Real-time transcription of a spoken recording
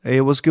Hey,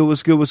 what's good,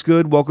 what's good, what's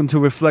good? Welcome to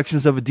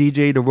Reflections of a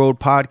DJ, the Road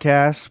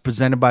podcast,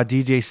 presented by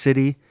DJ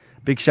City.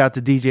 Big shout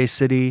to DJ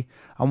City.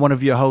 I'm one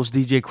of your hosts,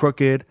 DJ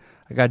Crooked.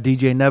 I got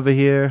DJ Never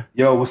here.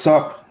 Yo, what's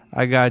up?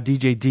 I got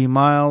DJ D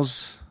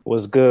Miles.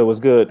 What's good, what's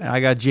good? And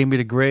I got Jamie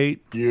the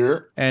Great.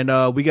 Yeah.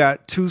 And we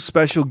got two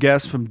special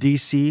guests from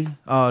DC,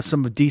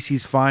 some of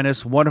DC's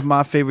finest. One of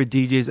my favorite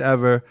DJs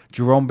ever,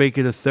 Jerome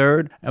Baker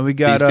III. And we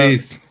got...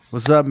 Peace.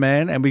 What's up,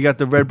 man? And we got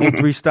the Red Bull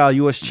 3 Style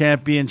U.S.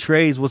 champion,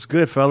 Trays. What's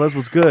good, fellas?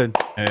 What's good?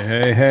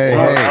 Hey.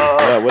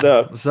 What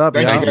up? What's up,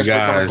 Thank y'all? you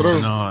guys for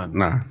coming through.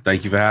 Nah,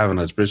 thank you for having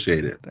us.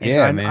 Appreciate it. Thanks.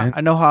 Yeah, man.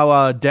 I know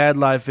how dad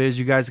life is.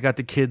 You guys got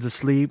the kids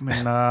asleep,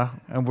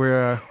 and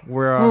we're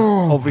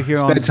over here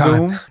on bedtime.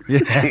 Zoom.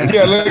 Yeah.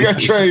 Yeah, look at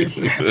Trace.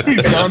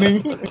 He's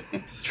yawning.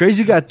 Trace,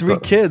 you got 3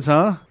 kids,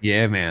 huh?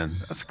 Yeah, man.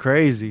 That's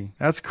crazy.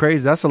 That's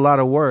a lot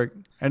of work.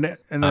 And you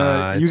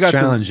It's got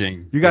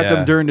challenging. You got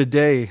them during the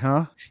day,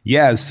 huh?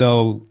 Yeah.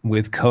 So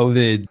with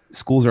COVID,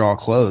 schools are all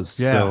closed.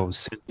 Yeah. So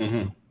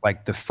since,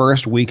 like the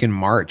first week in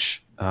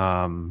March,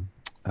 I've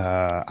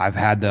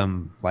had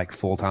them like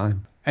full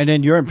time. And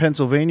then you're in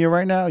Pennsylvania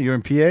right now. You're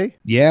in PA.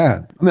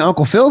 Yeah. I'm at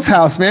Uncle Phil's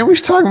house, man. What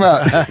you talking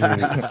about?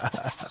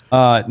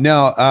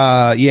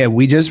 Yeah.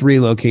 We just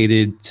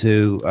relocated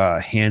to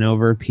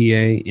Hanover, PA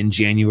in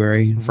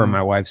January for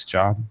my wife's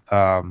job.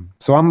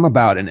 So I'm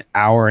about an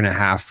hour and a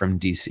half from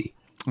DC.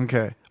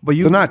 Okay, but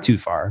So not too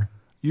far.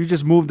 You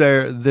just moved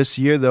there this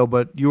year, though,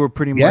 but you were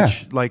pretty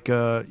much like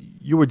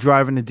you were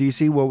driving to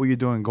DC. What were you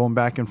doing? Going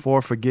back and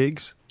forth for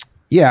gigs?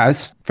 Yeah,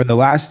 for the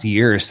last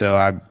year or so,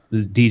 I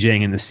was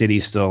DJing in the city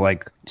still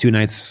like 2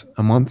 nights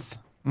a month,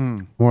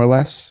 more or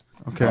less.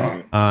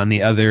 Okay. And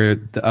the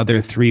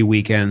other 3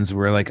 weekends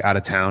we're like out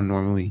of town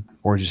normally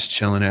or just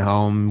chilling at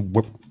home.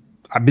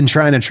 I've been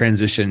trying to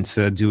transition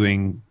to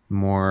doing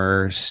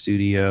more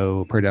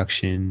studio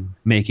production,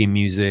 making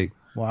music.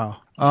 Wow.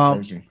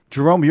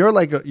 Jerome, you're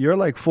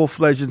like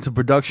full-fledged into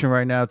production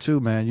right now too,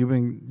 man. You've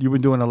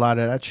been doing a lot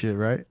of that shit,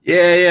 right?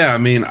 Yeah. I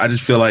mean, I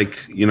just feel like,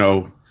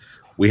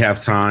 we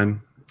have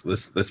time.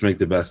 Let's make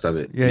the best of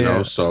it.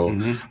 Yeah. So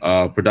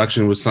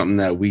production was something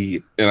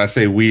that I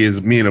say we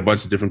as me and a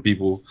bunch of different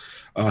people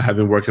have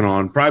been working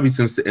on probably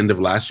since the end of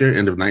last year,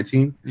 end of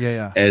 19.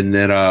 Yeah. And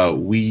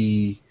then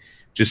we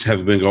just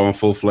have been going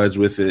full-fledged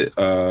with it,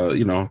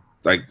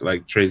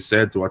 like Trey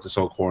said, throughout this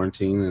whole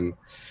quarantine.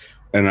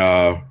 And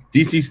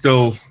DC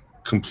still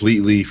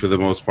completely, for the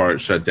most part,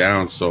 shut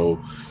down.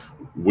 So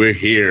we're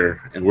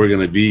here and we're going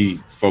to be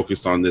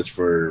focused on this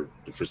for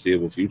the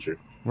foreseeable future.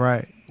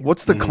 Right.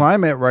 What's the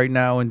climate right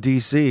now in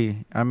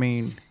DC? I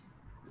mean,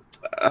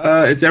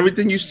 it's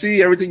everything you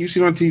see on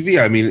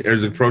TV. I mean,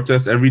 there's a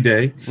protest every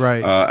day,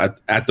 right,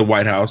 at the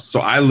White House. So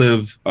I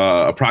live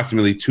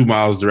approximately 2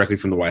 miles directly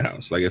from the White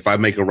House. Like if I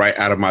make a right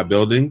out of my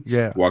building,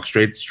 walk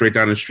straight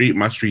down the street,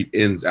 my street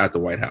ends at the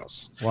White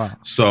House. Wow.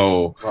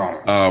 So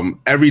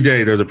every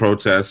day there's a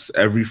protest.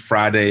 Every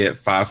Friday at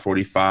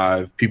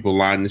 5:45, people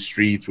line the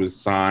streets with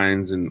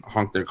signs and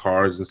honk their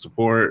cars in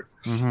support.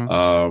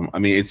 I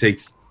mean, it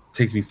takes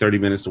me 30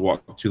 minutes to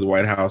walk to the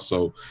White House.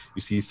 So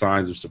you see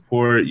signs of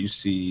support. You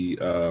see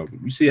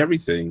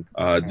everything.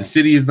 The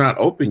city is not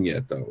open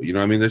yet, though. You know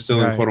what I mean? They're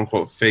still in quote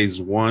unquote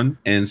phase 1.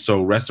 And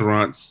so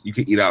restaurants, you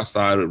can eat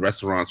outside, but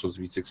restaurants supposed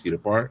to be 6 feet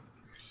apart.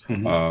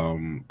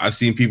 I've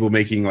seen people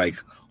making like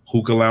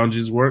hookah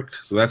lounges work.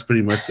 So that's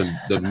pretty much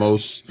the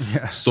most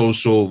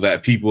social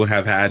that people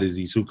have had is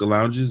these hookah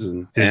lounges.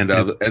 And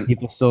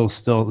people still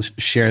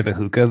share the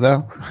hookah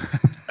though.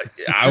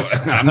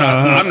 I'm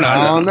not.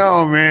 I don't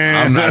know,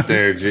 man. I'm not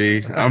there,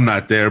 G. I'm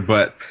not there.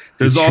 But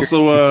there's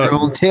also your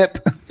own tip.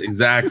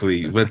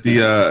 Exactly. But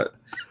the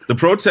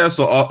protests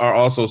are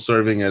also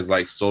serving as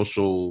like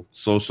social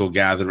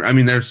gathering. I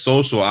mean, they're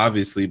social,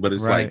 obviously, but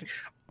it's like,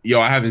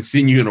 yo, I haven't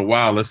seen you in a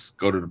while. Let's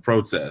go to the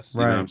protest.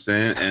 You know what I'm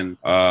saying? And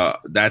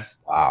that's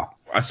wow.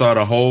 I saw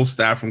the whole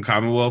staff from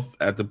Commonwealth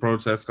at the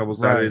protest a couple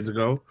Saturdays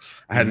ago.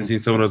 I hadn't seen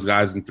some of those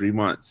guys in 3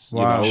 months.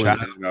 Wow. You know? Shout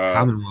out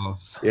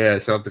Commonwealth. Yeah,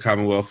 shout out to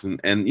Commonwealth.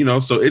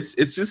 And so it's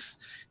just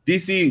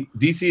DC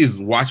is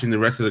watching the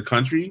rest of the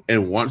country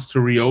and wants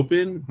to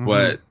reopen,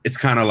 but it's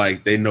kind of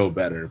like they know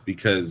better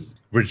because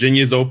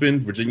Virginia's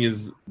open.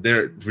 Virginia's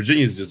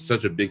just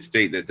such a big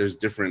state that there's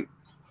different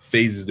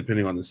phases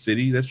depending on the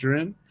city that you're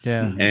in.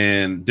 Yeah.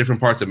 And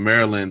different parts of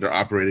Maryland are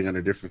operating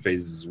under different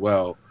phases as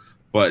well.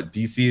 But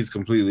DC is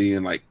completely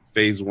in like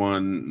phase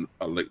 1,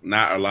 like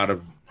not a lot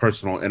of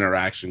personal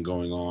interaction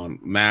going on.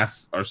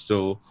 Masks are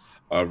still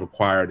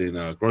required in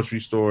grocery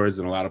stores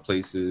and a lot of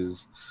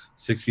places,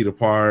 6 feet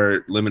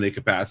apart, limited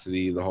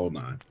capacity, the whole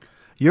 9.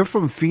 You're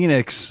from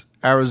Phoenix,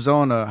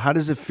 Arizona. How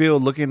does it feel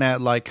looking at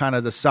like kind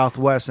of the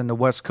Southwest and the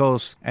West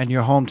Coast and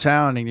your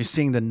hometown and you're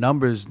seeing the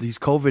numbers, these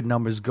COVID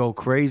numbers go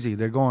crazy.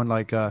 They're going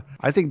like, I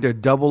think they're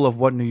double of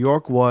what New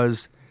York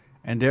was.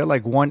 And they're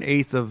like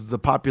 1/8 of the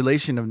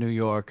population of New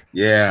York.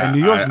 Yeah. And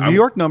New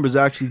York numbers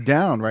are actually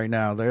down right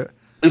now.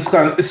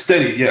 It's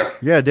steady, yeah.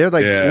 Yeah, they're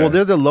like, well,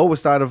 they're the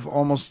lowest out of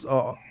almost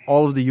all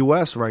of the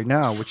U.S. right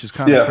now, which is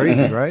kind of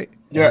crazy, right?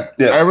 Yeah,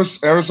 Yeah.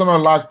 Arizona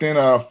locked in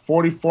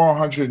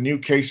 4,400 new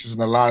cases in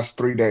the last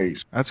 3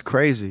 days. That's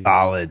crazy.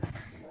 Solid.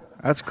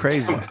 That's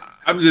crazy.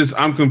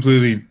 I'm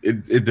completely,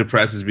 it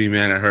depresses me,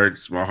 man. It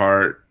hurts my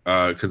heart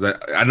because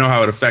I know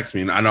how it affects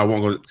me. And I know I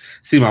won't go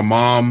see my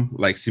mom,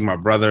 like see my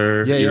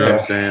brother. Yeah, you know yeah.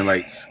 what I'm saying?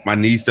 Like my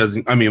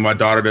my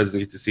daughter doesn't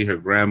get to see her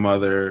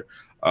grandmother.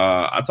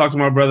 I talk to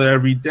my brother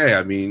every day.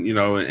 I mean, you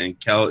know, and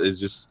Kel is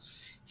just,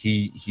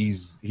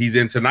 he's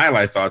into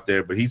nightlife out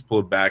there, but he's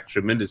pulled back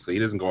tremendously. He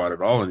doesn't go out at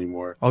all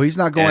anymore. Oh, he's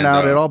not going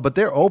out at all, but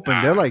they're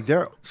open.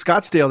 They're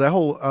Scottsdale,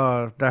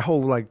 that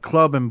whole like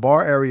club and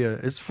bar area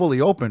is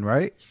fully open,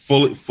 right?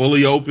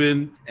 Fully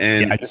open.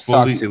 And I just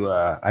talked to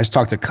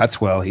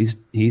Cutswell. He's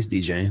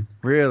DJing.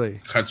 Really?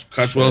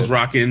 Cutswell's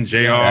rocking,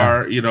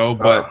 JR, you know,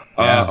 but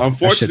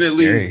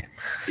unfortunately,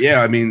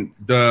 I mean,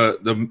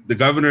 the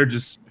governor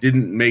just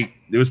didn't make,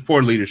 there was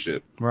poor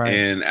leadership. Right.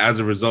 And as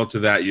a result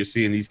of that, you're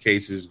seeing these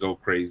cases go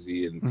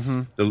crazy.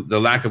 And the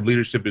lack of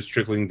leadership is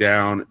trickling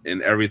down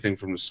in everything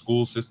from the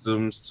school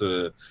systems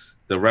to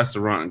the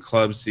restaurant and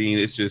club scene.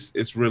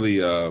 It's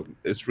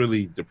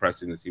really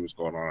depressing to see what's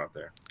going on out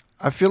there.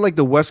 I feel like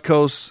the West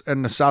Coast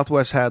and the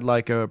Southwest had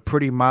like a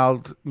pretty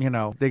mild, you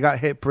know, they got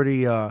hit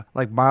pretty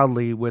like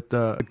mildly with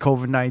the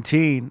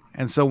COVID-19.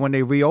 And so when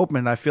they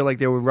reopened, I feel like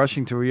they were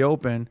rushing to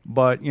reopen,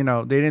 but you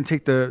know, they didn't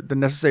take the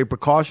necessary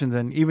precautions.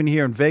 And even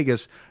here in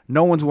Vegas,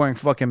 no one's wearing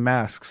fucking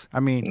masks. I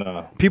mean,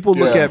 people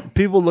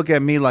look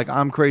at me like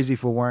I'm crazy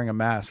for wearing a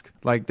mask.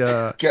 Like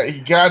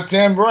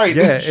goddamn right.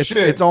 Yeah,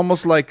 it's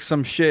almost like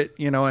some shit,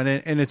 you know,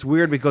 and it's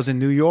weird because in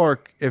New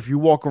York, if you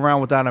walk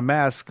around without a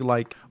mask,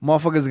 like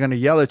motherfuckers are gonna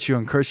yell at you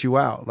and curse you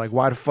out. Like,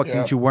 why the fuck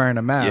ain't you wearing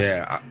a mask?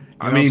 Yeah,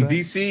 I mean,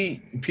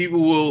 DC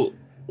people will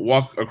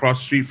walk across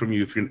the street from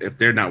you if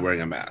they're not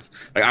wearing a mask.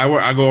 Like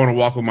I go on a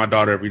walk with my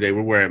daughter every day.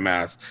 We're wearing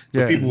masks.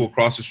 So people will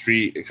cross the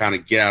street and kind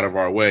of get out of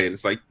our way. And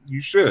it's like,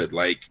 you should.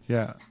 Like,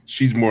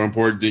 she's more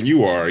important than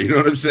you are. You know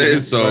what I'm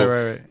saying? So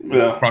right.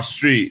 Across the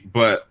street.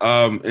 But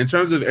in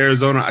terms of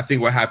Arizona, I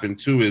think what happened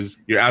too is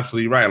you're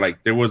absolutely right.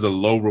 Like there was a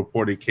low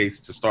reported case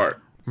to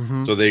start.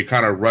 So they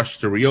kind of rushed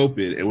to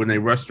reopen. And when they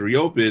rushed to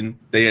reopen,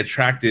 they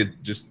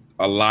attracted just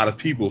a lot of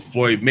people.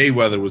 Floyd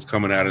Mayweather was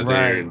coming out of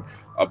there. And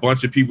a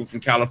bunch of people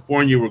from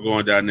California were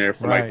going down there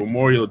for like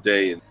Memorial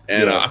Day.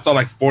 And I saw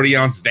like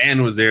 40-ounce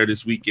Van was there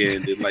this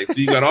weekend. And like, so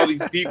you got all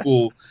these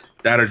people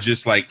that are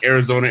just like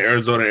Arizona,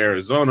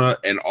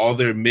 and all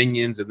their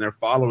minions and their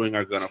following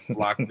are going to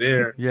flock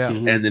there.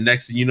 And the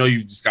next thing you know,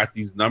 you've just got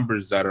these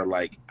numbers that are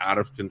like out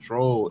of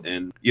control.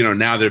 And, you know,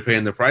 now they're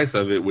paying the price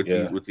of it with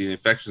the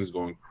infections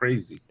going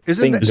crazy. I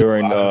think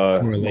during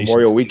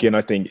Memorial Weekend,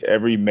 I think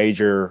every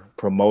major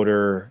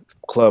promoter,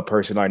 club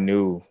person I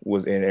knew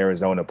was in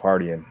Arizona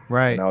partying.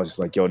 Right. And I was just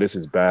like, yo, this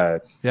is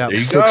bad. Yeah. There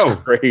you go.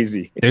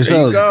 Crazy. There's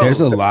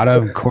a lot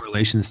of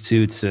correlations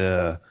too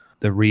to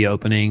the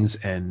reopenings,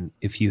 and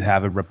if you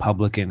have a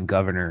Republican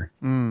governor.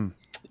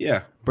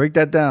 Break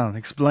that down.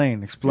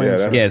 Explain.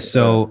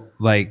 So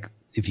like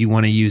if you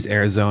want to use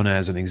Arizona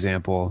as an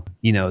example,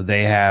 you know,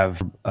 they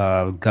have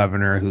a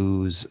governor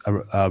who's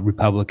a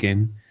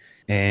Republican,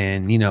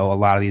 and you know, a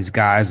lot of these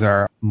guys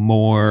are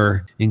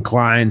more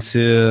inclined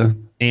to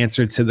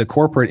answer to the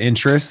corporate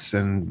interests,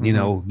 and you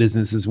know,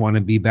 businesses want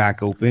to be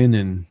back open,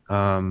 and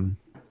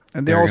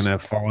they're going to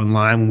fall in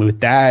line with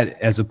that,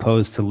 as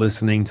opposed to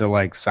listening to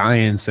like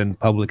science and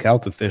public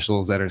health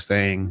officials that are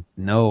saying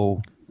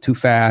no, too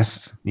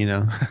fast, you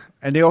know.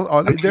 And they're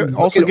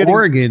also getting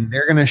Oregon.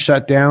 They're going to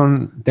shut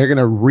down. They're going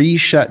to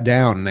re-shut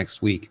down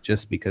next week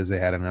just because they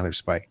had another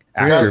spike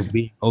after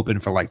being open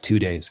for like 2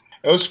 days.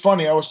 It was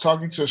funny. I was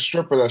talking to a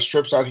stripper that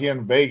strips out here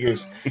in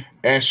Vegas,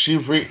 and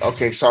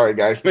sorry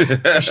guys.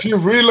 She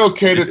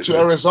relocated to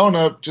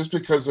Arizona just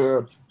because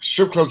the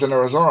strip clubs in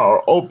Arizona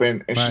are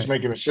open, and she's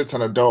making a shit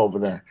ton of dough over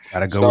there.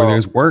 Gotta go where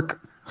there's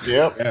work.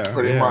 Yep,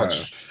 pretty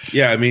much.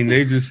 Yeah, I mean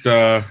they just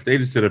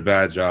did a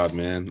bad job,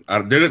 man.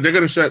 They're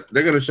gonna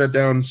shut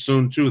down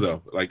soon too,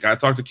 though. Like I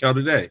talked to Kel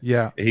today.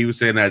 Yeah, and he was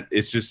saying that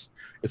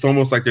it's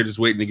almost like they're just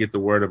waiting to get the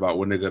word about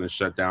when they're gonna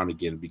shut down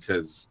again,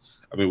 because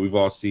I mean, we've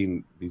all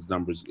seen these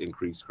numbers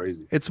increase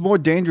crazy. It's more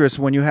dangerous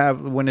when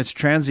it's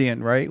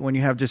transient, right? When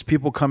you have just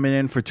people coming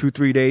in for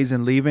 2-3 days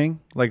and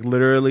leaving, like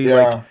literally,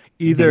 like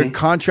either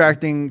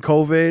contracting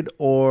COVID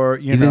or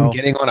even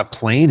getting on a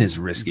plane is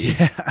risky.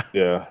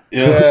 Yeah.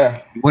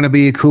 You want to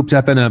be cooped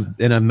up in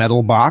a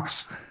metal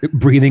box,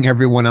 breathing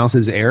everyone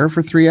else's air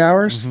for 3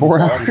 hours, 4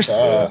 hours?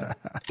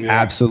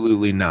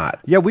 Absolutely not.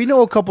 Yeah, we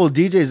know a couple of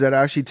DJs that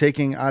are actually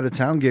taking out of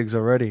town gigs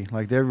already.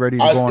 Like they're ready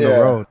to go on the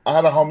road. I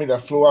had a homie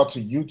that flew out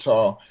to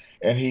Utah,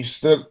 and he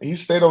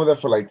stayed over there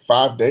for like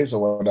 5 days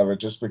or whatever,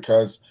 just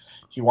because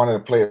he wanted to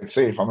play it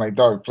safe. I'm like,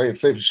 dog, play it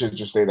safe. You should have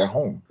just stayed at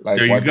home. Like,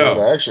 there you go.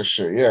 The extra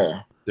shit,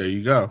 yeah. There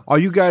you go. Are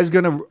you guys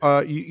gonna?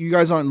 You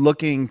guys aren't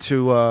looking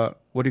to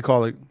what do you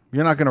call it?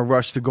 You're not gonna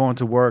rush to go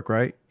into work,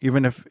 right?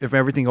 Even if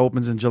everything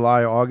opens in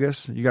July or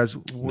August, you guys,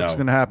 what's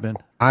gonna happen?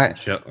 I'm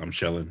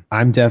chilling.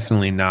 I'm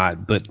definitely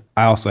not, but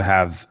I also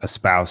have a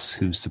spouse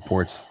who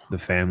supports the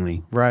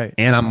family, Right?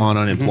 and I'm on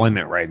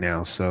unemployment right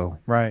now, so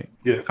Right.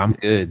 Yeah. I'm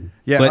good.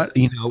 Yeah, but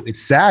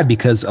it's sad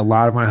because a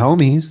lot of my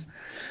homies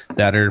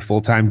that are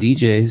full-time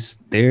DJs,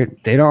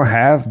 they don't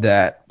have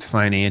that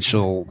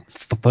financial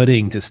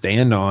footing to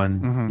stand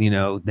on.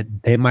 That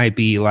they might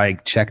be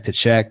like check to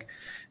check,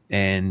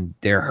 and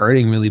they're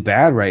hurting really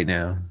bad right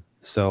now.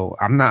 So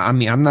I'm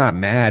not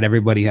mad.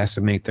 Everybody has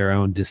to make their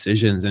own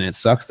decisions, and it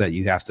sucks that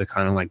you have to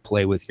kind of like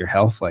play with your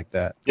health like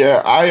that.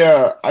 Yeah,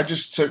 I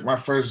just took my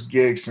first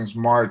gig since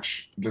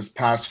March this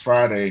past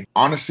Friday.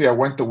 Honestly, I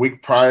went the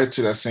week prior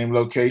to that same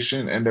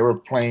location, and they were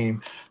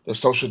playing the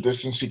social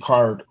distancing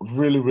card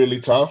really,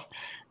 really tough.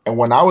 And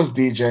when I was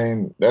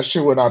DJing, that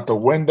shit went out the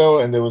window,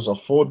 and there was a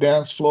full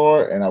dance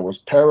floor, and I was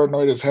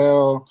paranoid as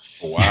hell.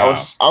 Wow.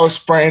 I was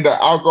spraying the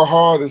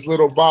alcohol, this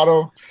little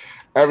bottle,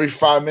 every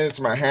 5 minutes,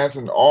 my hands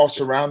and all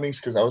surroundings,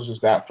 because I was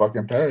just that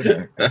fucking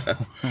paranoid.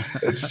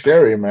 It's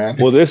scary, man.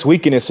 Well, this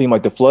weekend it seemed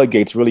like the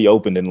floodgates really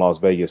opened in Las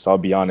Vegas. I'll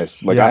be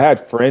honest. Like I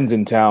had friends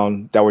in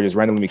town that were just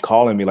randomly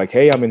calling me, like,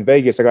 "Hey, I'm in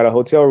Vegas. I got a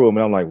hotel room,"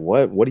 and I'm like,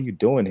 "What? What are you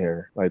doing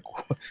here? Like,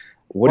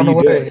 what are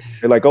you doing?"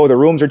 They're like, "Oh, the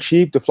rooms are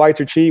cheap. The flights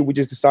are cheap. We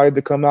just decided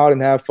to come out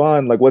and have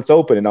fun. Like, what's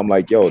open?" And I'm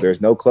like, "Yo,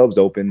 there's no clubs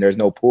open. There's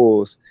no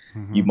pools.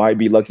 You might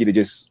be lucky to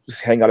just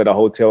hang out at a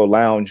hotel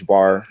lounge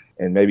bar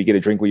and maybe get a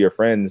drink with your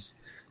friends."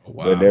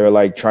 Wow. But they were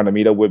like trying to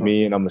meet up with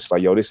me, and I'm just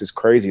like, "Yo, this is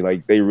crazy."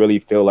 Like they really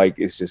feel like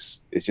it's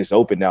just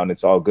open now and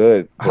it's all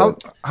good. How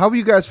are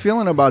you guys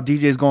feeling about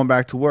DJs going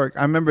back to work?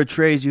 I remember,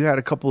 Trace, you had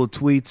a couple of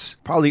tweets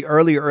probably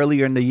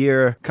earlier in the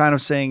year kind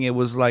of saying it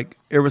was like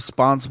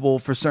irresponsible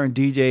for certain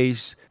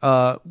DJs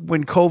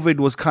when COVID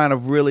was kind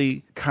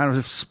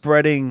of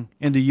spreading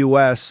in the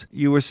US.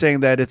 You were saying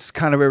that it's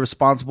kind of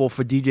irresponsible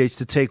for DJs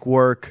to take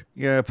work,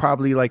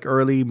 probably like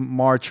early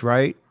March,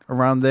 right?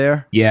 Around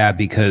there. Yeah,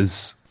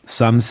 because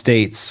some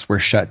states were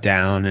shut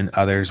down and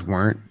others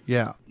weren't.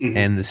 Yeah.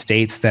 And the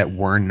states that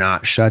were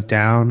not shut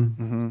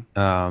down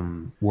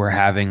were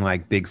having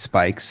like big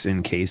spikes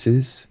in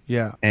cases.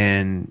 Yeah.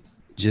 And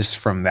just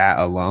from that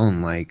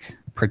alone, like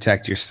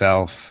protect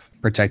yourself,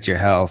 protect your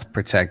health,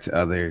 protect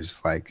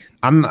others. Like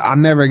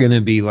I'm never going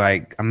to be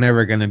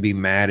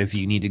mad if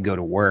you need to go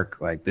to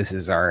work. Like this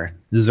is our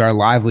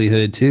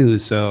livelihood too.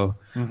 So,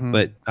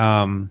 but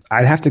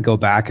I'd have to go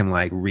back and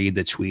like read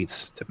the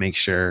tweets to make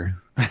sure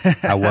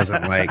I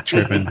wasn't like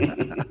tripping.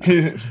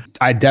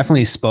 I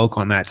definitely spoke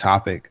on that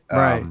topic.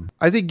 Right.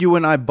 I think you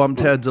and I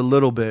bumped heads a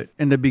little bit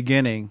in the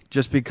beginning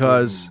just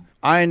because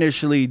I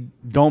initially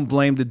don't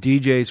blame the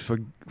DJs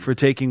for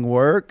taking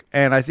work.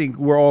 And I think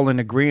we're all in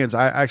agreement.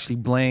 I actually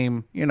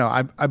blame,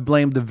 I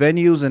blame the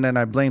venues, and then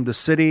I blame the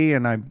city,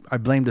 and I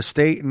blame the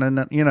state, and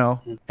then,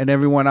 and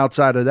everyone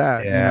outside of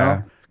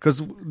that,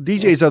 because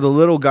DJs are the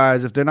little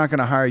guys. If they're not going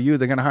to hire you,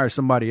 they're going to hire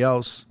somebody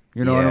else.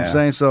 You know what I'm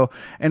saying? So,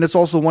 and it's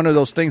also one of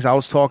those things. I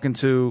was talking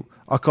to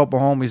a couple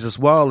homies as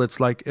well.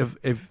 It's like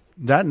if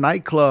that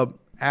nightclub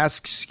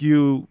asks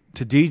you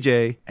to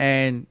DJ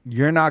and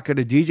you're not going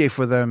to DJ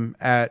for them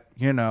at,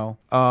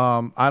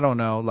 I don't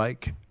know,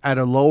 like at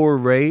a lower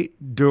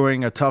rate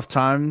during a tough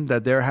time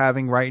that they're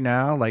having right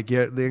now, like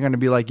they're going to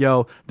be like,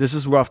 "Yo, this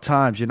is rough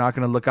times. You're not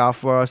going to look out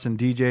for us and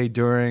DJ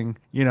during,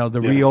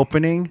 the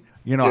reopening."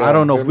 I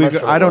don't know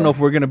if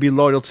we're going to be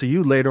loyal to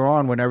you later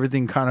on when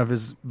everything kind of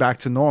is back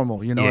to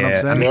normal. You know what I'm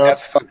saying? I mean,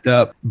 that's fucked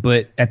up.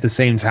 But at the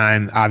same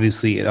time,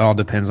 obviously, it all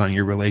depends on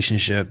your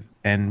relationship.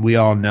 And we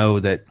all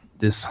know that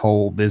this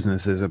whole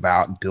business is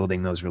about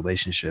building those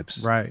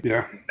relationships. Right.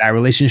 Yeah. That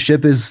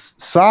relationship is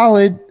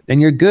solid,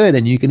 and you're good.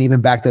 And you can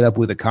even back that up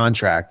with a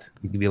contract.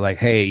 You can be like,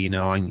 "Hey,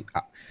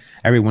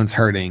 everyone's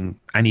hurting.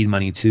 I need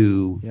money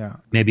too. Yeah.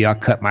 Maybe I'll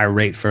cut my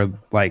rate for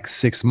like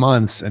 6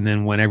 months. And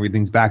then when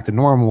everyth's back to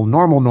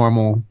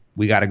normal,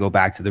 we got to go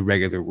back to the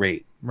regular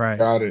rate." Right.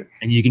 Got it.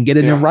 And you can get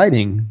it in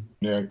writing.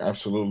 Yeah,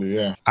 absolutely.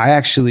 Yeah.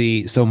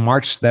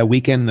 That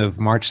weekend of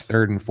March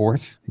 3rd and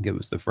 4th, I think it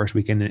was the first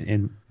weekend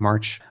in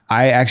March,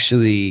 I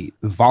actually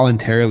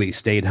voluntarily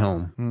stayed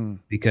home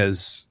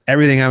because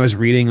everything I was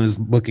reading was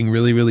looking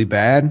really, really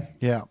bad.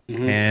 Yeah.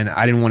 And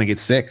I didn't want to get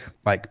sick,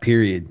 like,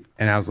 period.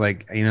 And I was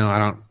like,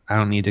 I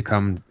don't need to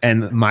come.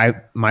 And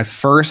my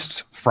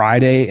first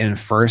Friday and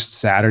first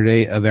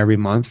Saturday of every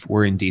month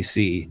were in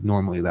DC.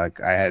 Normally, like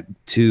I had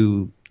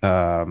 2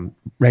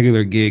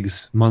 regular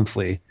gigs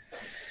monthly.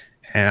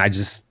 And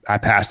I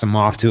passed them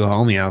off to a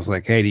homie. I was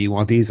like, "Hey, do you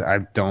want these?" I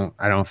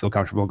don't feel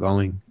comfortable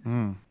going.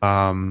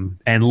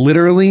 And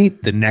literally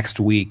the next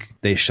week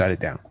they shut it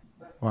down.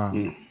 Wow.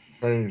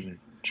 Crazy.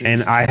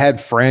 And I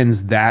had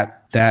friends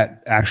that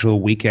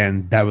actual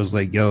weekend that was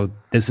like, "Yo,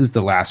 this is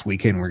the last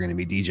weekend we're going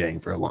to be DJing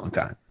for a long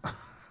time."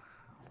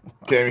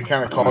 Damn, he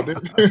kind of called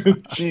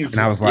it. Jesus.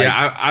 And I was like,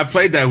 "Yeah, I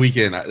played that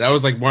weekend. That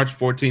was like March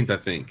 14th, I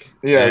think."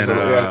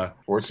 Yeah.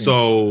 14th.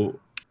 So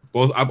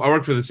both I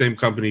worked for the same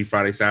company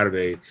Friday,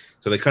 Saturday.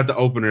 So they cut the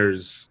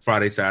openers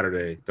Friday,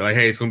 Saturday. They're like,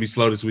 hey, it's gonna be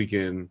slow this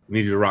weekend. We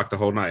need you to rock the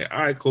whole night. All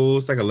right, cool.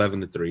 It's like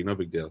 11 to 3, no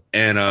big deal.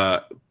 And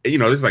you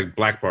know, this is like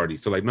black party,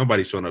 so like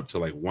nobody's showing up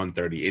till like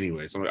 1:30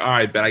 anyway. So I'm like, all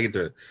right, bet I get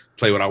to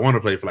play what I want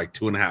to play for like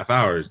 2.5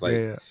 hours.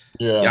 Like,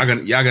 y'all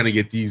gonna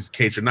get these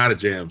Kaytranada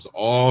jams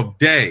all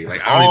day.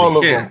 Like, I don't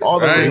even care.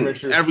 All the right?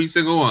 remixes, every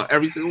single one.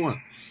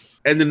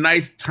 And the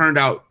nights turned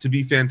out to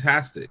be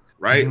fantastic,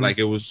 right? Like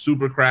it was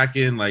super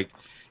cracking. Like,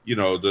 you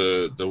know,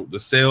 the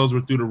sales were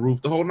through the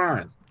roof, the whole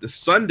nine. The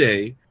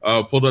Sunday,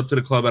 pulled up to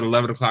the club at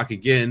 11 o'clock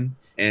again,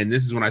 and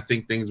this is when I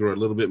think things were a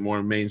little bit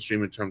more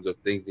mainstream in terms of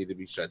things need to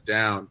be shut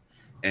down.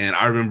 And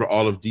I remember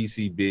all of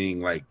DC being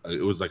like,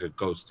 it was like a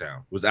ghost town.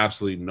 It was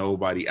absolutely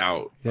nobody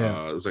out.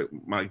 It was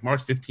like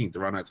March 15th,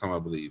 around that time, I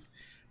believe.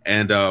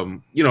 And,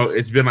 you know,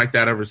 it's been like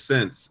that ever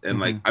since.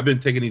 And like, I've been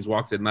taking these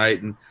walks at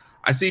night, and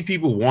I see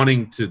people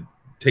wanting to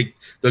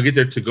they'll get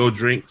their to-go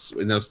drinks,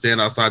 and they'll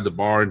stand outside the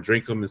bar and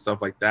drink them and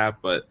stuff like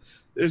that. But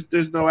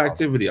there's no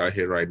activity out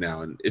here right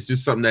now. And it's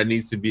just something that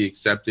needs to be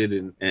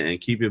accepted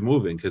and keep it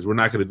moving, because we're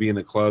not going to be in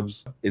the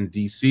clubs in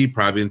DC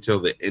probably until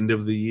the end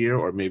of the year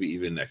or maybe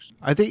even next year.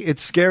 I think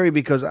it's scary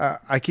because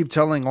I keep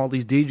telling all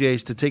these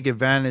DJs to take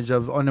advantage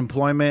of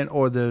unemployment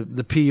or the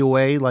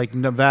PUA. Like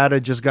Nevada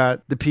just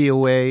got the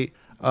PUA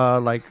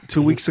like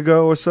 2 weeks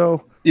ago or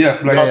so. Yeah,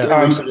 like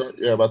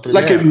about 3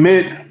 like in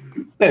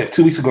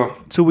 2 weeks ago.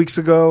 2 weeks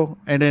ago,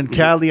 and then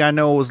Cali, I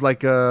know, was like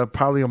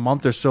probably a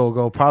month or so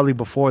ago, probably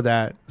before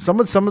that. Some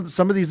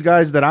of these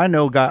guys that I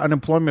know got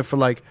unemployment for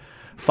like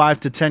 5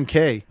 to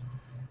 10K,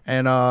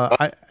 and a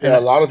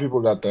lot of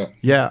people got that.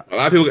 Yeah, a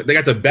lot of people they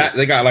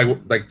got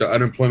like the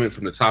unemployment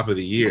from the top of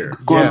the year.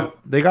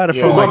 They got it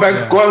from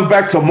going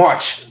back to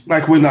March,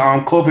 like when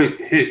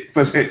COVID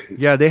first hit.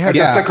 Yeah, they had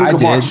that second week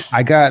of March.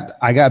 I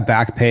got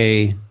back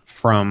pay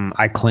from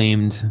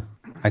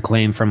I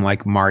claimed from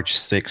like March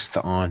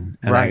 6th on,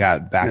 and I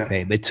got back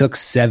pay. It took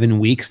 7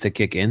 weeks to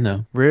kick in,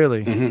 though.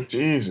 Really?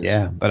 Jesus.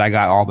 Yeah, but I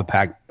got all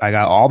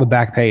the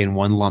back pay in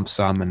one lump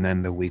sum, and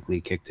then the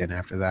weekly kicked in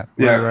after that.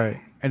 Yeah, right.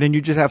 And then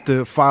you just have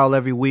to file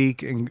every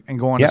week and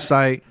go on the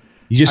site.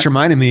 You just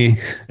reminded me. You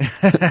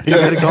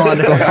gotta go on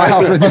there.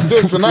 File for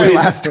this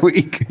last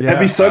week. Yeah.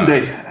 Every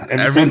Sunday.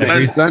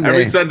 Every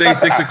Sunday,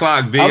 6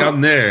 o'clock, B.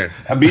 I'm there.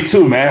 Me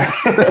too, man.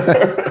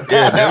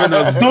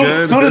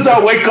 Soon as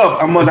I wake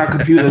up, I'm on our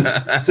computers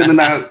sending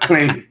out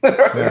claim.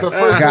 That's the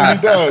first thing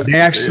he does.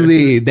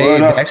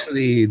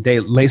 They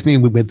laced me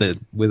with a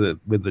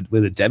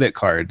debit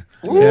card.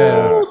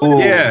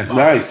 Yeah.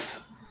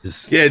 Nice.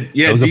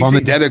 Goes up on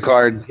the debit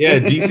card. Yeah,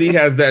 DC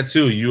has that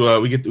too.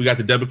 We got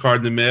the debit card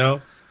in the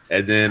mail,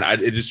 and then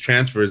it just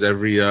transfers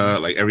every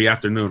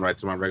afternoon right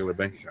to my regular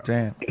bank account.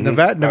 Damn,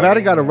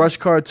 Nevada got a rush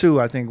card too.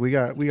 I think we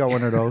got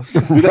one of those.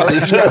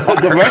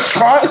 The rush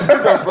card. The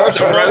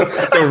rush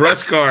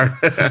card.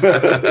 The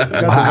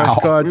rush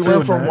card. We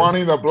went from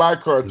wanting the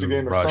black card to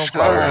getting the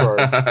sunflower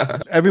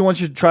card. Everyone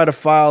should try to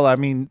file. I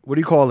mean, what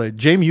do you call it,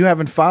 Jamie? You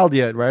haven't filed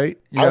yet, right?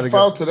 I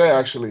filed today,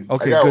 actually.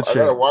 Okay, good shit.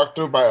 I got a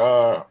walkthrough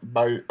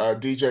by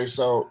DJ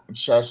So.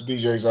 Shout out to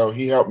DJ So.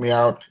 He helped me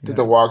out, did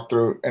the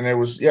walkthrough, and it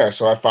was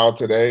so I filed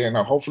today, and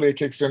hopefully it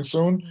kicks in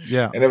soon.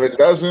 Yeah. And if it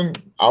doesn't,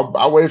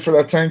 I'll wait for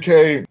that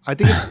 10K. I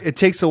think it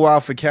takes a while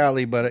for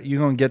Cali, but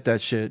you're gonna get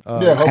that shit.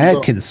 I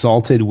had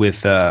consulted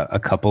with a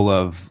couple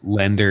of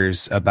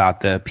lenders about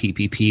the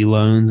PPP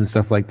loans and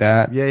stuff like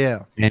that.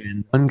 Yeah.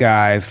 And one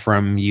guy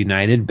from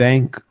United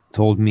Bank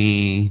told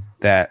me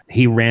that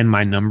he ran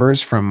my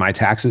numbers from my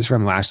taxes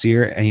from last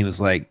year, and he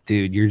was like,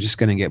 dude, you're just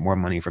going to get more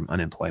money from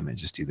unemployment.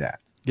 Just do that.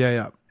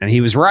 Yeah. And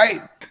he was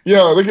right.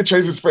 Yeah, look at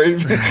Chase's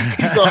face. The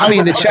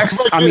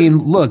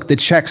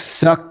checks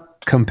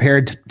suck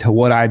compared to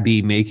what I'd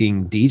be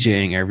making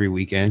DJing every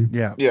weekend.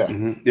 Yeah.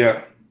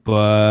 Yeah.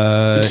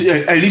 But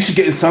at least you're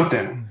getting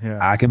something. Yeah.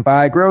 I can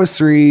buy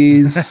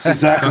groceries.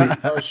 Exactly.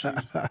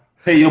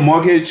 Pay your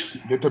mortgage.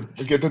 Get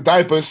the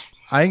diapers.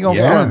 I ain't gonna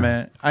front,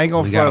 man. I ain't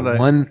gonna front that.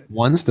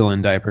 One still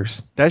in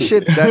diapers. That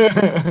shit.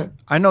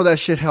 I know that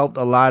shit helped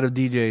a lot of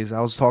DJs. I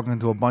was talking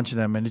to a bunch of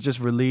them, and it just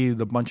relieved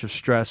a bunch of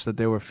stress that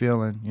they were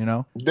feeling. You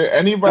know. Did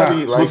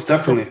anybody most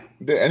definitely?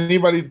 Did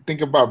anybody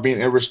think about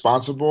being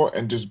irresponsible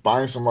and just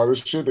buying some other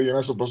shit that you're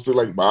not supposed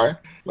to buy?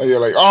 Like you're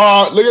like,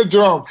 oh, look at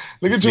Jerome.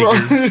 I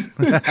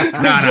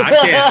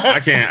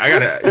can't.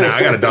 I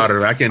got a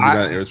daughter. I can't do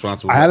that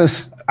irresponsible. I have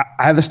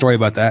a story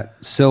about that.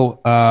 So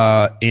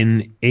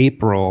in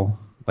April,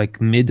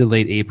 like mid to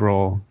late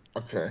April,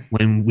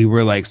 when we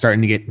were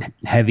starting to get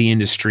heavy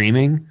into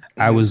streaming,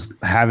 I was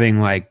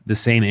having the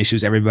same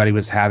issues everybody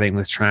was having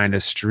with trying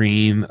to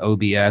stream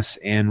OBS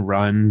and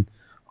run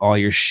all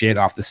your shit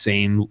off the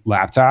same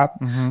laptop.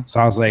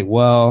 So I was like,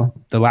 well,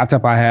 the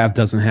laptop I have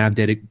doesn't have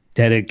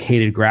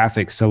dedicated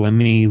graphics, so let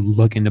me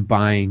look into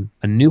buying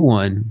a new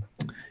one.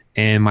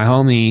 And my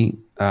homie,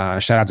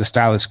 shout out to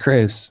Stylist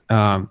Chris,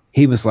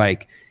 he was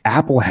like,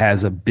 Apple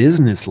has a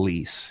business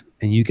lease,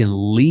 and you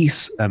can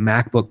lease a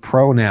MacBook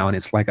Pro now, and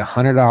it's like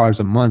 $100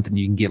 a month, and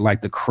you can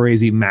get the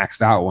crazy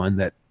maxed out one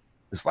that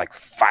is like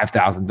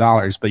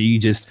 $5,000, but you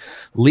just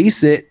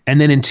lease it, and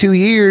then in 2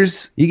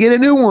 years you get a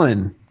new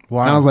one.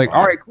 Wow. And I was like,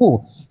 all right,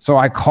 cool. So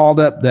I called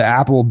up the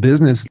Apple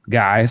business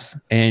guys,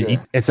 and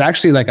it's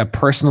actually like a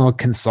personal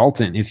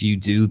consultant if you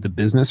do the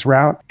business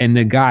route. And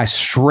the guy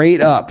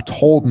straight up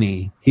told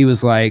me, he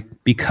was like,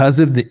 because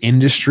of the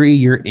industry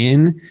you're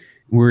in,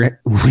 we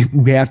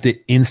have to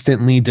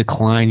instantly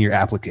decline your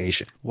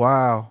application.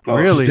 Wow.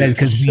 Really?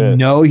 Because we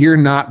know you're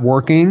not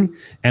working,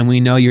 and we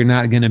know you're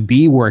not going to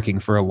be working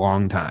for a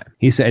long time.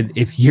 He said,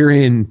 if you're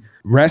in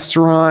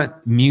restaurant,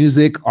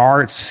 music,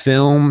 arts,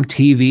 film,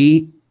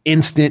 TV,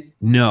 instant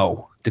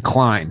no,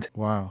 declined.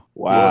 Wow.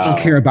 I don't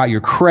care about your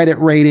credit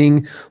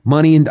rating,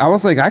 money. And I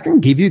was like, I can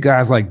give you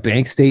guys like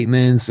bank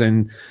statements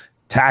and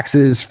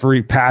taxes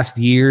for past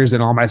years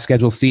and all my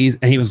Schedule C's.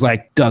 And he was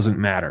like, doesn't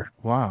matter.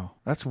 Wow.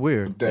 That's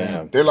weird.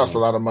 Damn. They lost a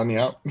lot of money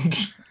out.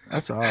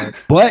 That's odd.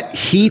 But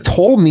he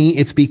told me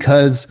it's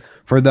because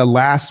for the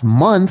last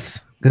month,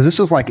 because this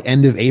was like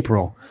end of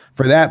April,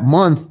 for that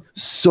month,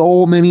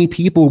 so many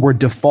people were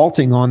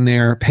defaulting on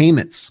their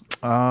payments.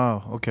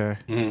 Oh, okay.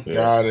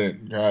 Got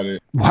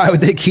it. Why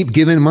would they keep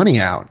giving money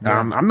out?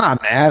 I'm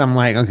not mad. I'm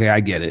like, okay, I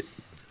get it.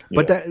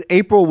 But that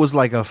April was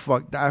like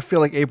I feel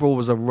like April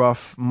was a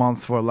rough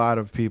month for a lot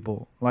of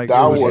people. Like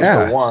that was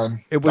the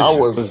one.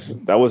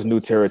 That was new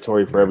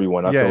territory for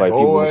everyone. I feel like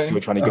people were still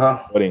trying to get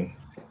the footing.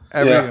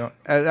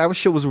 That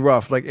shit was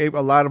rough. Like a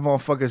lot of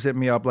motherfuckers hit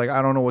me up. Like,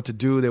 I don't know what to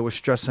do. They were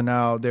stressing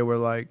out. They were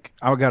like,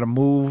 I gotta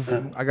move.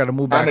 I gotta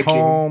move back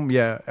home.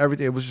 Yeah,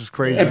 everything. It was just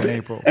crazy in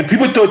April. And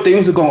people thought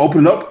things were gonna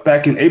open up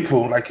back in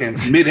April, like in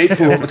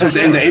mid-April, just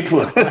the end of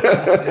April.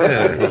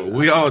 Yeah,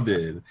 we all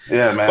did.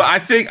 Yeah, man. But I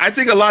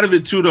think a lot of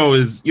it too, though,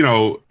 is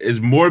as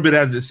morbid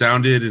as it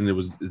sounded, and it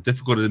was as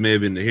difficult as it may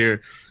have been to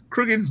hear.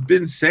 Crooked's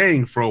been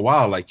saying for a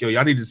while, like, yo,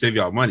 y'all need to save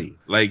y'all money,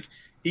 like.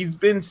 He's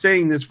been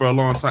saying this for a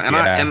long time.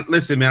 And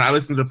listen, man, I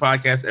listen to the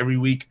podcast every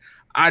week.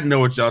 I know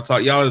what y'all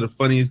talk. Y'all are the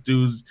funniest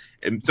dudes.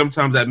 And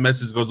sometimes that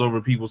message goes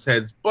over people's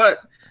heads. But,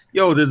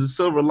 yo, there's a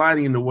silver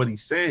lining into what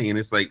he's saying. And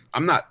it's like,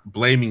 I'm not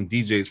blaming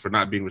DJs for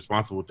not being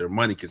responsible with their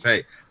money. Because,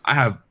 hey, I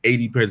have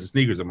 80 pairs of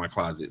sneakers in my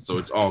closet. So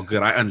it's all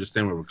good. I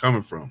understand where we're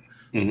coming from.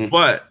 Mm-hmm.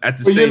 But at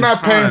the same time, you're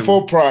not paying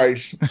full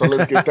price, so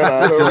let's get that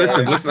out of the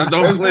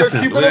way. Let's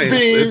keep it a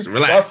bean.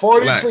 Relax.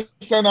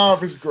 40%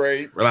 off is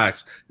great.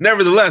 Relax.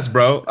 Nevertheless,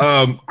 bro,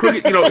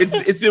 Crooked,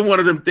 it's been one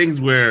of them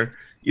things where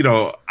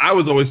I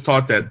was always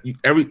taught that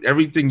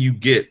everything you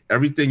get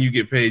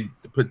paid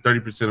to put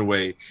 30%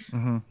 away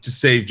to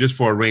save just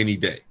for a rainy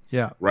day.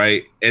 Yeah.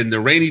 Right. And the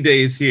rainy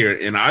day is here,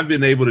 and I've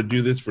been able to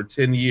do this for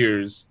 10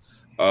 years.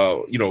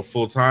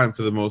 Full time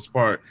for the most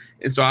part.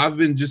 And so I've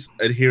been just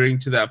adhering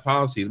to that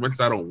policy as much as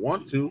I don't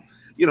want to,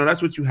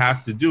 that's what you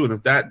have to do. And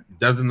if that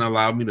doesn't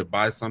allow me to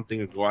buy something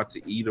or go out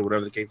to eat or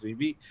whatever the case may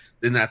be,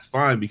 then that's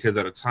fine. Because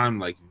at a time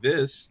like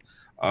this,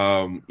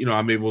 I'm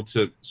able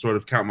to sort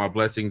of count my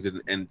blessings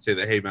and say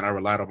that, hey, man, I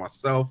relied on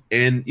myself.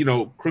 And,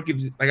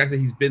 Crooked, like I said,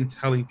 he's been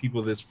telling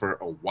people this for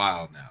a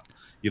while now.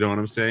 You know what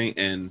I'm saying?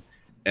 And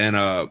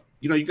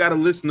you got to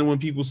listen to when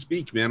people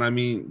speak, man. I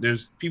mean,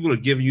 there's people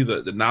that give you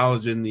the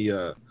knowledge and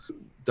the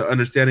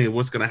understanding of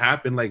what's going to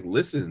happen. Like,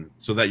 listen,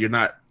 so that you're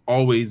not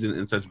always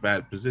in such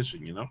bad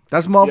position,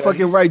 That's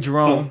motherfucking right,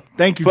 Jerome.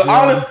 Thank you,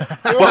 Jerome.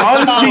 But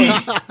honestly,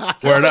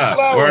 word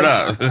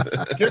up.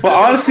 But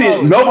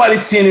honestly,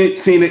 nobody's seen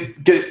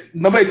it.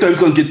 Nobody thought it was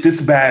going to get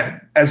this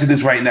bad as it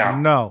is right now.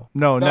 No,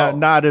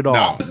 not at all.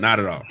 No, not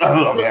at all. I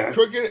don't know, man.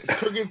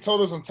 Crooked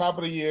told us on top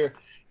of the year,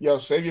 yo,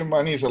 save your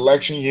money. It's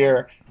election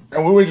year.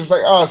 And we were just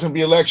like, oh, it's going to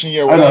be election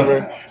year,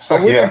 whatever. So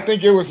we didn't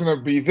think it was going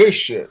to be this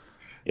shit.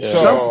 Yeah.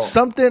 So,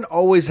 something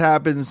always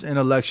happens in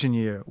election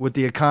year with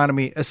the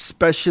economy,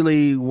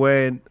 especially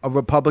when a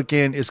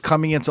Republican is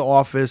coming into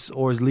office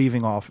or is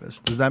leaving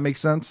office. Does that make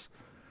sense?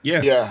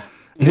 Yeah. Yeah.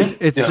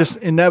 It's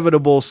just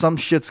inevitable. Some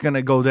shit's going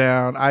to go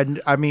down.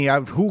 I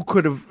mean, who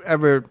could have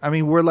ever... I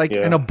mean, we're like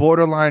in a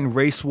borderline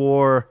race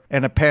war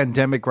and a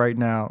pandemic right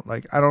now.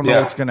 Like, I don't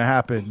know what's going to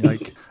happen.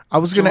 Like... I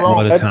was going to,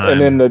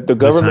 and then the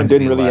government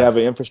didn't really have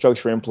an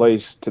infrastructure in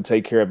place to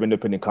take care of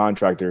independent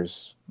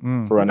contractors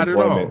for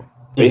unemployment.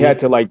 They had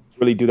to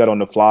really do that on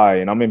the fly,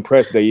 and I'm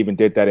impressed they even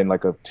did that in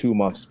like a 2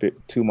 month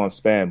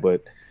span.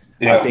 But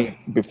I think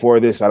before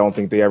this, I don't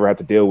think they ever had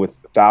to deal with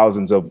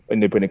thousands of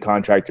independent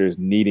contractors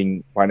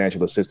needing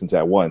financial assistance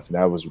at once, and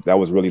that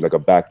was really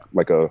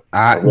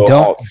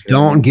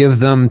don't give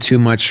them too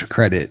much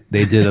credit.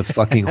 They did a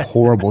fucking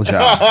horrible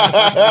job,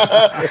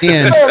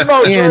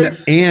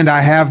 and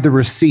I have the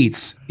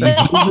receipts.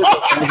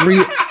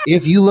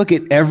 If you look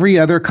at every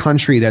other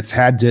country that's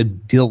had to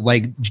deal,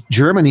 like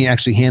Germany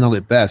actually handled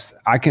it best.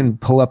 I can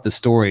pull up the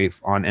story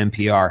on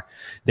NPR.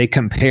 They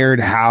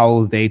compared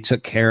how they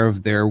took care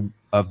of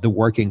the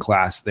working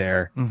class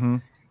there.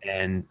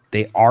 And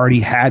they already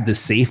had the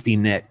safety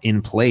net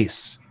in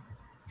place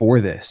for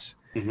this.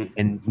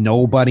 And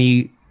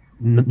nobody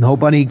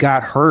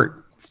got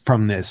hurt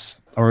from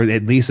this, or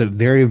at least a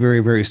very,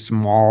 very, very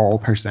small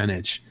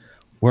percentage.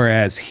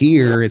 Whereas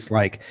here it's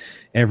like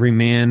every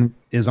man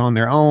is on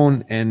their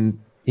own, and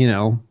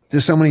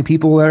there's so many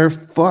people that are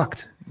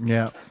fucked.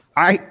 Yeah.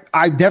 I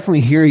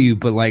definitely hear you,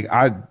 but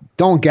I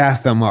don't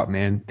gas them up,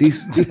 man.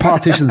 These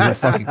politicians are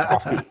fucking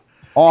coffee.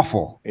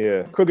 Awful.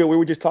 Yeah, Crooked. We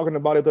were just talking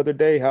about it the other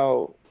day.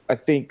 How I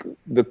think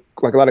a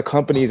lot of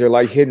companies are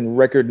like hitting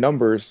record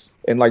numbers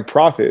in like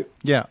profit.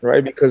 Yeah.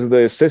 Right, because of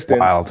the assistance.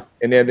 Wild.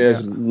 And then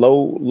there's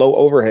low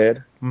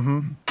overhead.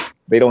 Mm-hmm.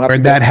 They don't have Where'd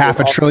to that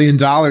 $500 billion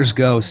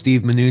go,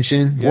 Steve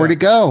Mnuchin? Yeah. Where'd it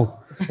go?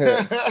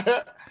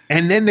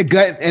 And then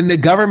the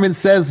government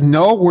says,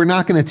 no, we're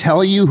not going to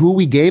tell you who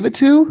we gave it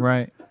to.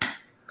 Right.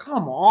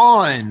 Come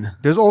on.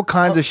 There's all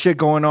kinds of shit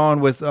going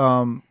on with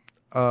what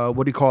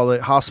do you call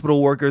it?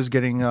 Hospital workers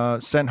getting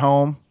sent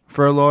home,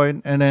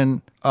 furloughed, and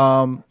then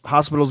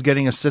hospitals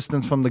getting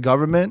assistance from the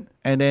government,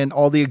 and then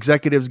all the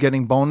executives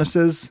getting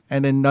bonuses,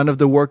 and then none of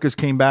the workers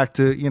came back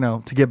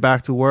to get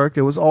back to work.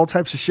 There was all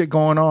types of shit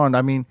going on.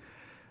 I mean,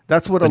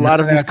 that's what a lot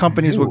of these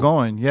companies were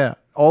going. Yeah.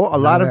 A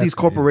lot of these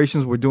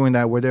corporations were doing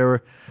that, where they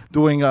were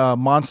doing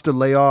monster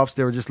layoffs.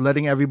 They were just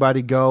letting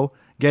everybody go,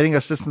 getting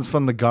assistance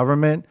from the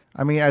government.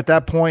 I mean, at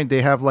that point,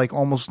 they have like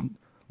almost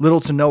little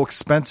to no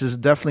expenses,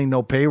 definitely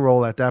no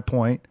payroll at that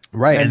point.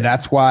 Right. And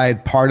that's why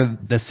part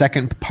of the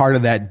second part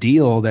of that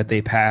deal that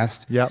they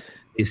passed, Yep.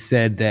 they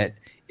said that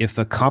if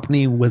a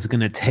company was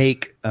going to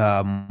take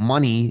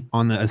money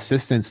on the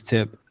assistance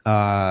tip,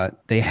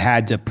 they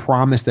had to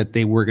promise that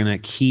they were going to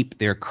keep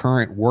their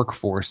current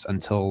workforce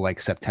until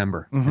like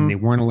September. And they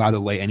weren't allowed to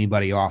lay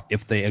anybody off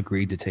if they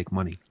agreed to take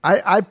money.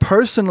 I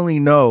personally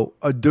know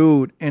a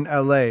dude in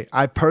LA.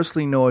 I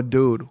personally know a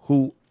dude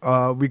who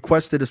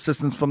requested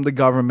assistance from the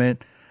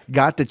government,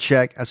 got the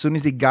check. As soon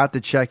as he got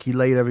the check, he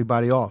laid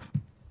everybody off.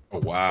 Oh,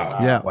 wow.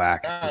 Yeah.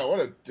 Whack. Ah, what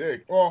a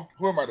dick. Well,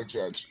 who am I to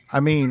judge? I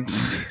mean,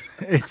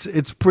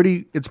 it's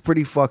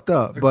pretty fucked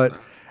up, but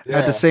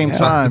at the same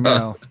time,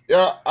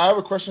 Yeah, I have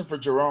a question for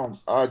Jerome.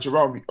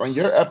 Jerome, on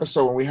your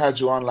episode when we had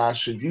you on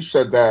last year, you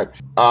said that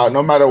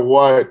no matter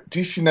what,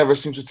 DC never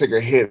seems to take a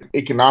hit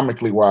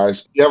economically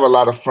wise. You have a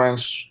lot of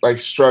friends like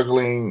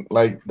struggling,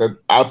 like the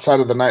outside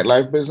of the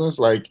nightlife business,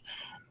 like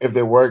if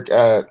they work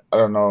at, I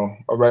don't know,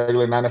 a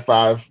regular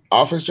 9-to-5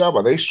 office job,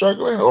 are they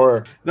struggling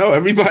or? No,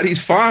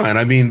 everybody's fine.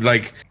 I mean,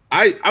 like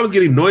I was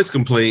getting noise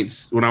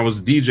complaints when I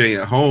was DJing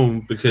at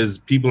home because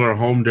people are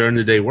home during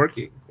the day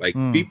working. Like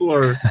people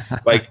are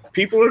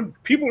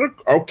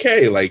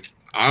okay. Like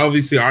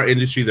obviously our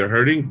industry, they're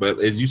hurting, but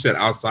as you said,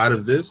 outside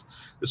of this,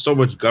 there's so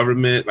much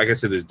government. Like I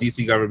said, there's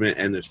DC government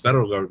and there's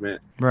federal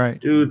government. right.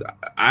 Dude,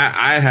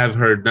 I have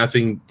heard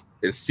nothing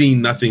and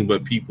seen nothing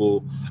but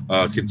people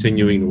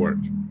continuing to work.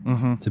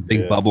 It's a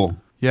big bubble.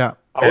 Yeah.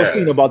 I was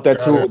thinking about that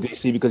too with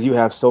DC because you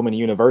have so many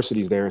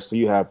universities there. So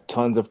you have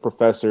tons of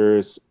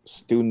professors,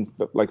 student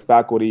like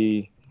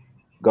faculty,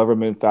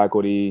 government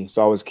faculty.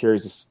 So I was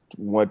curious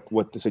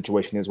what the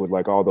situation is with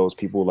like all those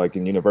people like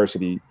in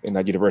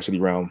that university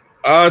realm.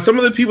 Some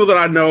of the people that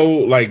I know,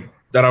 like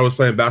that I was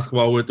playing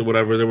basketball with or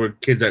whatever, there were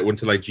kids that went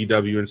to like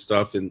GW and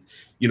stuff, and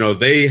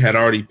they had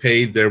already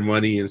paid their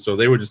money, and so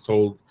they were just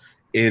told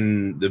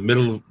in the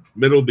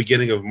middle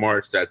beginning of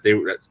March that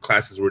that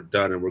classes were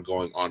done and were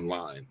going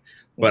online.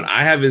 But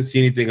I haven't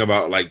seen anything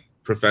about like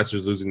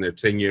professors losing their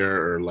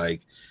tenure or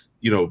like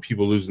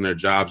people losing their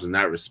jobs in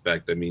that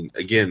respect. I mean,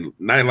 again,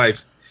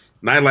 nightlife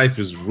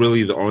is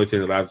really the only thing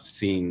that I've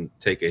seen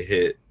take a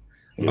hit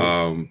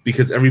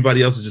because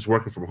everybody else is just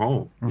working from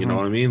home. You know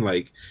what I mean?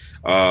 Like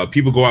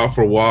people go out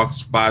for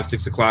walks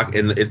 5-6 o'clock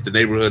and the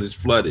neighborhood is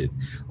flooded,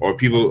 or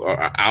people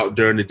are out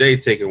during the day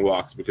taking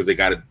walks because they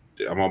got to.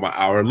 I'm on my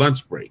hour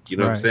lunch break. You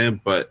know what I'm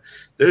saying? But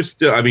there's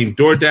still, I mean,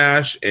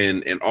 DoorDash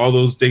and all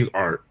those things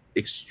are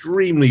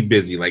extremely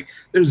busy. Like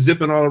they're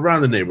zipping all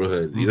around the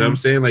neighborhood. You know what I'm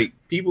saying? Like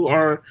people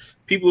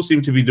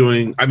seem to be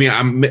doing, I mean,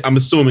 I'm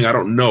assuming, I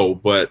don't know,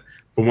 but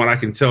from what I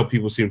can tell,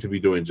 people seem to be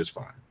doing just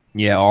fine.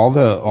 Yeah. All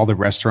the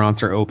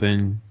restaurants are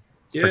open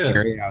for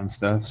carry out and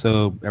stuff.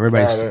 So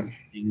everybody's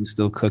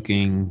still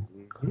cooking.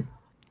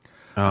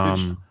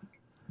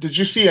 Did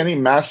you see any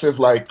massive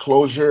like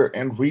closure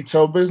in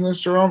retail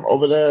business, Jerome,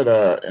 over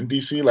there in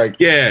DC? Like,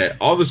 yeah,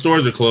 all the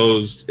stores are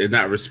closed in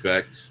that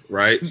respect,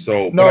 right?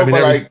 So no,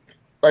 but, I mean,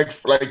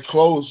 like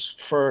close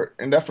for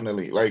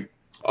indefinitely, like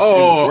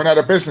we're not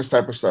a business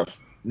type of stuff.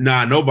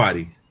 Nah,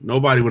 nobody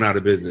went out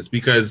of business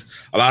because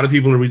a lot of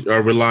people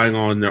are relying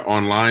on their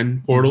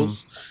online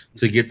portals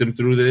to get them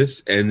through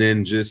this, and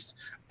then just,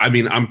 I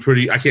mean, I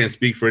can't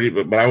speak for any,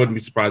 but I wouldn't be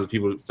surprised if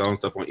people are selling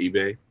stuff on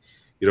eBay.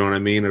 You know what I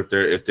mean? If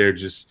they're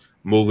just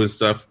moving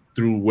stuff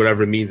through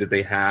whatever means that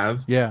they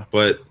have. Yeah.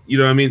 But you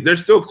know what I mean?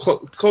 There's still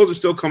clothes are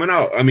still coming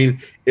out. I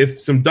mean, if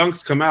some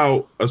dunks come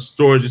out, a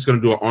store is just going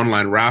to do an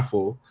online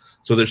raffle.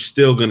 So they're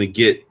still going to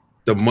get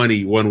the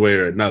money one way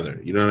or another.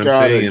 You know what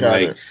I'm saying?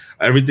 And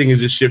everything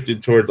is just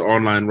shifted towards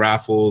online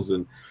raffles,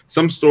 and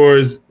some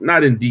stores,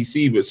 not in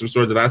DC, but some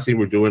stores that I've seen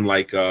were doing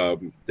like,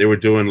 they were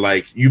doing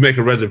like, you make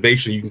a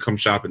reservation, you can come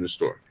shop in the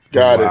store.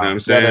 Got it. You know what I'm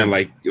saying?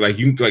 Like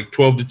you can, like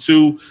 12 to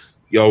 2,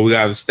 we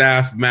got a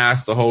staff,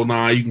 mask, the whole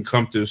nine. You can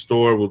come to the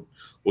store.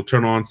 We'll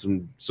turn on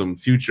some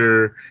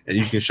Future, and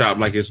you can shop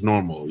like it's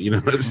normal. You know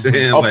what I'm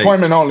saying?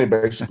 Appointment only,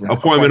 basically.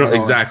 Appointment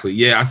exactly.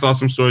 Yeah, I saw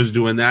some stores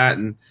doing that,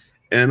 and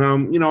I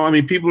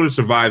mean, people are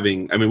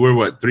surviving. I mean,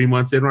 we're 3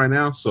 months in right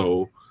now,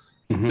 so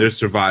they're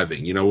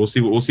surviving. We'll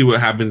see what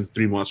happens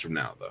 3 months from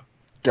now, though.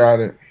 Got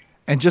it.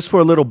 And just for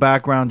a little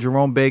background,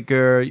 Jerome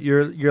Baker,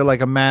 you're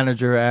like a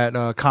manager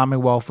at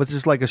Commonwealth, which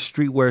is like a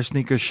streetwear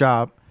sneaker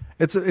shop.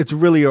 It's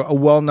really a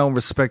well-known,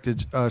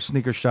 respected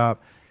sneaker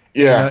shop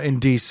in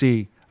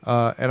DC.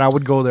 And I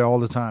would go there all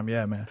the time.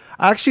 Yeah, man.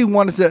 I actually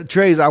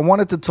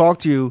wanted to talk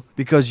to you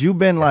because you've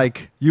been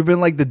like the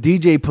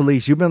DJ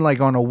police. You've been like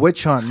on a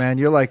witch hunt, man.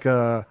 You're like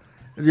the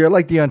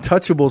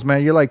Untouchables,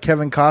 man. You're like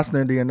Kevin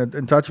Costner, the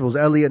Untouchables,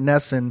 Elliot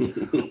Ness,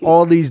 and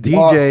all these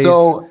DJs.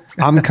 So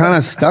I'm kind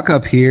of stuck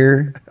up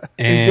here.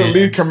 And he's the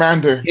lead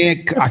commander.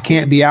 I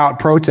can't be out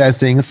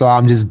protesting, so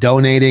I'm just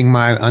donating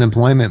my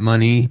unemployment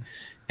money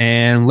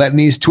and letting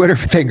these Twitter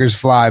fingers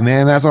fly,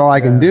 man. That's all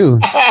I can do.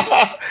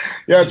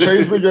 Yeah,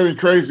 Trey's been getting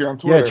crazy on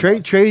Twitter. Yeah,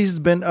 Trey's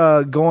been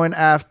going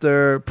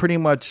after pretty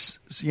much,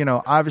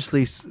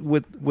 obviously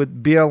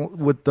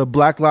with the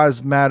Black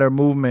Lives Matter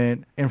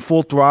movement in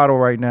full throttle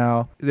right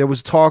now. There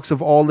was talks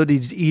of all of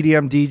these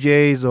EDM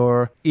DJs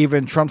or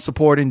even Trump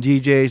supporting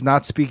DJs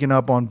not speaking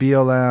up on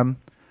BLM.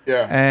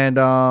 Yeah, and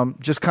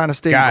just kind of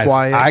staying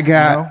quiet. I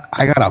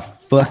got a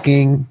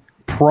fucking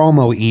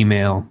promo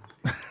email.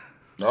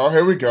 Oh,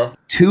 here we go.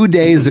 2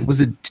 days. Was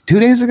it 2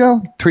 days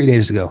ago? 3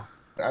 days ago.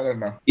 I don't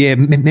know. Yeah,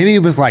 maybe it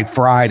was like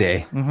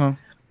Friday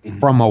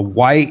from a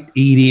white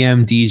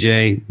EDM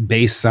DJ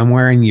based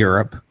somewhere in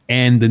Europe.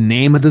 And the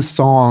name of the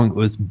song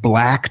was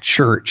Black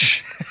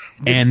Church.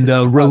 And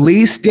the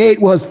release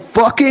date was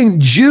fucking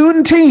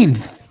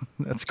Juneteenth.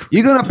 That's crazy.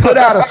 You're going to put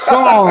out a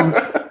song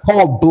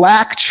called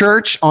Black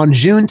Church on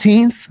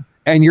Juneteenth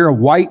and you're a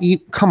white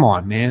come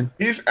on, man.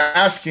 He's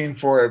asking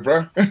for it,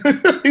 bro.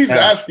 He's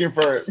asking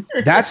for it.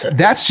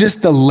 That's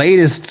just the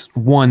latest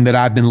one that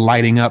I've been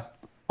lighting up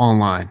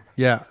online.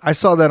 Yeah, I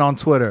saw that on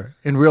Twitter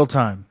in real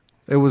time.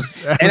 It was.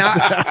 And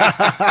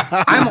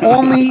I'm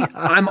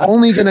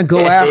only gonna go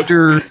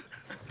after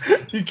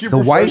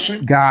the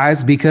white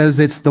guys because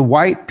it's the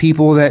white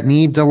people that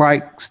need to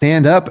like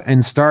stand up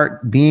and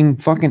start being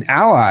fucking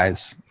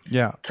allies.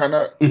 Yeah, kind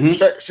of.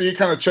 So you're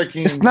kind of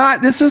checking.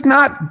 This is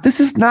not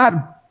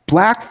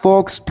black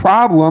folks'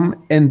 problem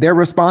and their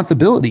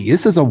responsibility.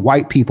 This is a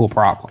white people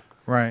problem.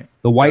 Right.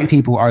 The white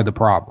people are the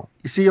problem.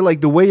 You see,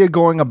 like the way you're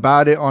going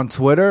about it on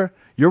Twitter.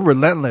 You're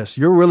relentless.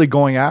 You're really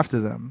going after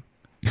them.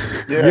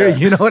 Yeah.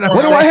 You know what I'm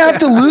saying? What do I have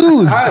to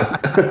lose?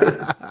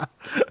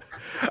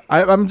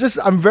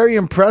 I'm very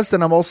impressed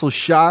and I'm also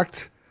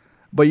shocked,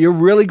 but you're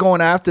really going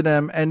after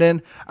them. And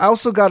then I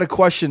also got a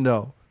question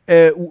though.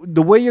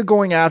 The way you're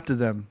going after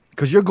them,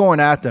 because you're going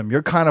at them,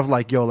 you're kind of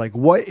like, yo, like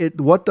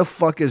what the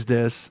fuck is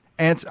this?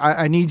 And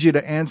I need you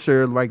to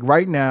answer like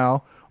right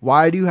now.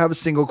 Why do you have a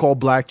single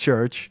called Black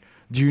Church?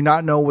 Do you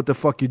not know what the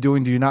fuck you're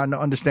doing? Do you not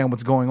understand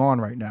what's going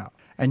on right now?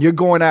 And you're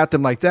going at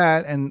them like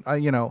that. And,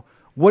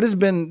 what has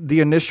been the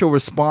initial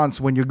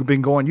response when you've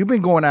been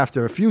going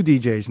after a few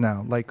DJs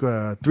now, like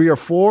 3 or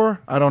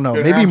 4? I don't know.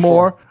 Good maybe handful.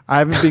 more. I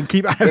haven't been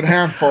keeping. Good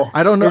handful.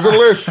 I don't know. There's a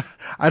list.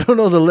 I don't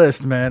know the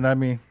list, man. I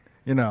mean,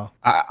 I'm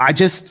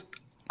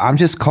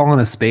just calling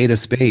a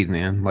spade,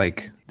 man.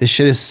 Like this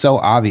shit is so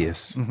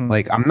obvious.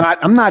 Like I'm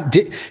not,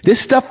 this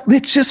stuff,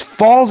 it just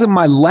falls in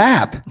my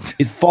lap.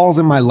 It falls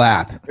in my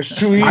lap. It's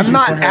too easy. I'm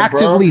not for him,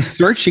 actively bro.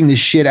 searching this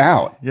shit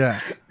out. Yeah.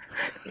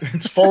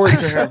 It's forward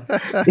to him.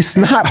 It's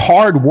not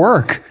hard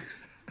work.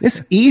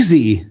 It's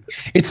easy.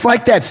 It's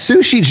like that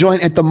sushi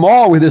joint at the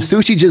mall where the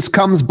sushi just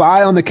comes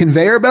by on the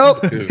conveyor belt.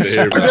 It's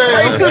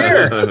right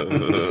there.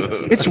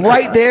 It's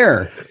right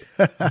there.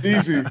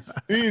 Easy.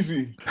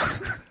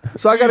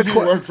 So I got to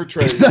work for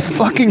Trey. It's a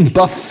fucking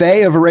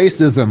buffet of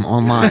racism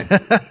online.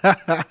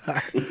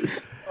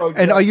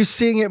 And are you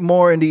seeing it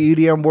more in the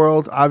EDM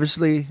world?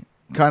 Obviously,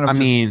 kind of. I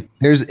mean,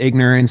 there's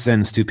ignorance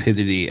and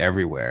stupidity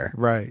everywhere.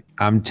 Right.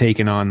 I'm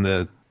taking on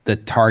the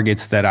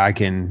targets that I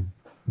can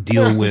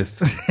deal with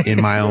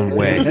in my own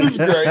way. This is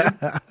great.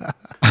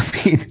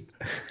 I mean,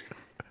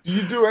 do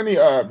you do any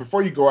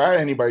before you go at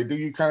anybody? Do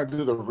you kind of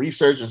do the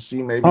research and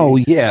see maybe? Oh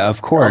yeah,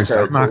 of course.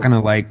 Okay, I'm not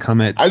gonna like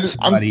come at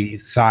somebody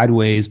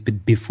sideways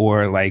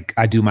before like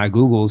I do my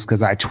Googles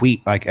because I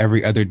tweet like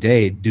every other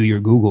day. Do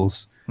your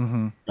Googles.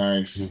 Mm-hmm.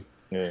 Nice.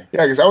 Yeah.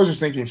 Because I was just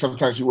thinking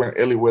sometimes you went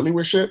illy willy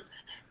with shit.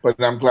 But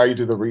I'm glad you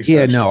do the research.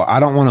 Yeah, no, I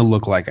don't want to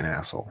look like an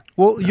asshole.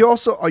 Well, you're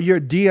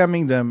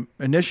DMing them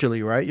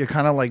initially, right? You're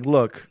kind of like,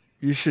 look,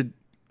 you should.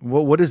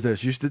 What is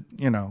this? You should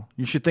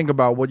think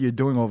about what you're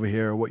doing over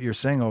here, or what you're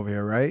saying over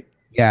here, right?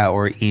 Yeah,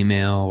 or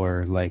email,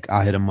 or like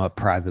I'll hit them up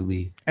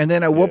privately. And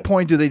then at what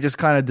point do they just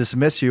kind of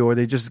dismiss you, or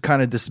they just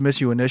kind of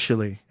dismiss you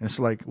initially? It's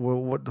like, well,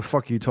 what the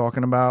fuck are you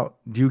talking about?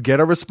 Do you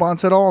get a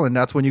response at all? And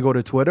that's when you go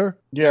to Twitter?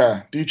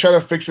 Yeah. Do you try to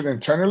fix it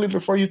internally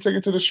before you take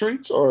it to the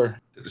streets, or?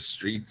 To the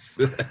streets.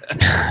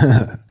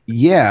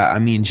 Yeah, I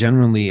mean,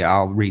 generally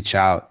I'll reach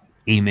out,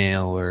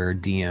 email or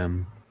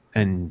DM,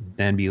 and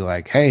then be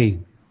like, hey,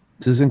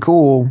 this isn't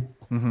cool.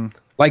 Mm-hmm.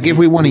 Like if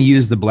we want to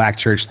use the Black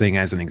Church thing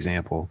as an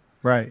example.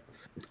 Right.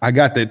 I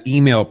got the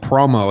email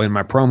promo in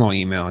my promo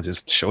email,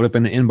 just showed up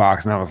in the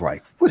inbox, and I was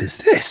like, what is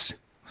this?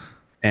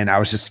 And I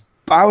was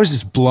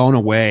just blown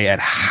away at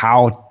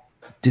how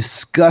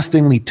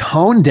disgustingly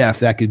tone deaf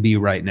that could be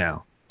right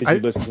now. Did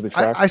you listen to the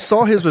track? I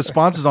saw his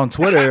responses on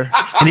Twitter,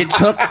 and it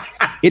took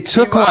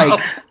like.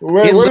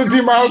 Wait, what did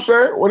D-Miles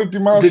say? What did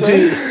D-Miles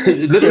say?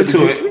 Did you listen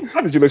to it?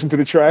 Did you listen to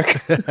the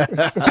track?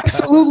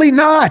 Absolutely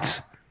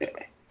not.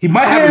 He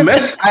might have a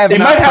message. have He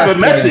not might have a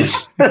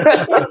pressed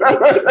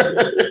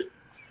message.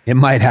 It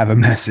might have a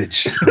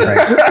message.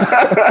 Right.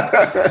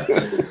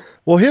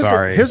 well,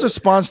 Sorry. his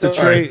response to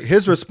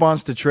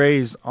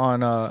Trey's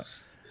on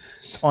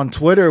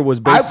Twitter was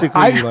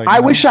basically I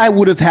wish I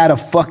would have had a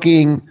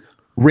fucking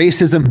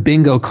racism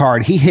bingo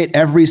card. He hit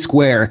every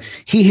square.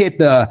 He hit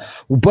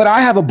but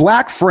I have a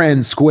black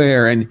friend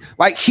square, and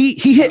like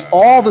he hit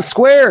all the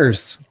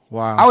squares.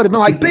 Wow. I would have been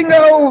like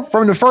bingo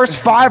from the first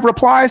 5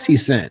 replies he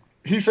sent.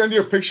 He sent you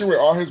a picture with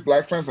all his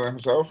black friends and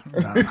himself.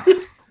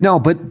 No,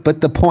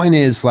 but the point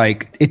is,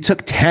 like, it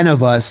took 10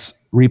 of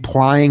us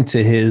replying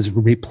to his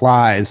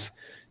replies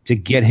to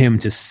get him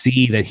to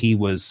see that he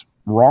was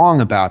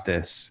wrong about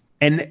this.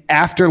 And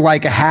after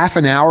like a half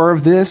an hour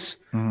of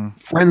this,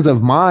 friends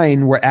of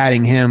mine were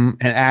adding him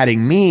and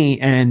adding me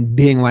and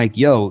being like,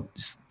 yo,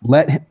 just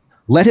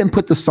let him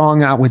put the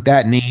song out with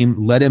that name.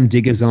 Let him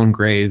dig his own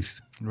grave.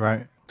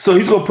 right. So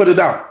he's gonna put it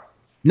out.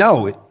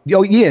 No,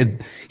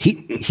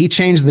 he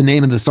changed the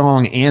name of the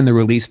song and the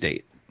release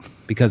date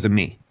because of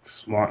me.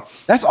 Smart.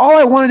 That's all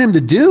I wanted him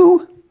to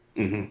do.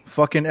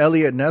 Fucking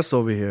Elliot Ness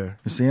over here.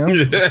 You see him?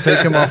 Just take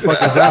him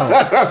motherfuckers out.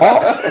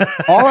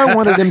 All I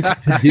wanted him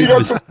to do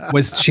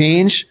was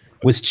change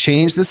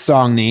the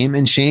song name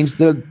and change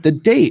the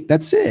date.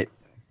 That's it.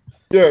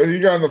 Yeah, he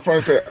got on the front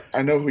and said,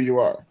 I know who you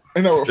are.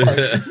 I know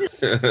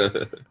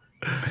what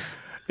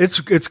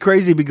It's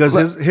crazy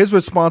because his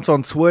response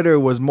on Twitter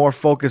was more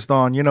focused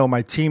on,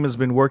 my team has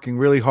been working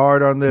really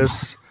hard on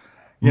this.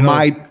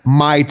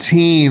 My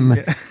team.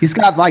 He's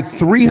got like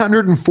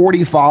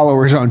 340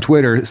 followers on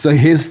Twitter, so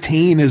his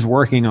team is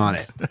working on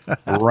it.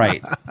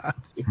 Right.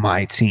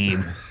 My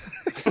team.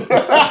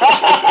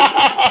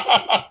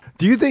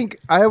 Do you think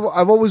I've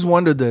always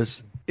wondered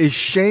this? Is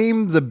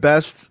shame the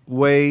best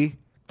way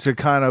to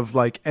kind of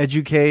like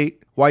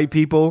educate white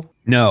people?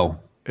 No.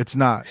 It's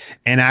not.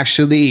 And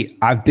actually,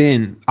 I'll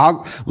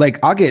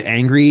get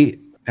angry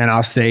and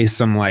I'll say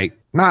some like,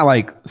 not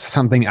like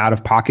something out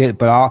of pocket,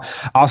 but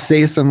I'll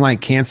say some like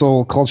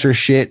cancel culture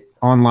shit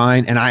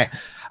online. And I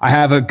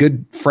have a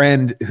good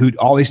friend who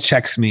always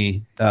checks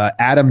me,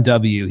 Adam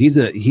W. He's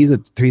a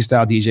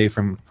 3-style DJ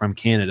from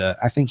Canada.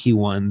 I think he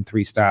won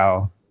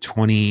 3-style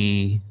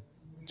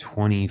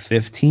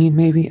 2015,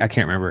 maybe. I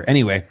can't remember.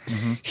 Anyway,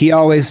 he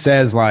always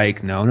says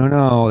like,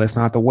 no, that's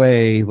not the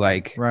way.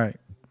 Like, right.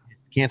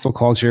 Cancel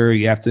culture,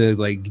 you have to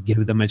like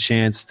give them a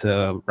chance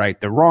to right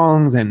the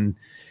wrongs. And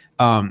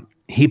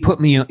he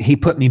put me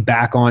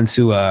back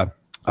onto a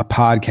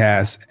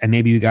podcast, and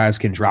maybe you guys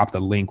can drop the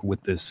link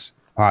with this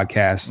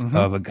podcast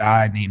of a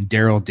guy named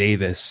Daryl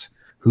Davis,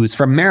 who's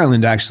from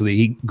Maryland. Actually,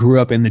 he grew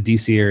up in the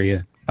DC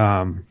area,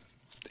 and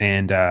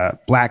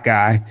black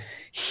guy.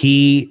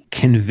 He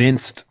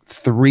convinced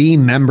 3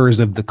 members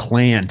of the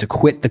Klan to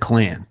quit the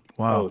Klan.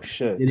 Wow. Oh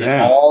shit! Did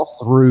it all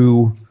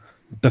through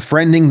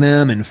befriending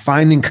them and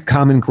finding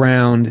common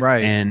ground,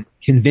 right, and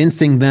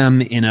convincing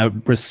them in a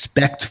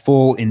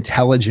respectful,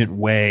 intelligent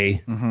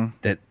way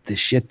that the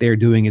shit they're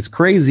doing is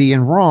crazy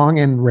and wrong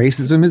and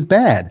racism is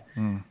bad,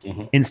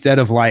 instead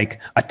of like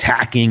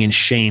attacking and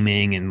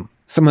shaming and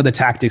some of the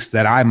tactics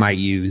that I might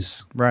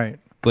use. Right.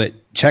 But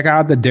check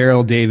out the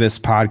Daryl Davis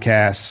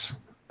podcast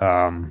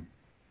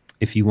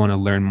if you want to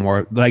learn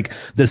more. Like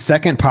the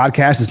second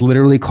podcast is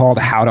literally called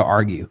How to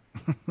Argue.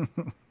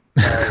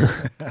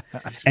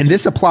 And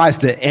this applies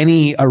to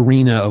any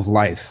arena of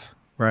life.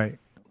 Right.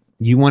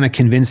 You want to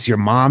convince your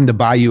mom to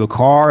buy you a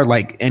car,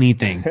 like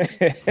anything.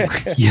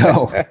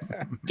 Yo,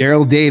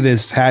 Daryl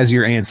Davis has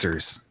your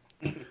answers.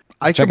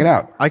 Check it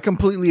out. I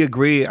completely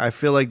agree. I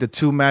feel like the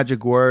 2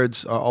 magic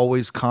words are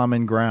always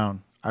common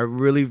ground. I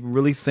really,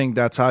 really think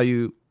that's how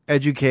you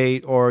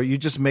educate, or you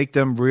just make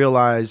them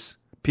realize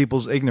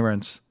people's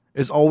ignorance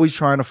is always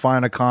trying to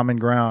find a common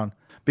ground.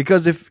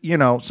 Because if,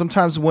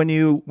 sometimes when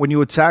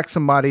you attack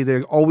somebody,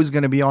 they're always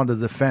going to be on the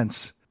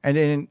defense. And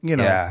then,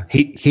 Yeah,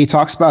 he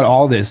talks about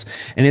all this.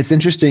 And it's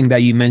interesting that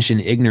you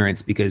mentioned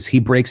ignorance, because he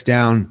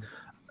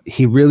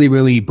really,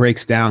 really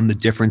breaks down the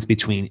difference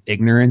between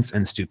ignorance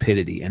and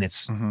stupidity. And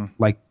it's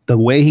like the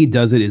way he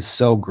does it is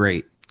so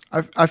great.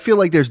 I feel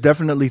like there's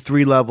definitely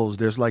 3 levels.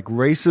 There's like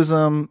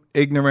racism,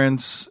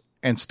 ignorance,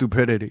 and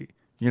stupidity.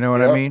 You know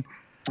what I mean?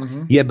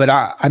 Yeah, but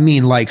I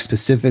mean like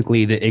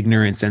specifically the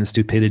ignorance and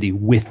stupidity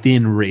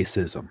within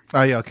racism.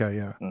 Oh, yeah. Okay.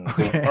 Yeah.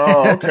 Okay.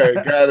 Oh, okay.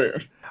 Got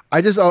it.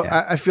 I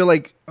feel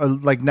like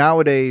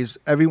nowadays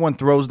everyone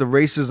throws they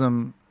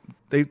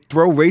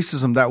throw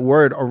racism, that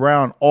word,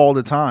 around all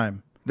the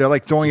time. They're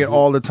like throwing it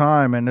all the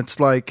time. And it's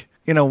like,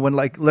 when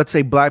like, let's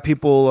say black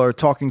people are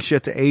talking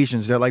shit to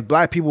Asians, they're like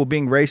black people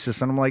being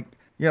racist. And I'm like,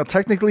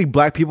 technically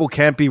black people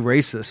can't be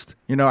racist.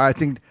 I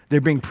think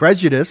they're being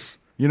prejudiced.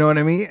 You know what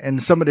I mean?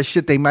 And some of the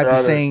shit they might be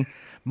saying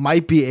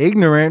might be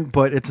ignorant,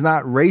 but it's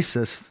not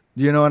racist.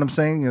 You know what I'm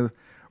saying?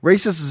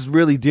 Racist is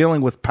really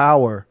dealing with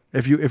power.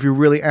 If you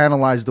really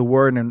analyze the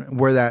word and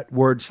where that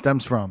word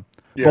stems from.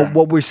 But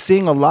what we're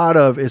seeing a lot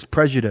of is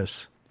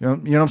prejudice. You know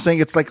what I'm saying?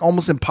 It's like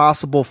almost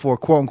impossible for a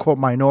quote unquote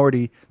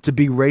minority to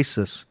be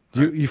racist.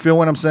 You feel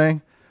what I'm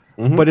saying?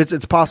 Mm-hmm. But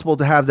it's possible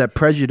to have that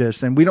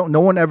prejudice, and no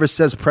one ever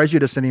says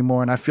prejudice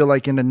anymore. And I feel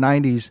like in the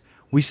 90s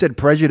we said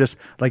prejudice,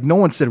 like no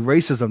one said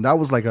racism. That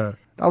was like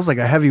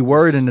a heavy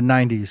word in the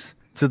 90s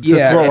to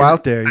throw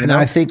out there. You know?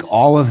 I think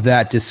all of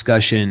that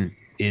discussion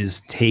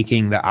is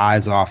taking the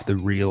eyes off the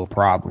real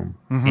problem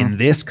in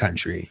this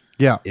country.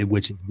 Yeah,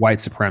 which is white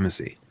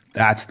supremacy.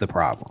 That's the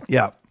problem.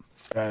 Yeah,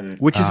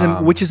 which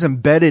is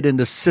embedded in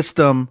the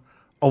system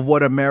of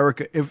what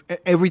America,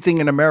 everything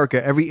in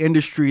America, every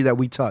industry that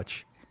we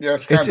touch. Yeah,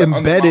 it's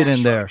embedded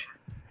in there.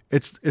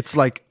 It's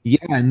like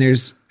and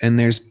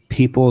there's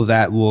people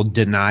that will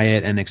deny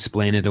it and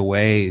explain it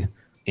away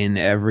in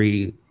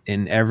every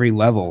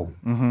level.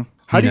 Mm-hmm.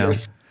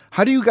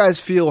 How do you guys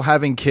feel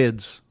having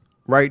kids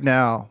right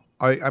now?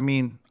 I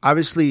mean,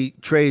 obviously,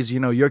 Trey's,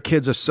 your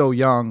kids are so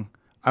young.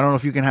 I don't know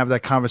if you can have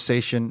that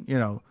conversation.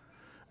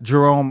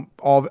 Jerome,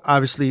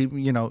 obviously,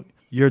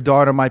 your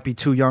daughter might be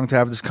too young to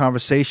have this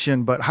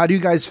conversation. But how do you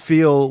guys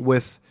feel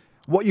with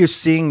what you're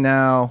seeing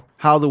now?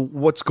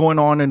 What's going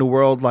on in the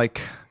world?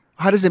 Like,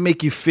 how does it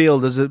make you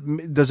feel? Does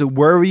it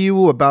worry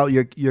you about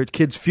your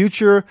kid's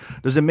future?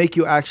 Does it make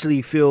you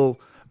actually feel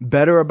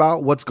better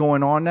about what's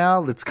going on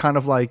now? It's kind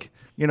of like,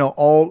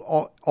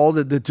 all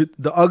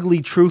the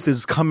ugly truth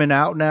is coming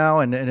out now,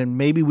 and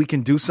maybe we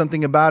can do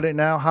something about it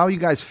now. How are you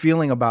guys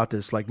feeling about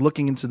this? Like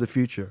looking into the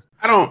future?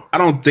 I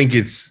don't think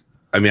it's.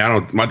 I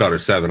mean, my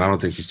daughter's 7. I don't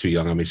think she's too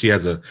young. I mean, she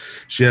has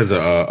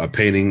a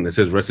painting that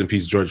says "Rest in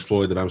Peace, George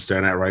Floyd" that I'm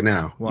staring at right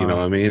now. Wow. You know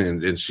what I mean?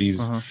 And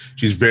she's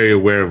very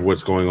aware of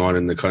what's going on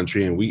in the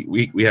country, and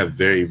we have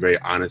very, very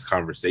honest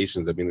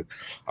conversations. I mean,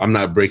 I'm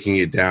not breaking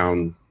it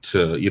down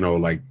to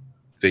like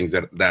things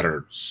that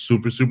are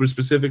super, super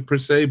specific per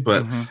se,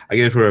 but I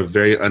gave her a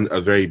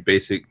very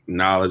basic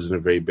knowledge and a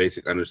very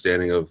basic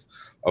understanding of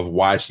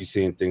why she's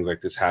seeing things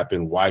like this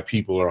happen, why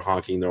people are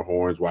honking their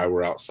horns, why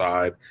we're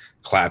outside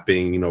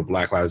clapping,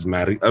 Black Lives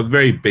Matter, a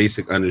very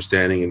basic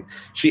understanding. And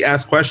she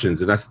asked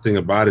questions. And that's the thing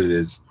about it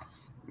is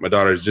my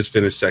daughter has just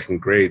finished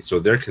 2nd grade. So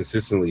they're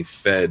consistently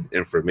fed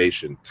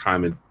information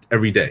time and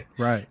every day.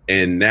 Right.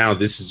 And now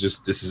this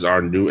is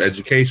our new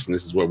education.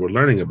 This is what we're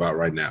learning about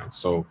right now.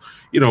 So,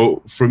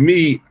 for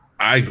me,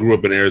 I grew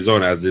up in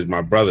Arizona, as did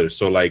my brother.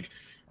 So like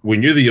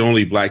when you're the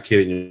only Black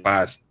kid in your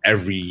class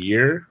every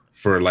year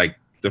for like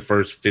the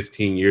first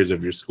 15 years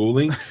of your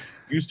schooling,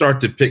 you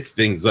start to pick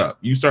things up.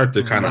 You start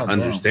to kind of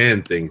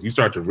understand things. You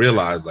start to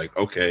realize like,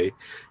 okay,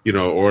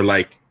 or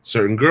like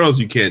certain girls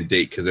you can't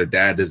date because their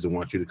dad doesn't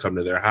want you to come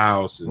to their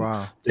house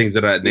and things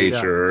of that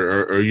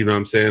nature. Or you know what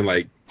I'm saying?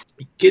 Like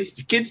kids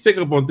pick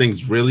up on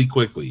things really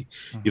quickly.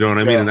 You know what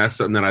I mean? And that's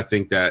something that I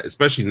think that,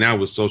 especially now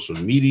with social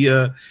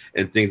media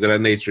and things of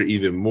that nature,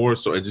 even more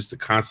so, and just a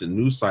constant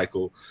news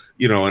cycle,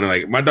 and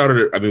like my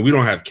daughter, I mean, we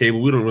don't have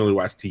cable. We don't really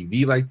watch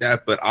TV like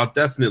that, but I'll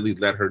definitely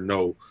let her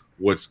know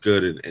what's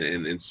good.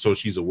 And so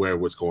she's aware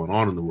of what's going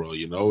on in the world,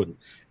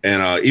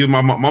 and even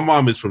my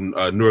mom is from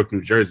Newark,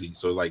 New Jersey.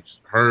 So like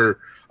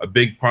a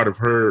big part of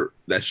her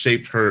that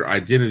shaped her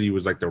identity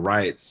was like the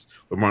riots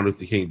when Martin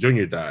Luther King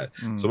Jr. died.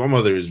 So my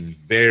mother is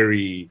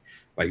very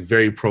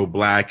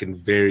pro-Black and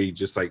very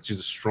just like, she's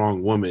a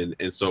strong woman.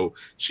 And so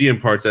she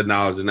imparts that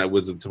knowledge and that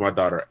wisdom to my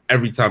daughter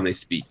every time they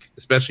speak,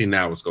 especially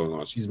now what's going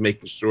on. She's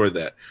making sure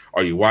that,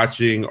 are you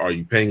watching? Are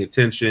you paying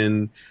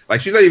attention?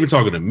 Like, she's not even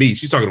talking to me.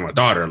 She's talking to my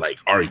daughter. Like,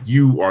 are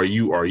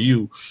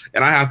you?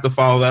 And I have to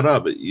follow that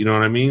up. You know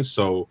what I mean?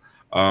 So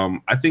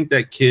I think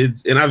that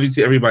kids, and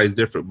obviously everybody's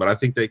different, but I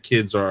think that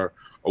kids are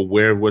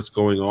aware of what's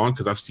going on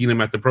because I've seen them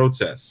at the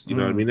protests. You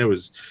know what I mean? There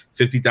was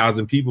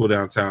 50,000 people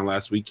downtown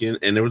last weekend,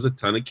 and there was a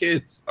ton of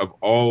kids of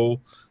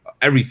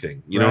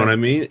everything. You know what I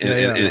mean?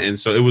 And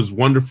so it was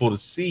wonderful to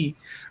see,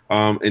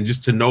 and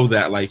just to know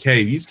that, like,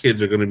 hey, these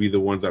kids are going to be the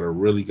ones that are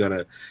really going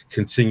to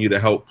continue to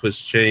help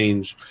push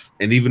change.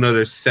 And even though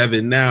they're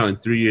 7 now, in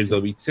 3 years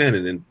they'll be 10,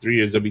 and in 3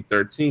 years they'll be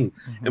 13.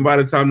 And by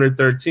the time they're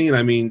 13,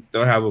 I mean,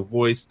 they'll have a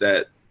voice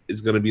that is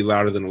going to be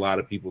louder than a lot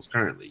of people's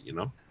currently.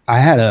 I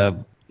had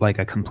a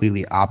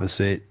completely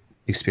opposite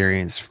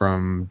experience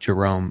from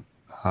Jerome.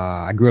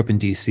 I grew up in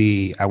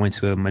DC. I went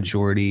to a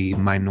majority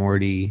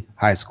minority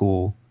high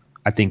school.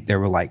 I think there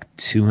were like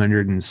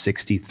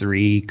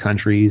 263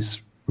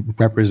 countries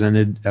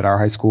represented at our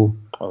high school.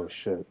 Oh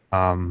shit.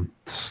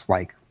 It's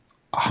like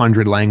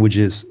 100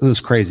 languages. It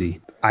was crazy.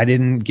 I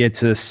didn't get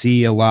to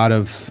see a lot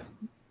of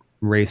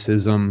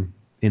racism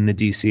in the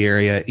DC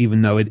area,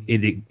 even though it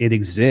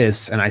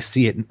exists, and I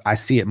see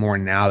it more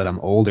now that I'm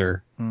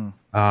older.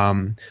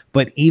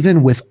 But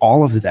even with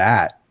all of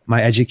that,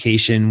 my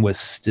education was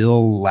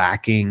still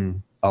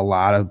lacking a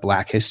lot of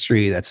Black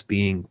history that's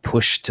being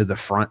pushed to the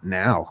front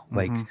now.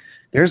 Like,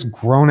 there's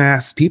grown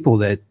ass people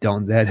that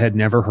had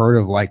never heard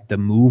of like the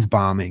MOVE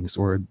bombings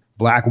or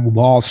Black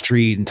Wall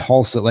Street and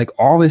Tulsa, like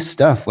all this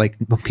stuff. Like,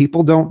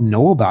 people don't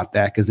know about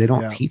that because they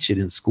don't teach it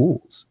in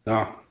schools.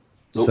 Nope.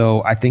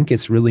 So I think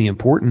it's really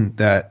important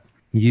that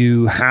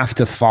you have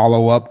to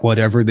follow up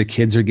whatever the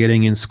kids are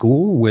getting in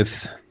school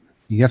with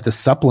you have to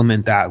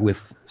supplement that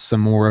with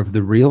some more of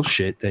the real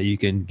shit that you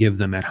can give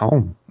them at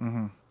home.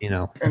 You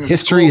know, And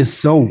history is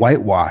so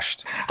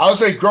whitewashed. I would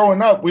say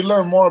growing up, we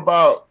learn more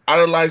about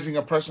idolizing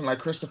a person like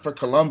Christopher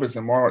Columbus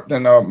and more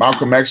than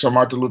Malcolm X or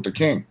Martin Luther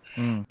King.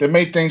 They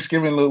made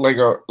Thanksgiving look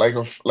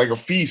like a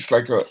feast,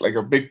 like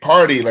a big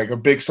party, like a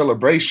big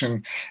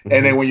celebration.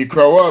 And then when you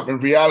grow up, in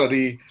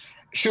reality,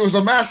 she was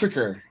a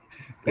massacre,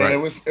 and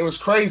it was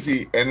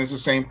crazy. And it's the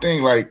same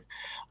thing. Like,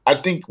 I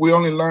think we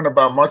only learned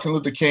about Martin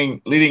Luther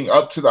King leading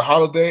up to the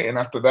holiday, and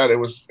after that, it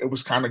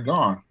was kind of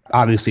gone.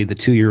 Obviously, the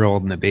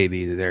 2-year-old and the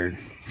baby, they're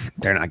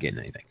not getting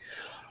anything.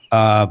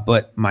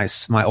 But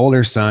my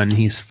older son,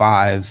 he's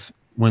 5.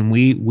 When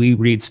we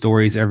read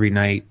stories every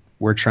night,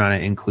 we're trying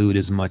to include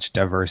as much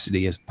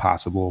diversity as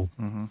possible.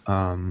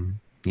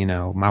 You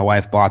know, my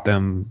wife bought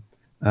them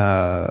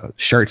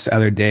shirts the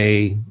other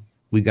day.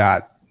 We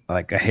got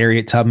like a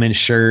Harriet Tubman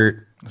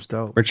shirt. That's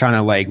dope. We're trying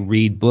to like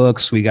read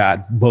books. We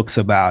got books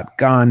about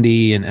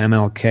Gandhi and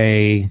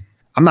MLK.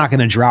 I'm not going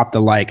to drop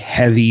the like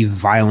heavy,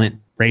 violent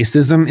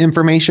racism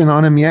information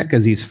on him yet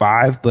because he's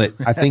 5, but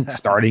I think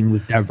starting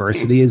with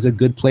diversity is a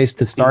good place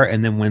to start.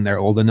 And then when they're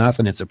old enough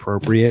and it's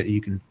appropriate,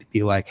 you can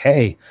be like,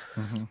 hey,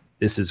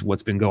 this is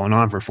what's been going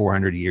on for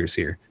 400 years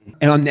here.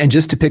 And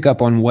just to pick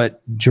up on what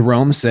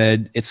Jerome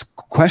said, it's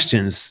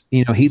questions.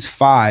 You know, he's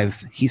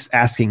 5. He's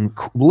asking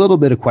a little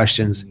bit of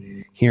questions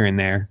here and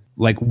there.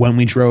 Like when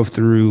we drove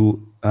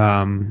through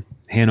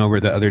Hanover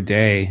the other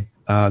day,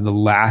 the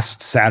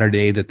last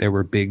Saturday that there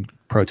were big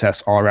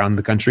protests all around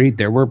the country,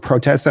 there were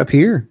protests up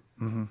here.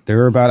 There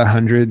were about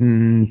 100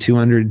 and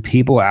 200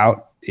 people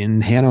out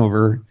in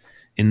Hanover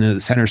in the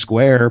center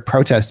square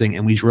protesting,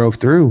 and we drove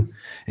through.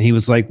 And he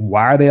was like,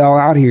 why are they all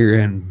out here?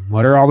 And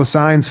what are all the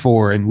signs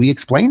for? And we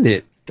explained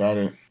it. Got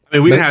it. I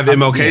mean, we didn't have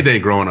MLK Day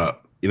growing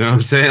up. You know what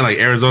I'm saying? Like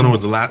Arizona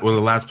was one of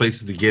the last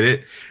places to get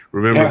it.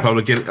 Remember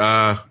Public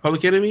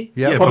Enemy?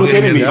 Yeah, Public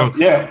Enemy.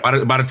 Yeah.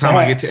 By the time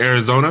I get to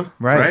Arizona,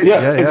 right?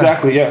 Yeah,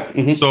 exactly. Yeah.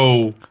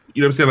 So,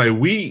 you know what I'm saying?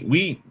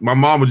 Like my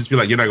mom would just be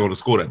like, you're not going to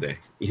school that day.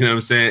 You know what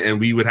I'm saying? And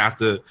we would have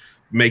to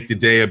make the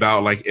day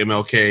about like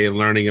MLK and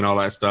learning and all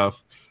that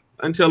stuff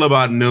until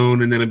about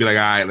noon. And then it'd be like,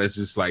 all right, let's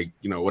just like,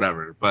 you know,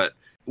 whatever. But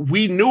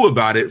we knew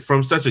about it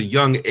from such a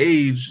young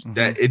age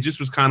that it just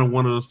was kind of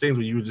one of those things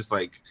where you were just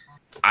like,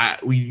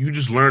 you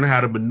just learn how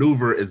to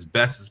maneuver as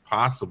best as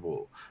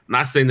possible.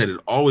 Not saying that it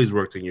always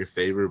worked in your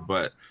favor,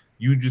 but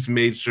you just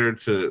made sure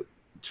to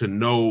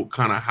know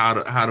kind of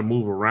how to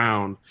move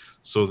around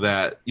so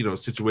that, you know,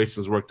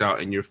 situations worked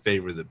out in your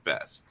favor the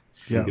best.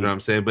 You know what I'm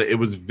saying? But it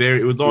was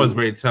always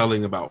very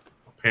telling about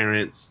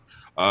parents.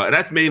 And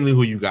that's mainly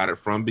who you got it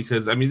from,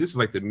 because I mean, this is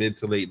like the mid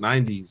to late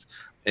 90s,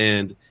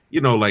 and you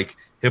know, like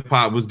hip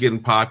hop was getting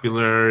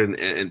popular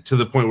and to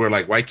the point where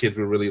like white kids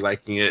were really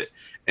liking it.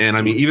 And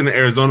I mean, even in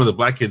Arizona, the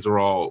black kids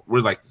we're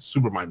like the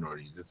super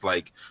minorities. It's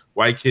like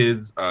white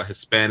kids,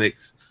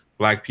 Hispanics,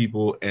 black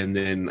people, and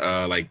then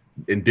like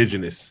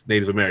indigenous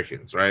Native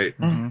Americans, right?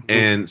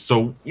 And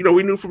so, you know,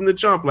 we knew from the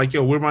jump, like,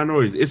 yo, we're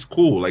minorities. It's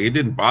cool. Like, it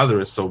didn't bother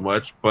us so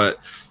much, but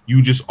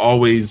you just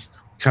always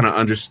kind of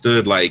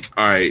understood, like,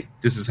 all right,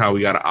 this is how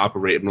we got to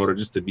operate in order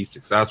just to be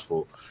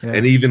successful.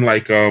 And even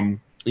like,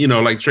 you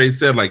know, like Trey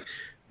said, like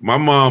my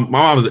mom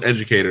was an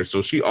educator,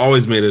 so she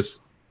always made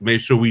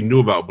sure we knew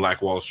about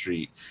Black Wall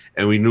Street,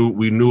 and we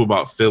knew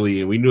about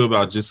Philly, and we knew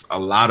about just a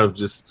lot of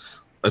just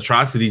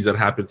atrocities that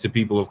happened to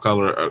people of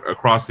color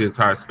across the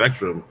entire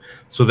spectrum,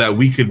 so that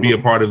we could be a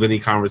part of any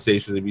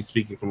conversation and be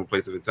speaking from a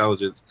place of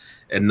intelligence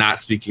and not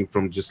speaking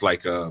from just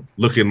like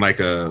looking like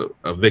a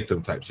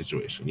victim type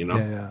situation, you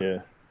know?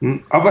 I'm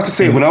about to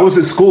say, when I was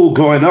in school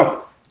growing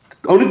up,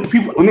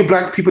 only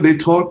black people they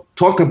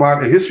talked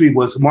about in history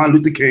was Martin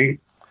Luther King,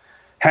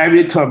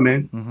 Harriet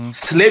Tubman,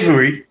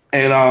 slavery,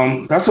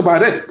 and that's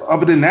about it.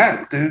 Other than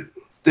that,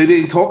 they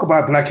didn't talk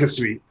about black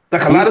history.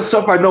 Like a lot of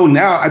stuff I know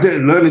now, I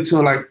didn't learn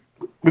until like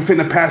within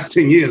the past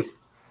 10 years.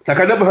 Like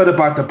I never heard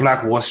about the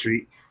Black Wall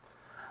Street.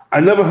 I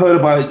never heard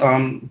about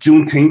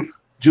June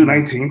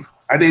 19th.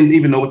 I didn't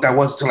even know what that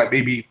was until like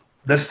maybe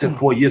less than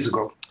 4 years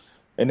ago.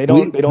 And they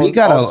don't. We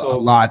got a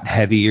lot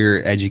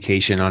heavier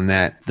education on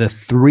that. The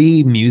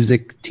 3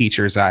 music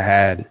teachers I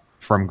had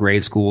from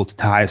grade school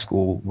to high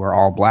school were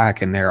all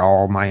black, and they're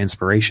all my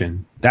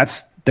inspiration.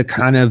 That's the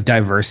kind of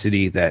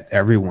diversity that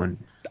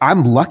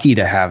I'm lucky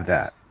to have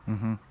that.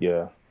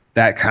 Yeah.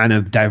 That kind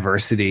of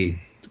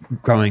diversity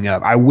growing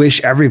up. I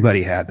wish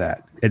everybody had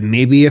that. And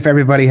maybe if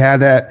everybody had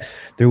that,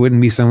 there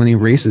wouldn't be so many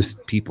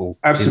racist people.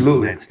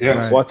 Absolutely.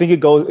 Yes. Well, I think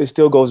it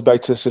still goes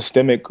back to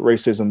systemic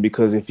racism,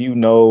 because if you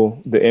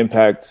know the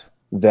impact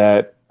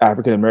that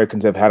African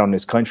Americans have had on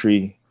this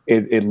country,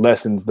 it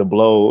lessens the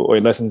blow, or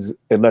it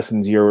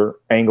lessens your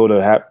angle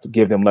to have to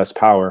give them less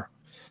power.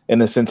 In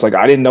the sense, like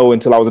I didn't know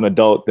until I was an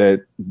adult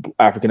that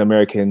African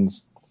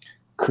Americans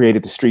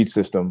created the street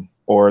system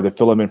or the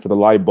filament for the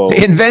light bulb.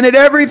 They invented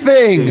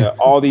everything. Yeah,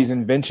 all these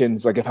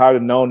inventions. Like if I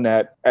had known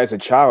that as a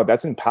child,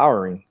 that's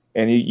empowering.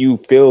 And you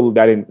feel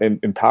that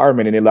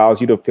empowerment, and it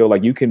allows you to feel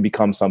like you can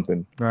become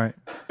something. Right.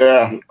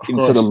 Yeah.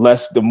 And so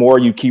the more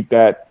you keep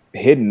that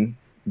hidden,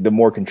 the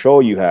more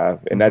control you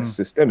have, and that's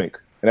systemic.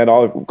 And that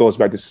all goes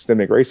back to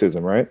systemic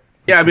racism, right?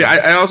 Yeah, I mean,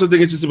 I also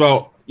think it's just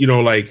about,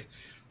 like,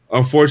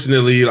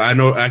 unfortunately, I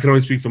know I can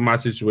only speak from my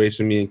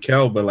situation, me and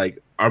Kel, but like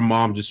our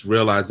mom just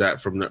realized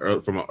that from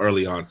an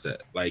early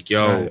onset. Like,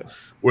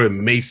 we're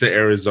in Mesa,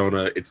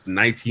 Arizona. It's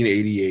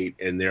 1988,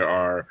 and there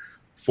are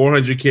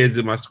 400 kids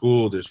in my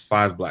school. There's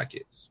 5 black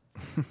kids.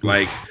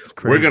 Like,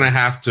 we're gonna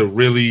have to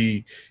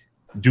really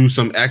do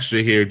some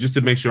extra here just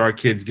to make sure our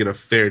kids get a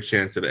fair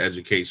chance at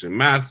education,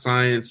 math,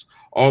 science,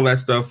 all that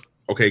stuff.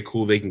 Okay,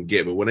 cool, they can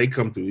get, but when they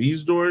come through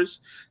these doors,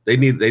 they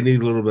need a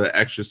little bit of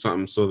extra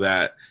something so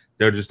that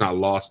they're just not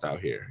lost out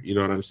here. You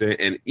know what I'm saying?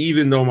 And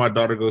even though my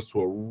daughter goes to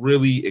a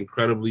really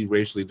incredibly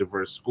racially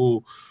diverse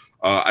school,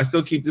 I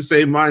still keep the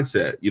same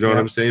mindset. You know what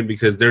I'm saying?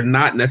 Because they're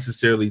not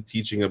necessarily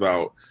teaching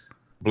about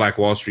Black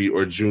Wall Street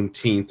or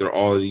Juneteenth or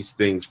all of these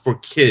things for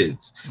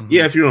kids.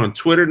 Yeah, if you're on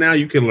Twitter now,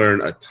 you can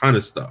learn a ton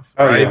of stuff,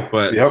 right?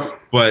 But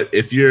but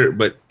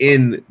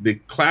in the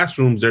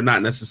classrooms, they're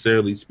not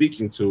necessarily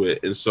speaking to it.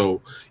 And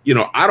so,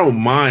 I don't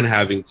mind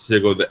having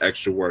to go the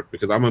extra work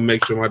because I'm gonna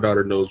make sure my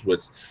daughter knows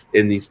what's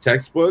in these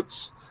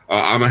textbooks.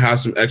 I'm gonna have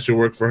some extra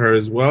work for her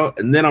as well,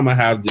 and then I'm gonna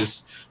have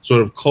this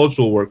sort of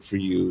cultural work for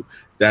you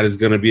that is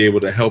gonna be able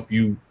to help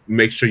you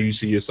make sure you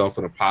see yourself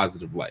in a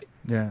positive light.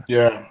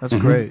 Yeah, that's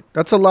great.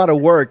 That's a lot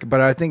of work, but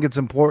I think it's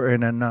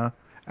important. And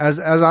as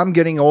I'm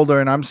getting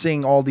older and I'm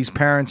seeing all these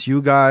parents,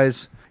 you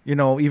guys,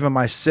 even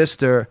my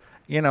sister,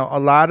 a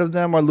lot of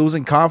them are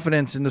losing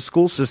confidence in the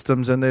school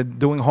systems, and they're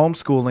doing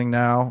homeschooling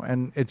now.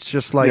 And it's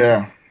just like,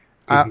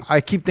 I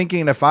keep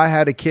thinking, if I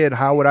had a kid,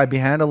 how would I be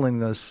handling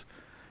this?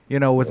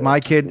 With my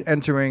kid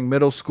entering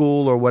middle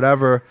school or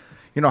whatever,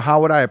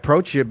 how would I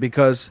approach it?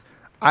 Because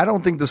I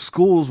don't think the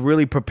schools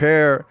really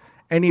prepare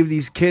any of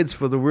these kids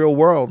for the real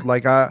world.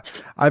 Like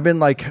I've been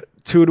like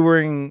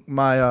tutoring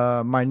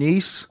my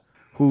niece,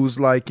 who's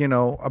like,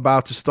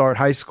 about to start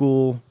high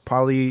school,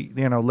 probably,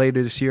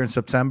 later this year in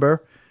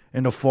September,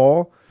 in the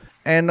fall.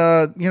 And,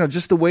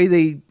 just the way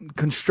they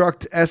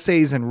construct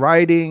essays and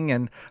writing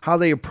and how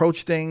they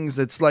approach things,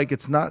 it's like,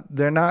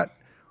 they're not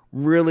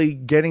really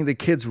getting the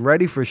kids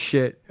ready for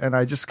shit. And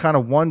I just kind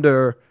of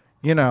wonder,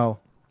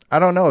 I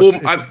don't know.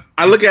 Well,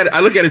 I look at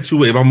it two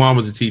ways. My mom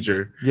was a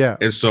teacher. Yeah.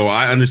 And so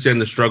I understand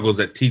the struggles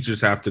that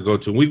teachers have to go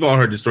to. And we've all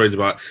heard the stories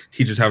about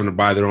teachers having to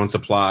buy their own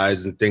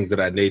supplies and things of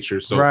that nature.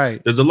 So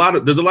there's a lot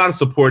of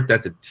support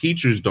that the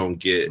teachers don't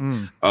get,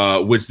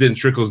 which then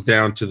trickles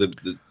down to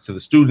the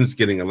students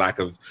getting a lack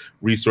of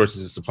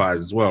resources and supplies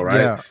as well, right?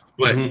 Yeah.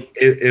 But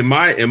in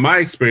my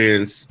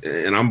experience,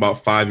 and I'm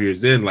about 5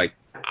 years in, like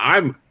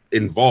I'm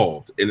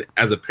involved, and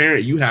as a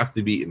parent you have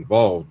to be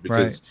involved,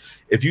 because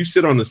if you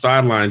sit on the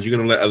sidelines, you're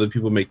going to let other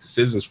people make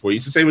decisions for you.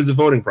 It's the same as the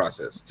voting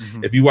process.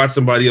 If you watch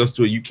somebody else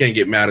do it, you can't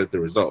get mad at the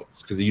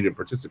results because you didn't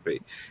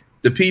participate.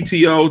 The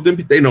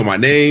PTO, they know my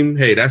name.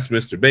 Hey, that's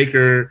Mr.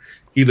 Baker.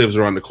 He lives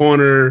around the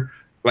corner.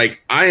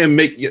 Like, I am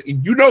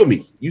you know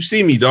me. You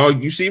see me,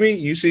 dog. You see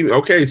me.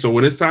 Okay, so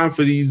when it's time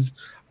for these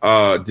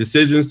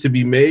decisions to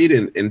be made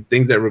and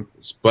things that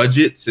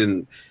budgets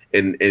and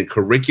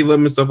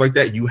curriculum and stuff like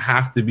that, you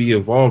have to be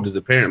involved as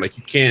a parent. Like,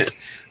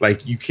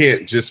 you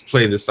can't just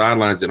play the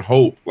sidelines and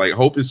hope. Like,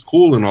 hope is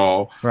cool and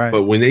all,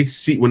 but when they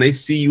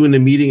see you in the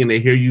meeting and they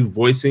hear you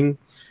voicing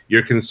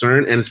your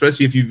concern, and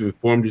especially if you've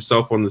informed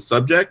yourself on the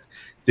subject,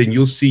 then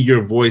you'll see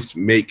your voice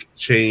make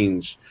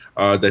change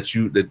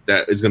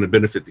that is going to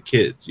benefit the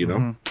kids,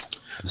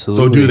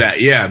 Absolutely. So do that.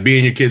 Yeah. Be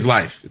in your kid's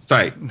life. It's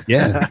tight.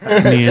 Yeah.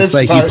 I mean, it's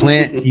like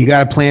you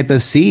got to plant the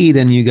seed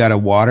and you got to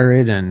water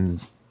it, and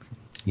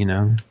you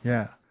got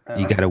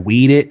to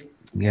weed it.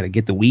 You got to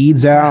get the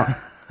weeds out,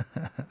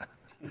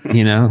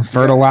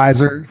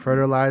 fertilizer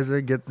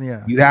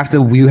you have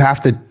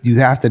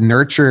to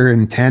nurture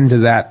and tend to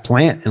that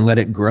plant and let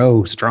it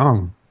grow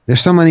strong.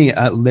 There's so many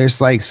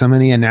so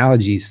many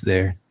analogies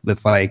there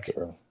with like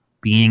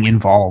being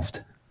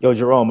involved. Yo,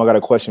 Jerome, I got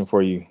a question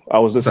for you. I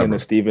was listening to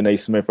Stephen A.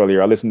 Smith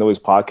earlier. I listen to his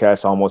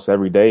podcast almost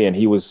every day, and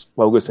he was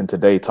focusing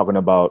today talking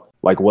about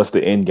like what's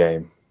the end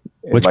game.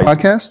 Which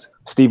podcast?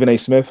 Stephen A.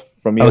 Smith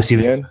from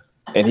ESPN.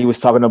 And he was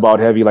talking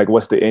about heavy, like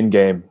what's the end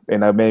game?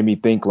 And that made me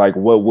think like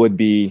what would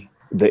be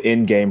the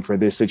end game for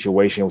this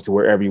situation to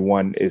where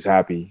everyone is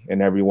happy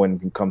and everyone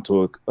can come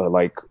to a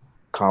like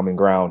common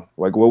ground.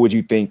 Like, what would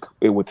you think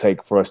it would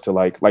take for us to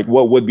like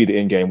what would be the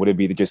end game? Would it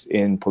be to just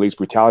end police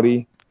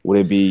brutality? Would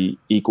it be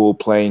equal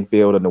playing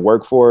field in the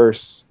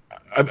workforce?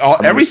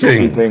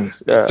 Everything.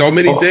 So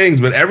many things,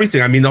 but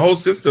everything. I mean, the whole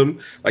system,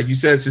 like you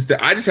said,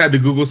 I just had to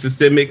Google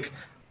systemic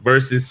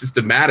versus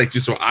systematic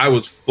just so I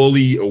was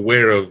fully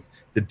aware of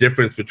the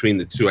difference between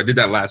the two. I did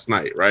that last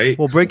night, right?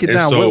 Well, break it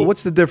down. So,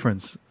 what's the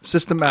difference?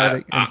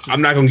 Systematic.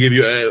 I'm not going to give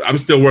you I'm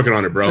still working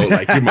on it, bro.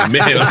 Like, you're my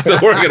man. I'm still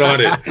working on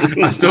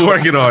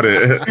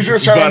it. He's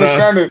just trying to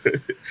understand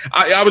it.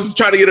 I was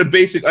trying to get a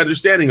basic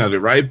understanding of it,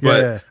 right?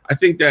 But I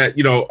think that,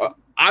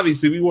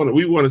 obviously we want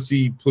to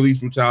see police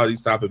brutality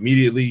stop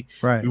immediately.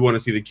 Right. We want to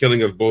see the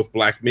killing of both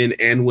black men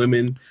and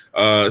women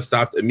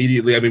stopped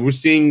immediately. I mean, we're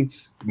seeing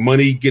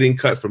money getting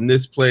cut from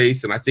this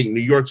place, and I think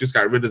New York just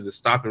got rid of the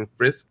stop and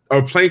frisk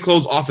or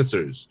plainclothes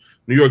officers.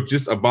 New York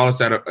just abolished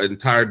that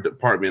entire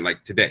department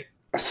like today.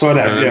 I saw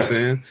that. You know what I'm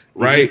saying?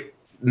 Right.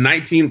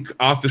 19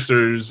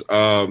 officers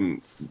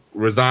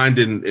resigned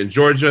in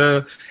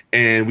Georgia,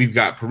 and we've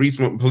got police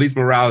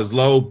morale is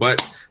low,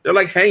 but they're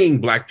like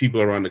hanging black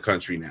people around the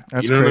country now.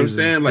 That's you know crazy. what I'm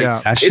saying?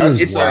 Like That shit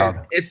is wild.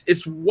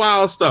 It's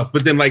wild stuff.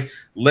 But then like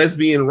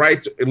lesbian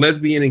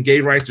and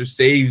gay rights are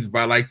saved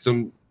by like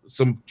some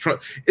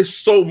it's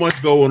so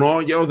much going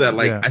on, yo, that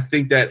like I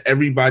think that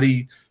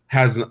everybody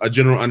has a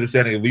general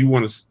understanding. We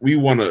want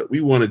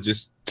to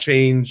just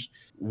change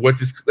what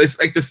this. It's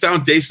like the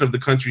foundation of the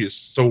country is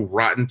so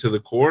rotten to the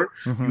core.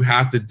 Mm-hmm. You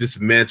have to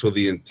dismantle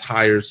the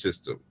entire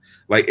system.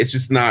 Like it's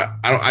just not.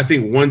 I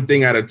think one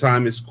thing at a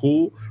time is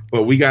cool,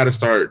 but we got to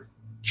start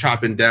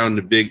chopping down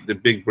the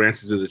big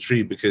branches of the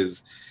tree,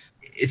 because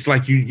it's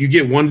like you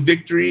get one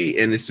victory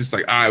and it's just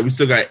like, all right, we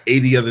still got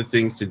 80 other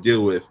things to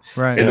deal with.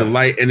 Right. And the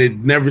light, and it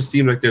never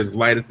seemed like there's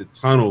light at the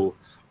tunnel.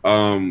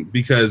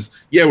 Because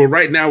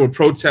right now we're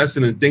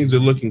protesting and things are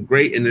looking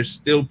great, and there's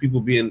still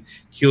people being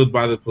killed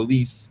by the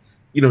police.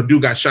 You know,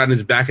 dude got shot in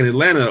his back in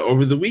Atlanta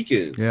over the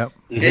weekend. Yep.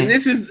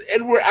 Mm-hmm.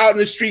 And we're out in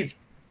the streets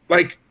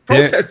like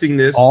protesting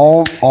this.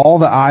 All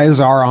the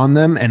eyes are on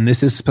them, and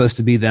this is supposed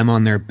to be them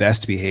on their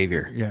best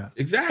behavior. Yeah.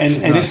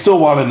 Exactly. And it's still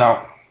wilding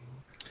out.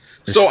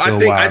 So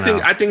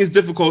I think it's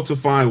difficult to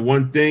find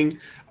one thing.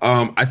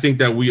 I think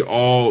that we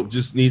all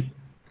just need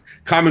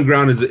common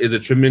ground is a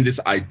tremendous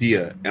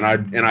idea, and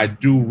I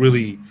do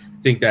really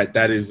think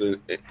that is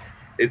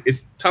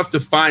it's tough to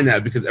find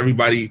that, because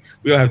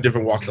we all have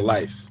different walks of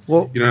life.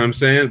 Well, you know what I'm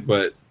saying?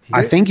 But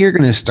I think you're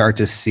going to start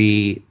to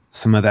see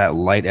some of that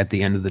light at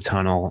the end of the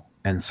tunnel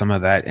and some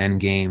of that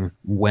end game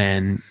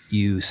when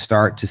you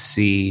start to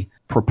see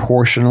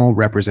proportional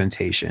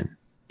representation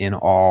in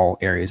all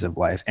areas of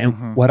life.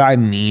 And what I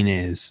mean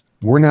is,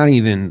 we're not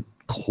even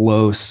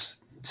close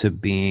to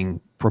being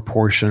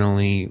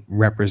proportionally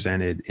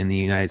represented in the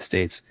United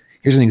States.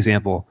 Here's an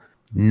example.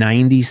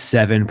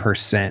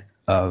 97%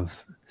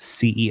 of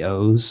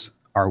CEOs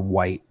are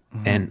white.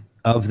 And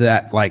of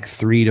that, like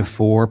 3 to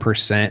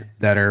 4%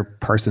 that are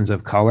persons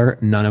of color,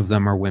 none of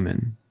them are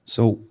women.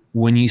 So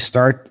when you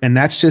start, and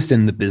that's just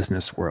in the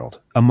business world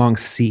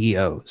amongst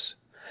CEOs.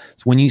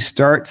 So when you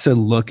start to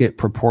look at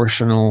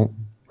proportional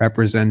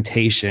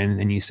representation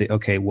and you say,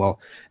 okay, well,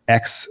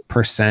 X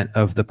percent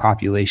of the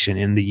population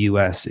in the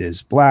US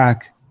is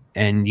black,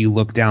 and you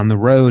look down the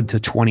road to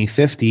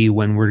 2050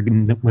 when we're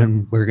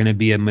going to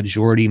be a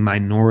majority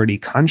minority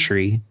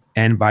country,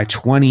 and by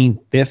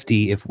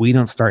 2050, if we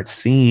don't start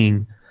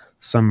seeing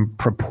some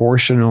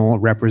proportional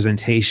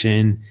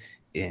representation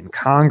in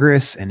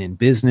Congress and in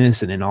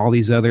business and in all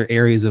these other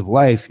areas of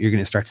life, you're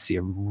going to start to see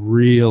a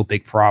real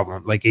big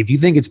problem. Like if you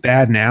think it's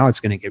bad now, it's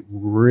going to get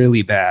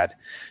really bad,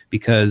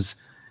 because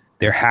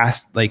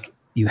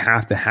you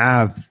have to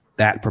have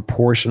that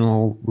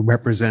proportional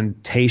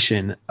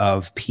representation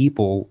of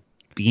people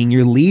being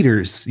your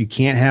leaders. You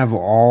can't have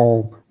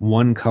all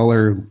one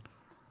color,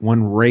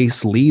 one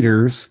race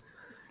leaders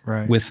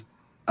with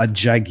a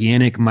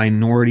gigantic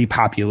minority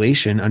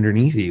population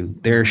underneath you.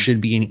 There should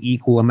be an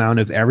equal amount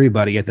of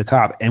everybody at the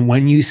top. And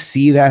when you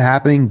see that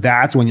happening,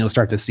 that's when you'll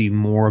start to see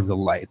more of the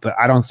light. But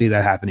I don't see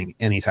that happening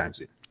anytime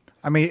soon.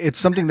 I mean, it's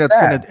something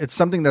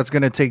that's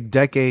gonna take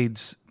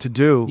decades to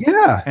do,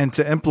 and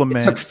to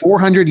implement. It took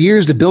 400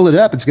 years to build it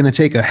up. It's gonna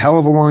take a hell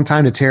of a long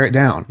time to tear it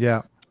down.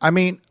 Yeah, I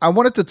mean, I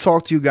wanted to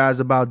talk to you guys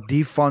about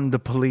defund the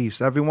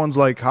police. Everyone's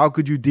like, "How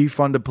could you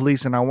defund the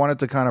police?" And I wanted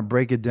to kind of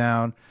break it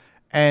down.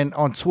 And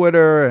on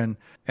Twitter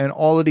and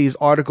all of these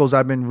articles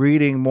I've been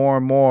reading more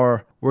and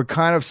more, we're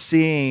kind of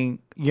seeing,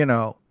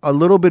 a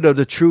little bit of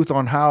the truth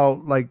on how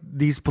like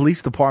these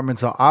police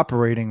departments are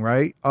operating,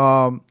 right?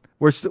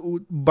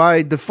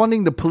 By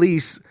defunding the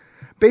police,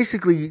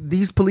 basically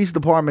these police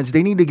departments,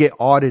 they need to get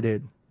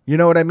audited. You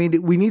know what I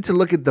mean? We need to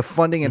look at the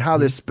funding and how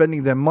they're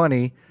spending their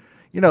money.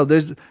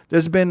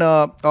 There's been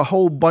a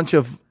whole bunch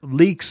of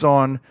leaks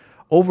on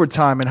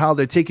overtime and how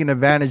they're taking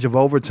advantage of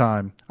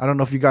overtime. I don't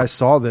know if you guys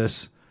saw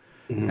this.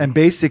 And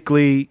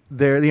basically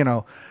they're,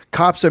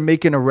 cops are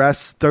making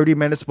arrests 30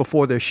 minutes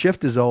before their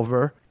shift is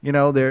over.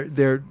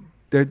 They're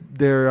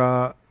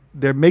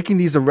making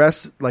these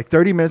arrests like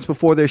 30 minutes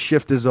before their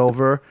shift is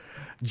over,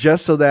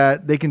 just so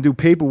that they can do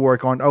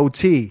paperwork on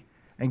OT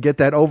and get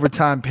that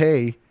overtime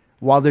pay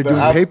while they're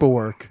doing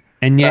paperwork.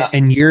 And yet,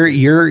 and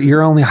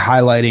you're only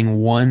highlighting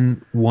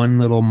one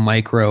little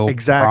micro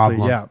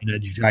problem in a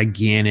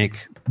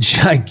gigantic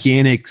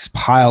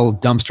pile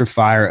dumpster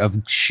fire of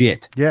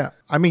shit. Yeah,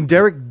 I mean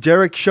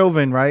Derek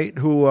Chauvin, right?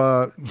 Who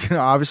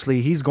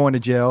obviously he's going to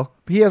jail.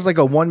 He has like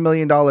a $1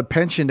 million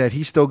pension that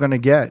he's still going to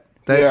get.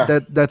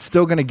 That's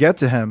still going to get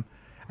to him.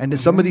 And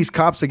some of these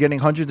cops are getting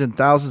hundreds and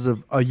thousands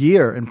of a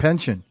year in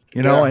pension.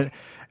 And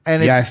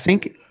it's, I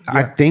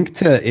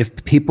think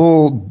if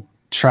people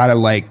try to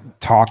like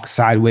talk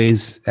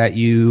sideways at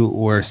you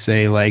or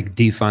say like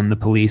defund the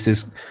police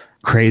is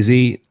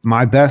crazy.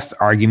 My best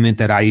argument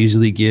that I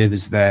usually give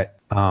is that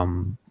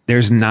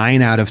there's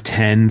 9 out of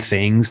 10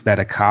 things that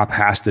a cop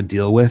has to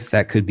deal with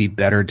that could be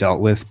better dealt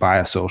with by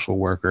a social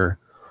worker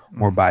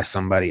or by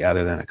somebody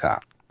other than a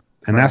cop.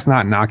 And that's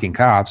not knocking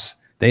cops.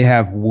 They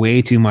have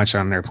way too much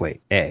on their plate,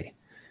 A.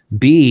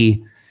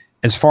 B,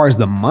 as far as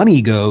the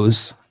money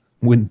goes,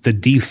 with the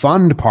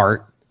defund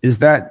part, is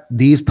that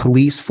these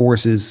police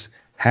forces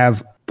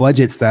have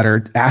budgets that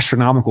are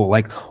astronomical.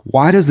 Like,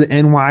 why does the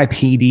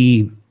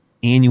NYPD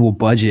annual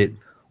budget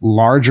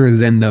larger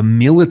than the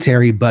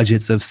military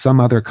budgets of some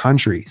other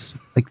countries?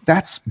 Like,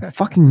 that's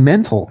fucking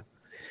mental.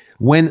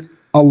 When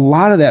a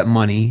lot of that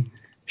money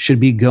should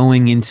be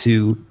going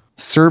into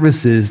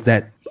services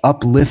that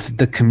uplift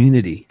the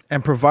community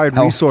and provide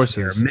health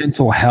resources, care,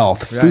 mental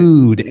health,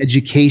 food,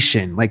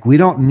 education. Like, we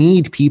don't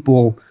need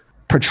people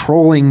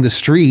patrolling the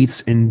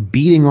streets and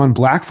beating on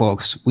black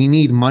folks. We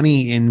need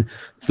money in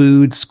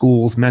food,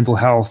 schools, mental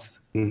health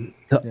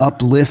to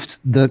uplift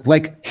the,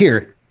 like,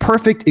 here,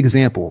 perfect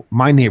example,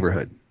 my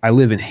neighborhood. I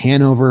live in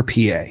Hanover, PA.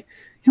 You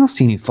don't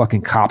see any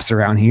fucking cops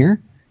around here.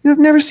 You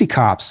never see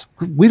cops.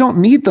 We don't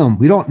need them.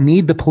 We don't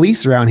need the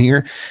police around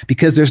here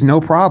because there's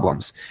no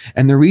problems.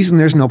 And the reason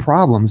there's no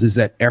problems is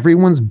that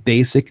everyone's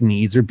basic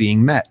needs are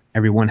being met.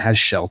 Everyone has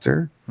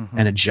shelter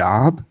and a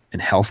job and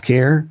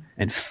healthcare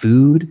and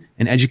food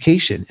and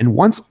education. And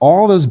once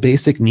all those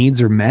basic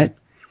needs are met,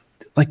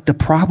 like, the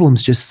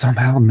problems just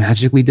somehow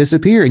magically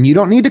disappear and you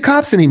don't need the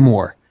cops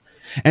anymore.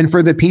 And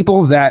for the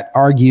people that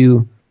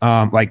argue,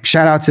 like,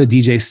 shout out to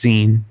DJ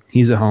Scene,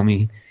 he's a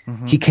homie.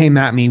 He came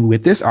at me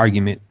with this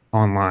argument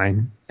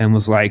online and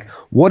was like,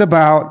 what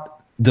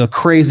about the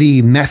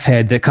crazy meth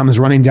head that comes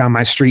running down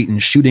my street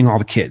and shooting all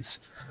the kids?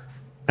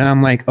 And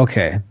I'm like,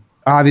 okay,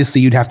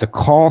 obviously you'd have to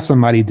call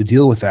somebody to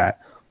deal with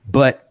that.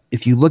 But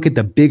if you look at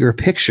the bigger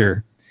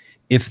picture,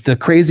 if the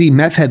crazy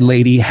meth head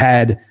lady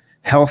had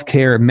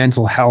healthcare,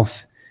 mental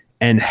health,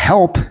 and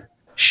help,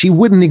 she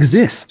wouldn't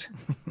exist.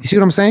 You see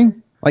what I'm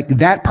saying? Like,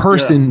 that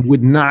person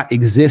would not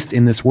exist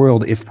in this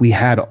world if we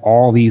had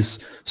all these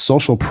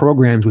social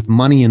programs with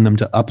money in them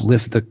to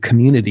uplift the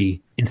community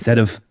instead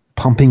of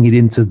pumping it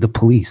into the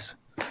police.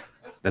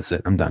 That's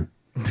it. I'm done.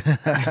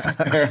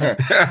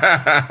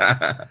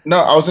 No,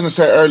 I was going to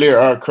say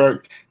earlier,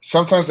 Kirk,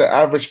 sometimes the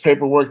average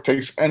paperwork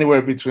takes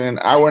anywhere between an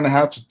hour and a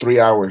half to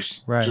 3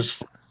 hours just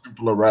for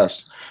simple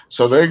arrest.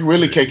 So they're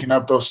really kicking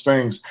up those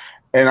things.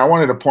 And I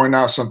wanted to point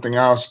out something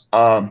else.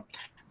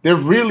 They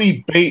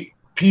really bait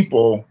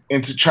people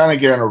into trying to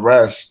get an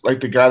arrest,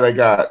 like the guy that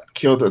got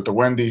killed at the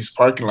Wendy's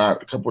parking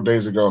lot a couple of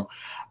days ago.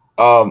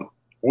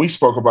 We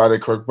spoke about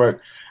it, Kirk, but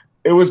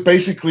it was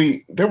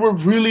basically they were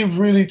really,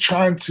 really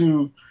trying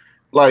to,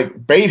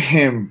 like, bait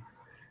him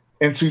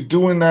into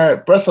doing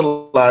that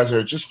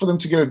breathalyzer just for them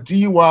to get a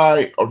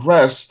DUI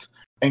arrest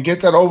and get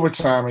that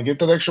overtime and get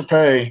that extra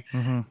pay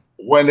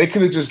when they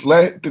could have just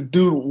let the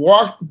dude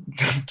walk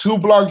 2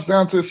 blocks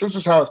down to his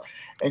sister's house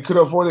and could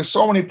have avoided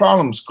so many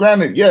problems.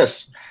 Granted,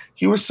 yes,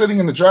 he was sitting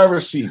in the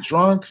driver's seat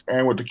drunk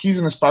and with the keys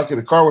in his pocket.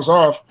 The car was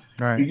off.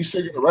 Right. You can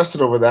still get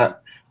arrested over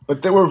that.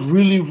 But they were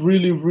really,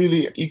 really,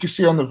 really, you can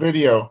see on the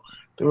video,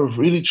 they were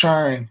really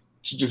trying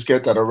to just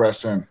get that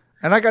arrest in.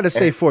 And I got to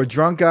say, for a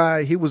drunk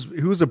guy, he was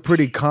a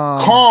pretty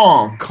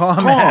calm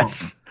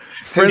ass,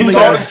 friendly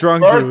ass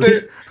drunk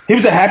dude. He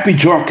was a happy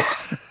drunk.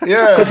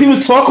 Yeah. Because he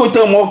was talking with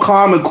them all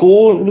calm and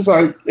cool. It was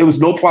like, it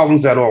was no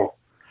problems at all.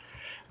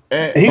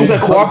 And he was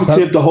like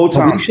cooperative the whole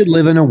time. We should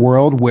live in a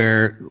world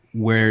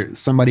where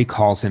somebody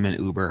calls him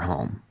an Uber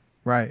home.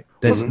 Right.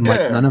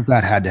 None of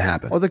that had to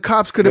happen. Or the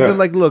cops could have been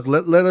like, look,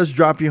 let us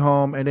drop you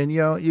home. And then,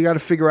 you got to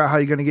figure out how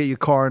you're going to get your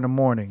car in the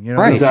morning. You know?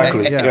 Right.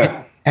 Exactly.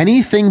 Yeah.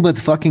 Anything but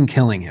fucking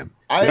killing him.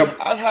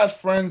 I've had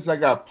friends that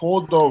got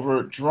pulled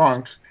over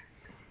drunk.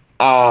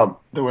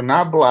 They were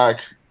not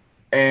black.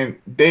 And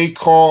they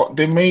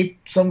made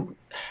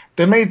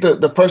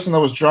the person that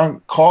was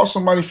drunk call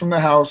somebody from the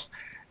house,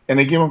 and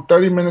they give them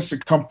 30 minutes to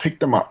come pick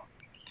them up.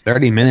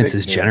 30 minutes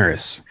is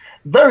generous.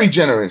 Very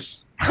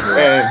generous.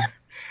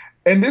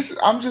 And this,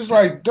 I'm just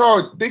like,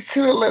 dog, they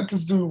could have let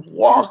this dude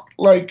walk,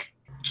 like,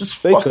 just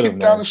fucking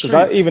down the street.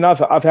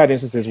 I've had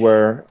instances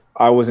where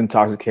I was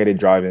intoxicated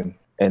driving,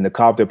 and the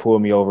cop that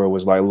pulled me over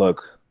was like,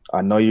 look,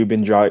 I know you've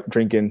been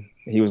drinking.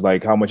 He was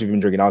like, how much have you been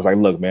drinking? I was like,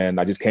 look, man,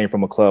 I just came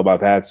from a club.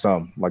 I've had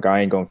some. Like, I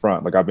ain't going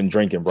front. Like, I've been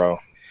drinking, bro.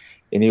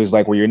 And he was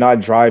like, well, you're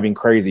not driving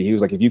crazy. He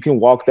was like, if you can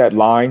walk that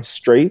line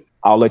straight,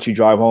 I'll let you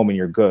drive home and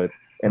you're good.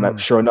 And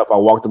sure enough, I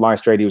walked the line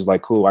straight. He was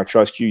like, cool, I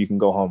trust you. You can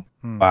go home.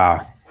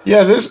 Wow.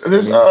 Yeah,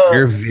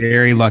 you're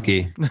very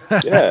lucky.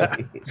 Yeah.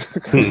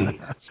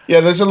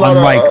 Yeah, there's a lot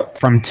of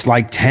from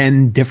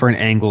 10 different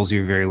angles,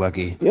 you're very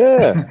lucky.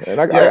 Yeah. And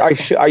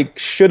I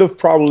should have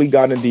probably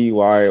gotten a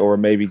DUI or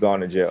maybe gone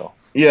to jail.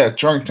 Yeah,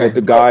 drunk tank. But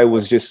the guy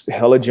was just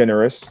hella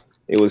generous.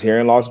 It was here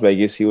in Las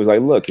Vegas. He was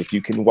like, look, if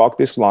you can walk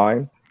this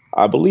line,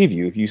 I believe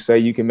you. If you say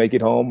you can make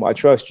it home, I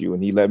trust you.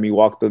 And he let me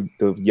walk the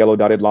yellow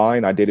dotted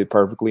line. I did it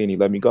perfectly, and he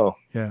let me go.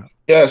 Yeah.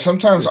 Yeah,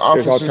 sometimes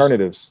there's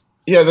alternatives.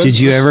 Yeah. Did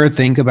you ever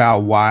think about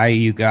why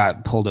you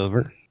got pulled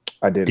over?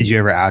 I didn't. Did you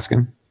ever ask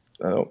him?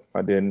 No,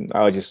 I didn't.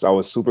 I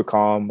was super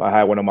calm. I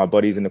had one of my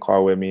buddies in the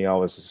car with me.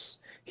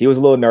 He was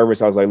a little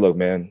nervous. I was like, look,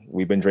 man,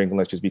 we've been drinking.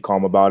 Let's just be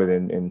calm about it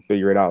and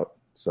figure it out.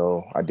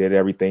 So I did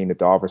everything that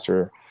the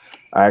officer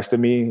asked of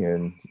me.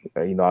 And,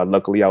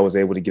 luckily I was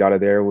able to get out of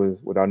there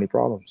without any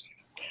problems.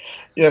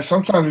 Yeah,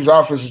 sometimes these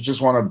officers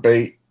just want to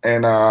bait.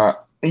 And, I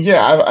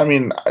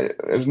mean,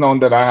 it's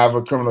known that I have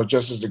a criminal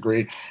justice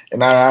degree,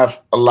 and I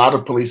have a lot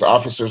of police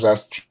officers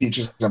as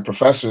teachers and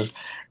professors.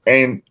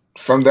 And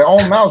from their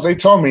own mouths, they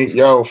told me,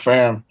 yo,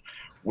 fam,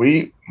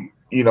 we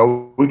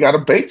got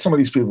to bait some of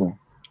these people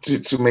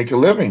to make a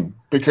living.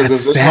 Because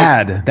that's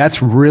sad.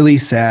 That's really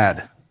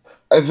sad.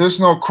 If there's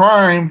no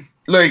crime,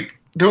 like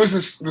there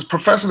was this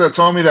professor that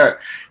told me that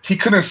he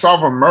couldn't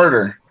solve a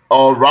murder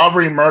or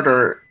robbery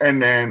murder,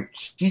 and then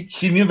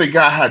he knew the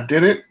guy had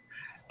did it,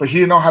 but he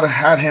didn't know how to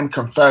have him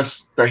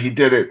confess that he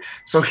did it.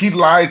 So he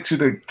lied to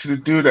the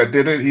dude that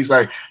did it. He's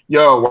like,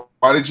 yo,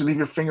 why did you leave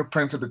your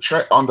fingerprints at the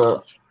tray on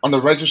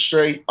the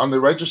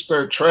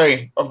registered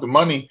tray of the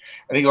money?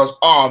 And he goes,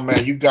 oh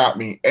man, you got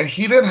me. And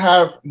he didn't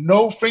have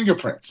no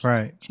fingerprints.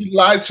 Right. He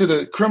lied to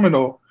the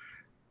criminal,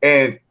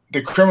 and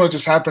the criminal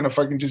just happened to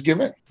fucking just give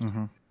in.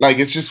 Mm-hmm. Like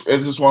it's just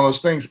one of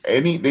those things.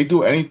 They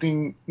do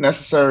anything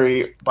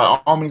necessary, by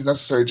all means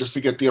necessary, just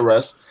to get the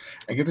arrest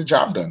and get the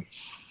job done.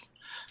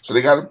 So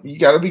you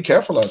gotta be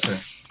careful out there.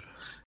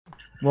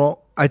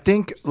 Well, I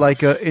think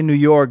in New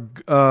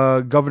York,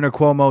 Governor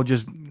Cuomo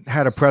just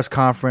had a press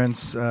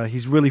conference.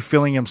 He's really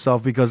feeling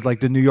himself because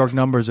the New York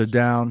numbers are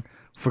down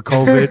for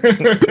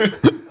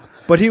COVID.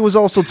 But he was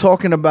also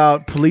talking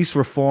about police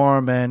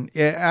reform, and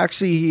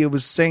actually he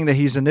was saying that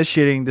he's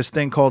initiating this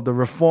thing called the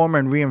Reform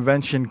and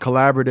Reinvention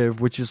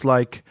Collaborative, which is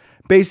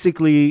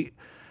basically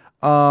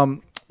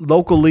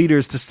local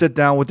leaders to sit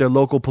down with their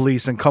local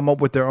police and come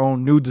up with their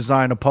own new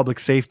design of public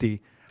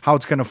safety, how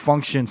it's going to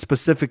function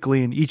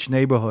specifically in each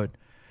neighborhood.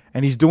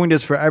 And he's doing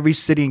this for every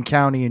city and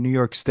county in New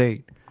York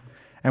State.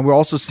 And we're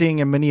also seeing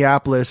in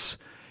Minneapolis,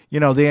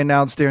 they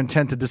announced their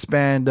intent to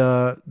disband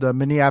the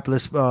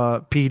Minneapolis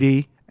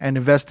PD and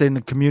invest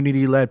in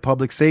community-led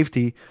public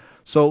safety.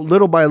 So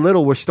little by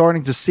little, we're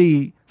starting to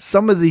see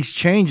some of these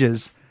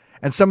changes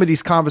and some of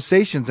these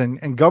conversations.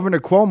 And Governor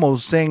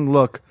Cuomo's saying,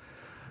 look,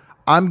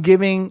 I'm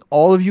giving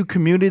all of you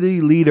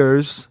community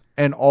leaders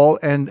and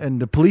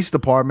the police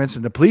departments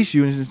and the police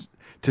unions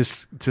to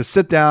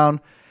sit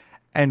down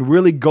and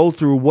really go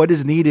through what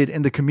is needed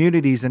in the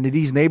communities and in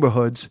these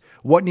neighborhoods,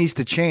 what needs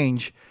to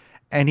change.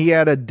 And he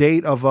had a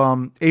date of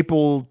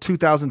April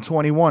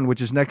 2021, which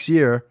is next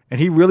year. And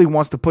he really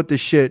wants to put this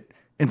shit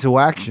into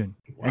action.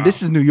 Wow. And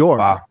this is New York.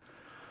 Wow.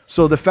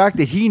 So the fact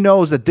that he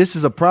knows that this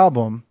is a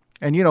problem,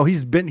 and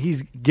he's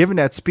given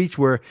that speech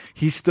where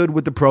he stood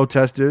with the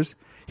protesters.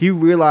 He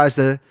realized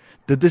that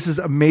this is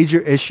a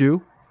major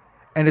issue,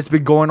 and it's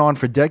been going on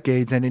for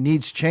decades, and it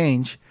needs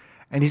change.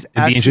 And it'd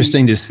be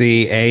interesting to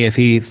see A, if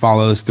he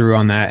follows through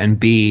on that, and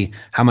B,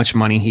 how much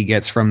money he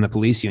gets from the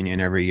police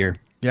union every year.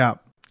 Yeah.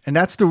 And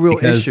that's the real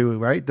issue,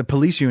 right? The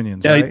police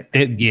unions, right?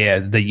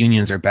 The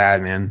unions are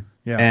bad, man.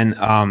 Yeah. And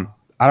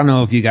I don't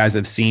know if you guys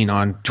have seen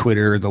on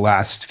Twitter the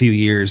last few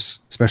years,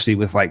 especially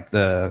with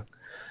the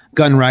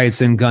gun rights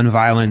and gun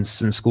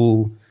violence and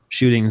school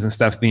shootings and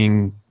stuff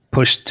being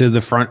pushed to the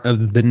front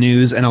of the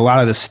news. And a lot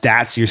of the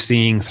stats you're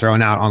seeing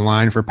thrown out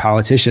online for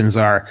politicians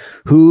are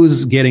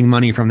who's getting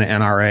money from the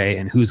NRA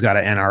and who's got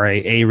an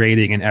NRA A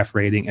rating and F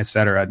rating, et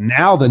cetera.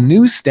 Now the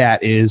new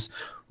stat is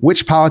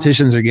which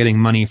politicians are getting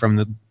money from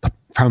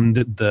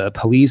the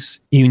police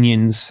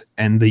unions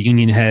and the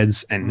union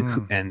heads,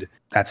 and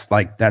that's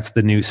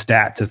the new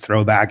stat to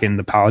throw back in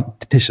the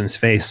politicians'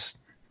 face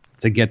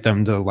to get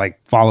them to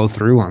follow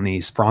through on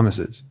these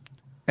promises.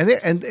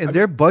 And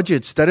their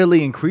budget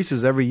steadily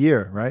increases every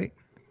year, right?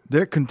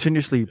 They're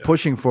continuously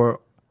pushing for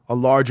a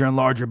larger and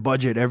larger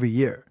budget every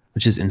year,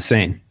 which is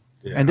insane.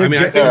 Yeah. And I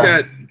think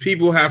that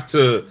people have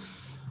to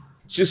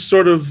just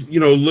sort of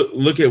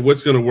look at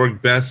what's going to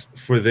work best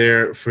for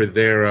their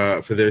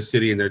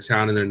city and their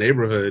town and their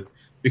neighborhood,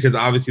 because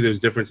obviously there's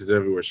differences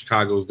everywhere.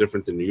 Chicago is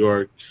different than New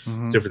York,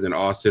 it's different than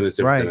Austin, it's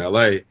different than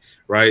LA,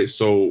 right?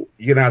 So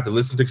you're gonna have to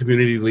listen to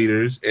community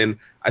leaders, and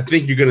I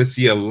think you're gonna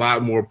see a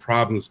lot more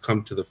problems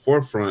come to the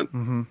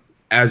forefront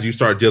as you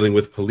start dealing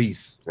with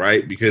police,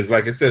 right? Because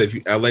like I said, if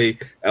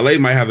LA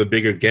might have a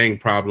bigger gang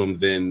problem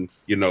than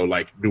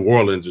New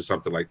Orleans or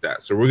something like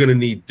that. So we're gonna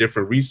need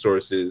different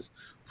resources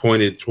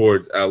pointed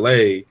towards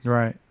LA,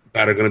 right,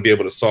 that are going to be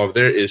able to solve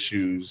their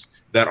issues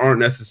that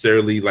aren't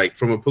necessarily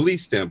from a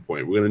police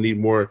standpoint. We're going to need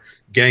more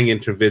gang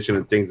intervention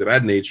and things of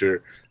that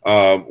nature.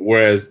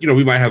 Whereas,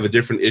 we might have a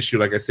different issue,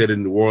 like I said,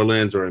 in New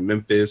Orleans or in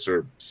Memphis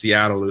or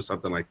Seattle or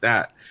something like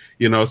that.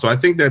 So I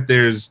think that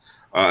there's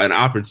an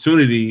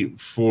opportunity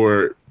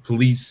for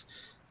police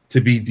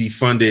to be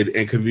defunded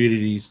and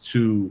communities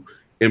to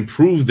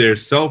improve their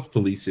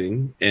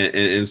self-policing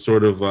and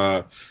sort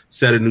of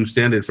set a new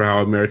standard for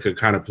how America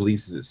kind of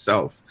polices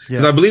itself.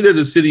 Because I believe there's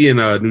a city in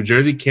New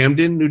Jersey,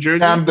 Camden, New Jersey.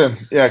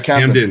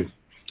 Camden.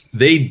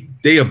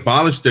 they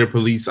abolished their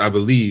police, I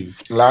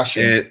believe, last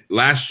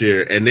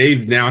year, and they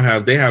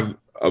have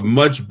a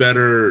much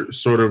better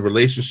sort of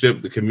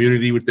relationship, the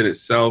community within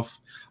itself.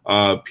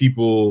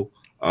 People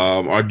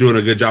are doing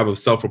a good job of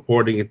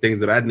self-reporting and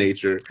things of that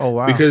nature. Oh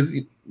wow! Because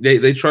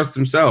they trust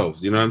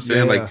themselves. You know what I'm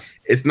saying? Yeah. Like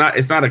it's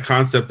not a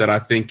concept that I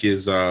think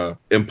is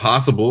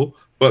impossible.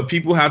 But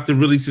people have to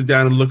really sit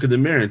down and look in the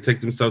mirror and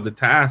take themselves to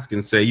task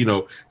and say,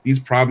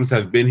 these problems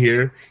have been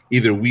here.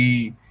 Either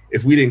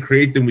if we didn't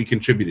create them, we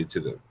contributed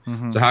to them.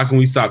 Mm-hmm. So how can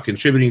we stop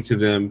contributing to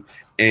them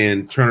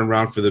and turn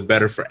around for the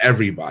better for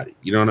everybody?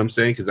 You know what I'm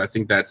saying? Because I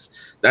think that's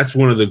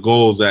one of the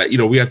goals that,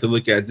 we have to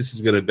look at. This is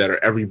going to better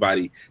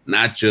everybody,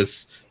 not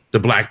just the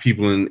Black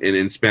people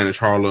in Spanish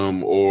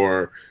Harlem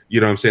or,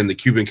 the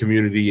Cuban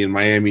community in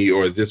Miami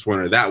or this one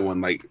or that one.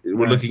 Like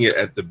we're looking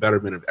at the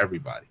betterment of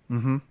everybody.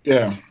 Mm-hmm.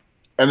 Yeah.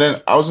 And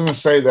then I was going to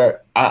say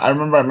that I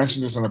remember I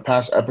mentioned this in the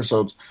past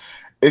episodes.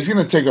 It's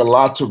going to take a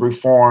lot to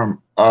reform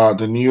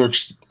the New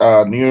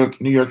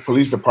York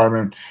Police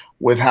Department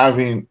with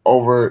having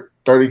over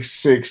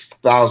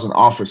 36,000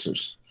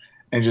 officers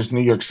in just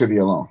New York City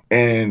alone.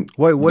 And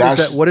wait, what is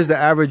that? What is the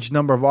average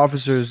number of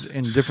officers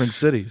in different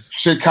cities?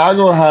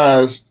 Chicago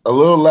has a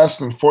little less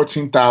than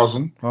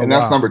 14,000, and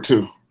that's number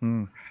 2.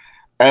 Mm.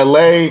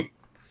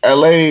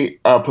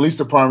 LA Police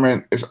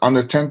Department is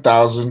under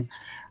 10,000.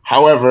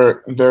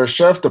 However, their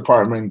sheriff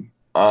department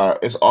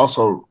is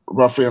also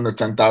roughly under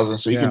 10,000,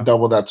 so you can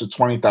double that to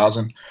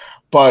 20,000.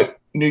 But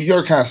New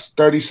York has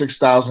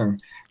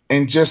 36,000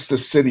 in just the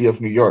city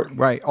of New York.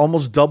 Right,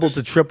 almost double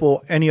to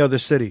triple any other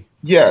city.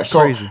 Yeah,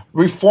 so crazy.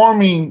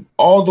 Reforming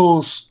all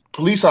those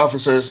police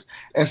officers,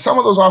 and some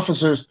of those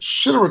officers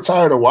should have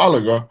retired a while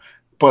ago,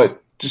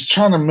 but just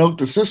trying to milk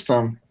the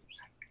system.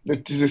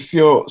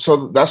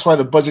 So that's why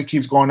the budget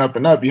keeps going up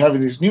and up. You're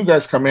having these new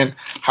guys come in.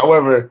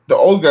 However, the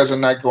old guys are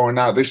not going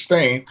out; they're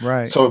staying.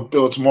 Right. So it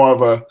builds more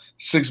of a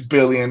 $6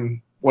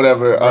 billion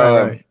whatever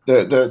right.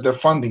 The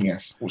funding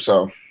is.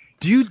 So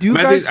do you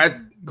guys?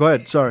 Go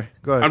ahead. Sorry.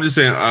 Go ahead. I'm just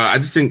saying. I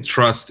just think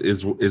trust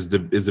is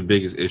the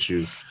biggest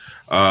issue,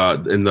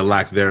 and the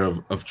lack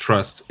thereof of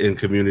trust in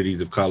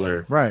communities of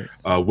color. Right.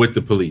 With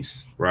the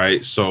police.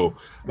 Right. So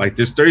like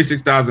there's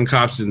 36,000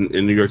 cops in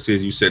New York City,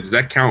 as you said. Does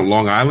that count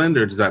Long Island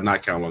or does that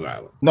not count Long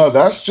Island? No,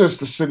 that's just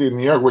the city of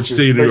New York, which is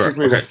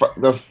basically the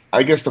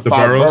 5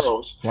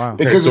 boroughs. Wow.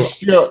 Because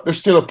there's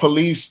still a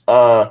police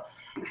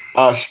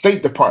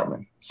state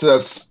department. So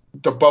that's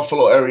the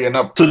Buffalo area and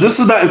up. So this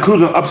is not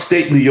including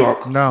upstate New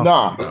York.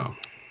 No.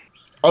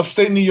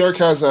 Upstate New York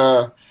has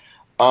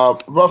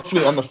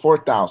roughly under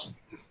 4,000.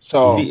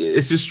 So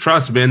it's just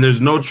trust, man.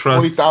 There's no trust.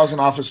 40,000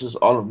 officers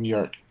all of New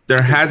York.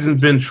 There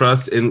hasn't been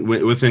trust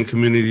within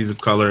communities of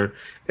color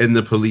in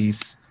the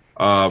police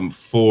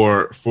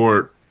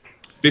for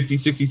 50,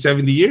 60,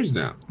 70 years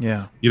now.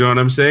 Yeah. You know what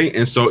I'm saying?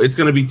 And so it's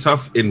going to be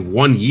tough in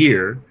 1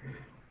 year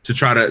to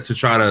try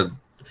to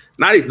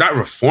not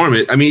reform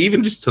it. I mean,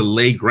 even just to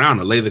lay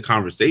the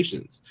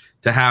conversations,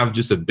 to have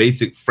just a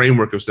basic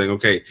framework of saying,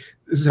 okay,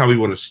 this is how we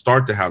want to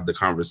start to have the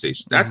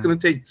conversation. That's going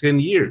to take 10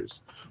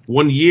 years.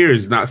 1 year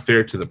is not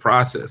fair to the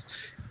process.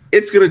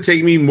 It's going to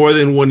take me more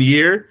than 1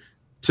 year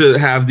to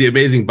have the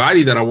amazing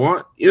body that I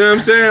want. You know what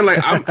I'm saying? Like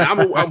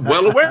I'm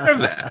well aware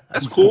of that.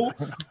 That's cool.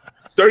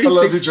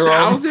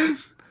 36,000?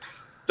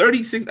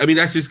 36. I mean,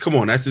 that's just, come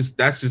on.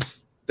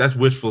 That's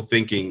wishful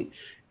thinking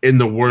in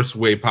the worst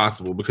way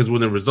possible, because when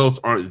the results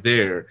aren't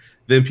there,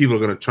 then people are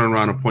going to turn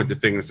around and point the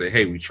finger and say,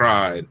 hey, we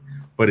tried,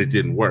 but it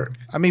didn't work.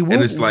 I mean,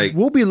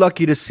 we'll be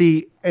lucky to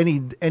see any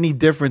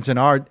difference in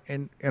our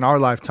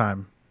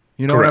lifetime.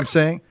 You know what I'm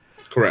saying?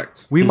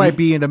 Correct. We might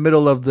be in the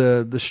middle of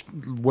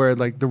where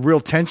like the real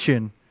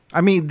tension.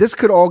 I mean,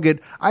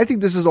 I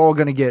think this is all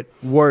going to get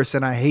worse,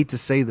 and I hate to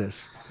say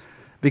this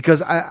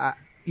because I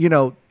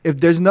if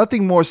there's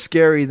nothing more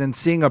scary than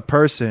seeing a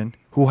person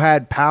who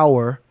had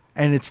power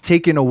and it's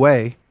taken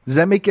away. Does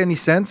that make any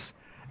sense?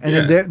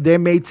 And then they're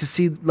made to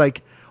see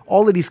like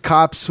all of these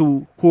cops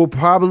who are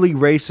probably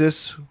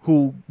racist,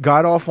 who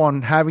got off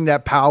on having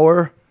that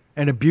power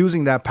and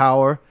abusing that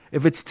power.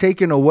 If it's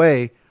taken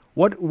away,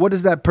 what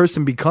does that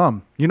person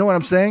become? You know what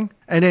I'm saying?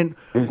 And then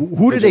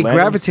who do they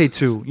gravitate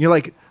to? You're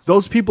like,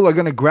 those people are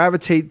going to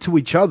gravitate to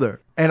each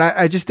other. And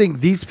I just think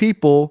these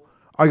people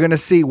are going to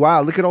see,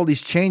 wow, look at all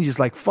these changes.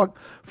 Like,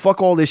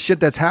 fuck all this shit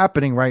that's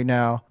happening right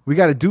now. We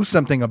got to do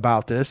something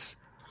about this.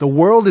 The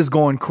world is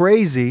going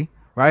crazy,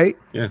 right?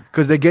 Yeah.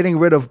 Because they're getting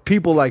rid of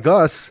people like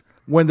us,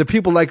 when the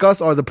people like us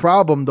are the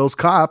problem, those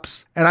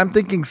cops. And I'm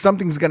thinking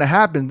something's going to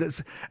happen.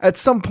 At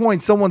some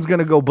point, someone's going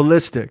to go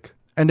ballistic.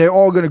 And they're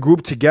all going to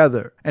group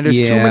together. And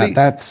there's too many.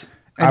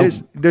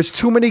 There's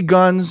too many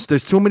guns.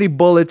 There's too many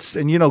bullets.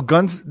 And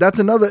guns. That's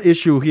another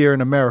issue here in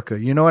America.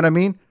 You know what I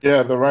mean?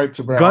 Yeah, the right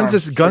to bear guns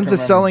arms. Guns are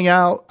selling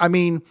out. I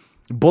mean,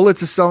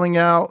 bullets are selling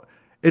out.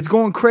 It's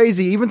going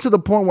crazy, even to the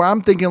point where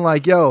I'm thinking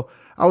like, yo,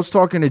 I was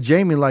talking to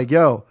Jamie like,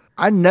 yo,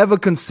 I never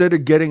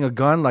considered getting a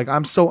gun. Like,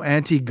 I'm so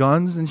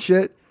anti-guns and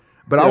shit.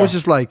 But I was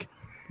just like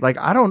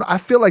I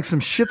feel like some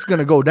shit's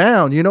gonna go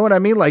down. You know what I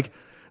mean? Like,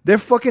 they're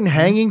fucking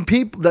hanging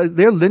people.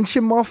 They're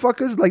lynching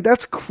motherfuckers. Like,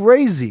 that's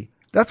crazy.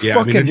 That's Yeah,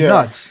 I mean, fucking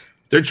nuts.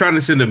 They're trying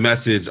to send a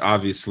message,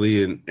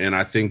 obviously, and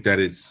I think that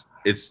it's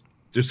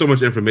there's so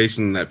much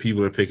information that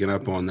people are picking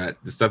up on that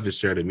the stuff is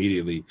shared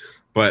immediately,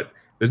 but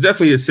there's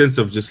definitely a sense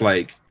of just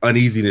like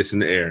uneasiness in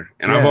the air.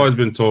 And I've always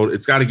been told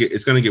it's going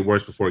to get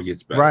worse before it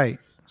gets better. Right.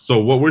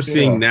 So what we're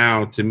seeing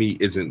now, to me,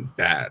 isn't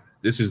bad.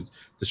 This is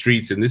the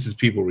streets, and this is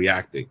people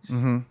reacting.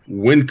 Mm-hmm.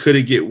 When could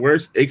it get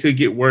worse? It could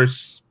get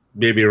worse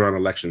maybe around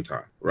election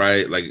time,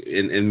 right? Like,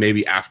 and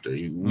maybe after.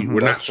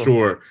 We're not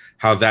sure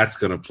how that's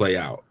going to play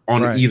out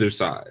on either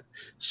side.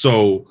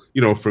 So,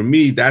 for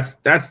me, that's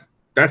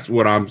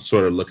what I'm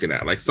sort of looking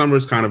at. Like,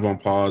 summer's kind of on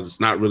pause. It's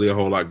not really a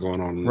whole lot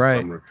going on in the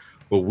summer.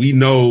 But we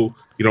know,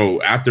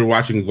 after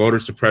watching voter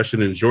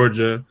suppression in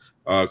Georgia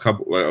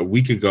a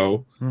week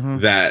ago,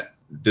 that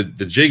the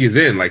jig is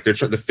in. Like,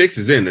 the fix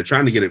is in. They're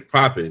trying to get it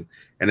popping.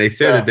 And they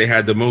said that they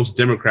had the most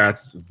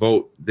Democrats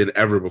vote than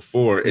ever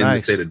before in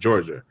the state of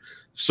Georgia.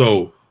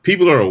 So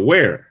people are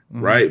aware,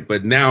 right?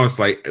 But now it's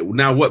like,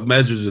 now what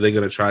measures are they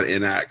going to try to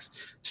enact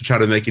to try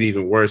to make it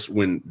even worse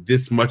when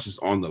this much is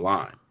on the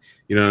line?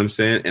 You know what I'm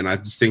saying? And I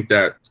just think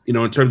that,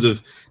 in terms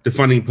of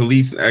defunding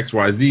police and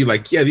XYZ,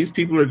 like, these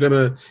people are going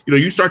to,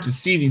 you start to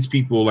see these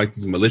people like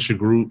these militia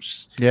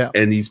groups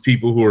and these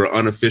people who are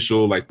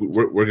unofficial, like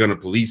we're going to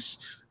police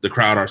the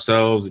crowd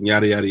ourselves and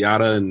yada, yada,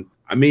 yada. And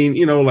I mean,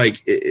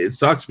 like it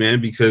sucks,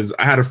 man, because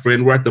I had a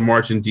friend, we're at the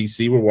march in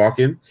DC, we're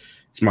walking,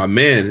 it's my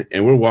man,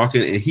 and we're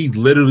walking, and he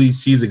literally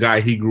sees a guy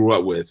he grew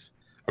up with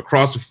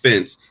across a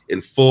fence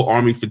in full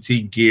army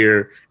fatigue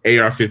gear,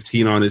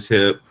 AR-15 on his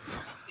hip.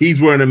 He's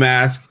wearing a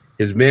mask.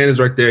 His man is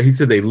right there. He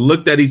said they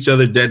looked at each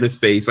other dead in the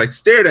face, like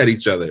stared at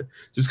each other,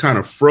 just kind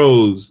of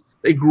froze.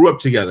 They grew up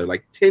together,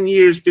 like 10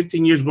 years,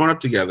 15 years growing up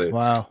together.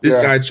 Wow. This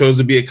guy chose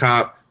to be a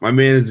cop. My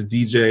man is a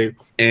DJ.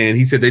 And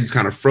he said they just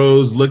kind of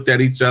froze, looked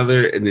at each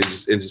other, and then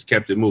just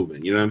kept it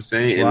moving. You know what I'm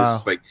saying? And it's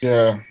just like,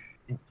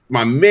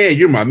 my man,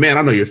 you're my man.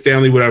 I know your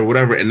family,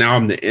 whatever. And now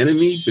I'm the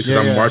enemy because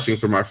I'm marching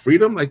for my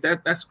freedom. Like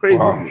that's crazy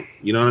to me.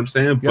 You know what I'm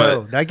saying?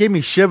 But that gave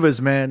me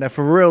shivers, man. That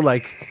for real,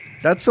 like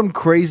that's some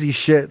crazy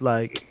shit.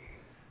 Like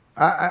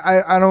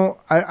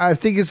I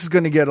think this is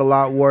going to get a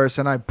lot worse,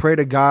 and I pray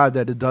to God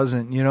that it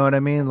doesn't. You know what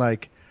I mean?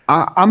 Like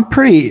I'm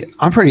pretty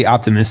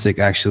optimistic,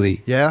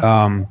 actually.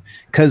 Yeah.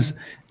 Because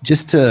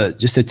just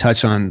to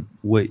touch on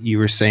what you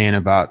were saying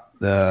about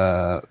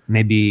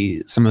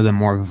maybe some of the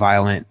more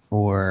violent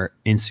or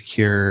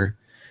insecure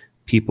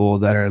people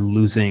that are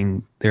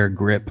losing their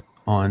grip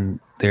on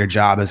their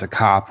job as a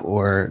cop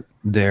or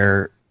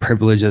their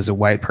privilege as a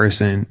white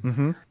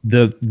person,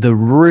 the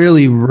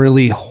really,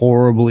 really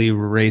horribly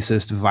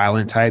racist,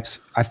 violent types,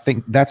 I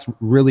think that's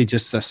really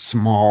just a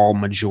small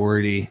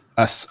majority,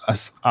 a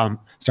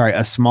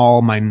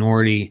small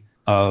minority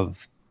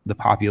of the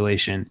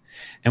population.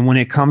 And when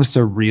it comes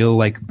to real,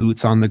 like,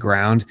 boots on the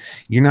ground,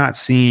 you're not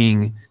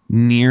seeing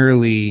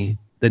nearly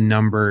the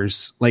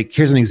numbers. Like,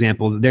 here's an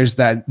example. There's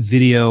that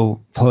video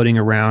floating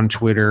around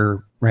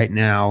Twitter right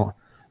now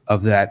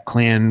of that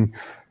Klan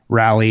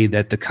rally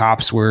that the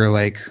cops were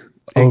like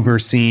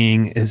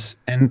overseeing,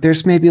 and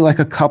there's maybe like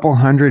a couple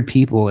hundred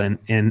people in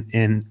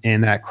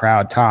that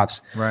crowd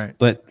tops. Right.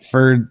 But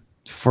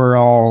for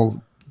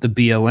all the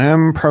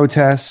BLM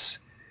protests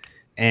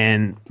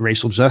and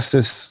racial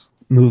justice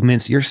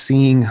movements, you're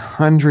seeing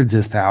hundreds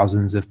of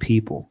thousands of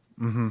people.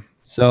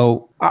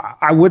 So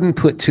I wouldn't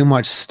put too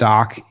much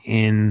stock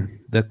in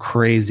the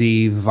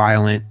crazy,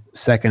 violent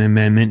Second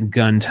Amendment,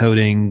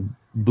 gun-toting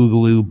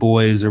Boogaloo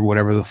boys or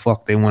whatever the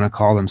fuck they want to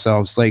call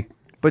themselves. Like,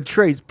 but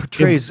Trace,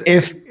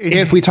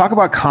 if we talk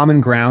about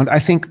common ground, I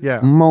think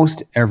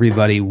most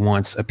everybody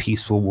wants a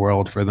peaceful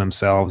world for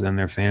themselves and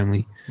their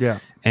family. Yeah,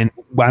 and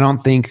I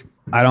don't think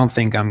that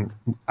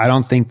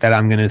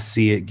I'm going to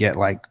see it get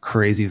like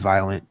crazy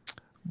violent.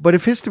 But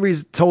if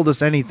history's told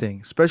us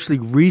anything, especially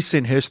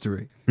recent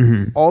history,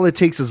 all it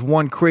takes is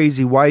one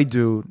crazy white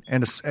dude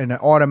and an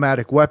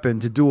automatic weapon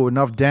to do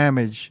enough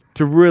damage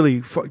to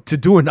really to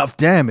do enough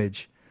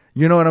damage.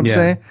 You know what I'm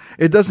saying?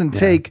 It doesn't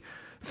take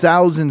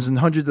thousands and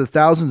hundreds of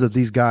thousands of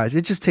these guys.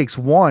 It just takes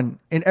one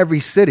in every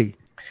city.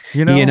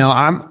 You know,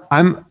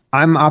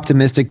 I'm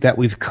optimistic that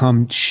we've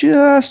come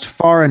just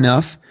far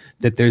enough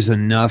that there's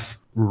enough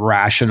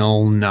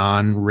rational,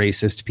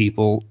 non-racist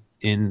people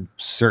in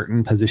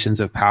certain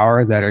positions of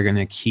power that are going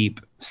to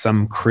keep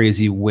some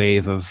crazy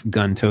wave of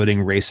gun-toting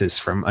racists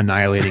from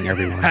annihilating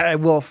everyone.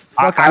 Well,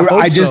 fuck, I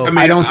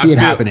don't see it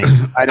happening.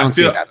 I don't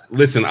see it happening.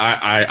 Listen,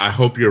 I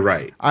hope you're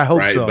right. I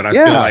hope so. But I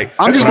feel like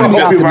I'm just going to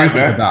be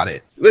optimistic about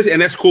it. Listen,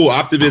 and that's cool.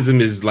 Optimism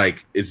is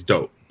like, it's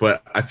dope.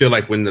 But I feel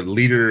like when the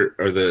leader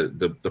or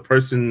the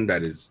person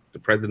that is the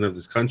president of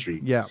this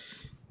country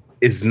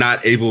is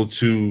not able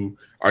to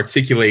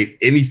articulate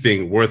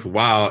anything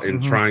worthwhile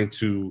in trying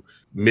to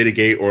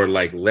mitigate or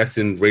like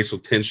lessen racial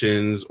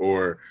tensions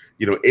or,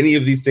 you know, any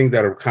of these things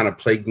that are kind of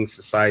plaguing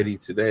society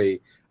today,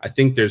 I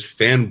think there's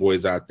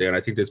fanboys out there. And I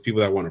think there's people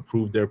that want to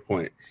prove their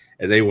point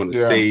and they want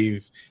to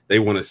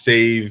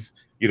save,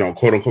 you know,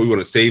 quote unquote, we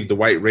want to save the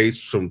white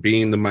race from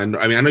being the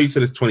minority. I mean, I know you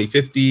said it's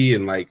 2050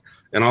 and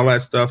all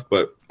that stuff,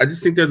 but I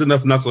just think there's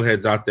enough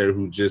knuckleheads out there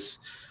who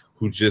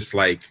who just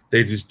like,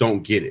 they just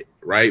don't get it,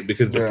 right?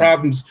 Because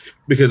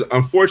because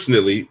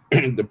unfortunately,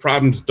 the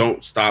problems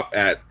don't stop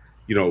at,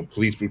 you know,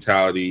 police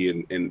brutality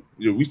and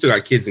you know, we still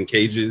got kids in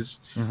cages.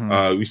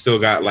 We still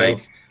got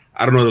like,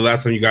 I don't know the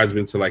last time you guys have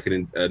been to like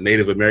a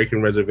Native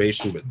American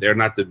reservation, but they're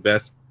not the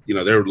best. You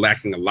know, they're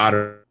lacking a lot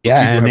of.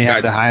 Yeah, and they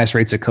have the highest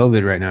rates of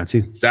COVID right now too.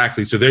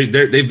 Exactly. So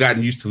they've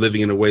gotten used to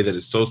living in a way that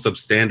is so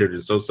substandard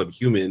and so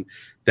subhuman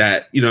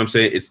that, you know what I'm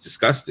saying, it's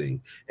disgusting.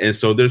 And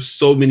so there's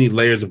so many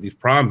layers of these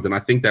problems. And I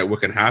think that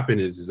what can happen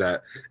is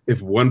that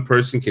if one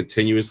person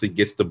continuously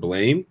gets the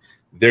blame,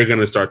 they're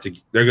gonna start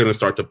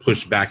to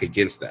push back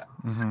against that.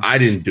 I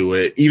didn't do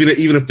it, even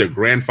if their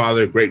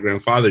grandfather, great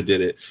grandfather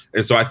did it.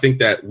 And so I think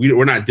that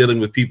we're not dealing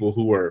with people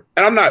who are.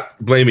 And I'm not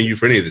blaming you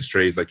for any of this,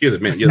 Trey. Like, you're the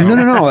man.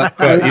 No.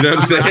 But, you know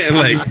what I'm saying?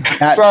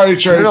 Like, sorry,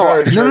 Trey.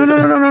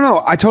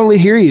 No. I totally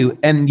hear you,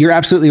 and you're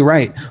absolutely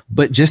right.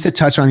 But just to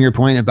touch on your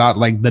point about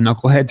like the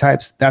knucklehead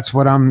types, that's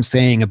what I'm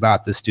saying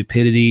about the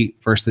stupidity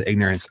versus the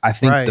ignorance. I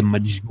think the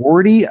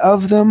majority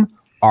of them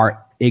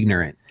are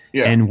ignorant,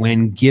 and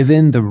when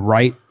given the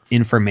right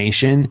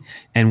information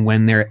and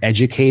when they're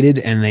educated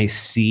and they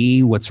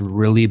see what's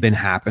really been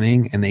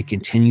happening and they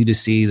continue to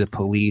see the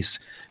police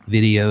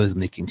videos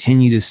and they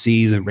continue to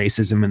see the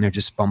racism and they're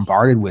just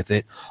bombarded with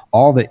it,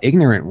 all the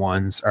ignorant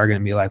ones are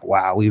going to be like,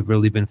 wow, we've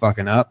really been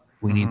fucking up.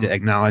 We need to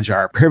acknowledge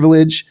our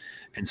privilege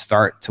and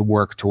start to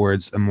work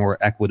towards a more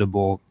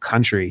equitable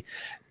country.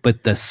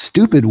 But the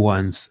stupid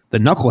ones, the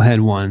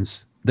knucklehead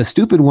ones, the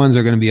stupid ones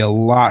are going to be a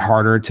lot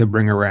harder to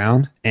bring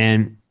around,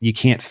 and you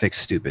can't fix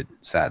stupid,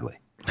 sadly.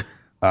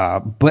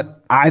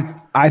 But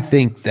I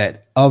think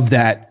that of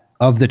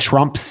the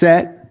Trump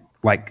set,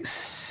 like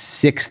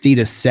 60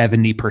 to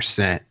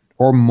 70%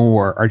 or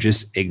more are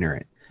just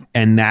ignorant.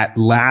 And that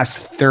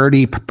last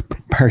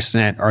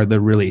 30% are the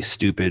really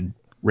stupid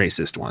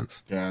racist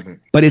ones. Got it.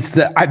 But it's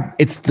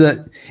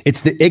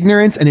the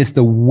ignorance, and it's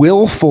the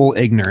willful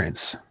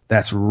ignorance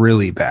that's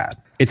really bad.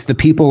 It's the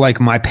people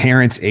like my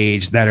parents'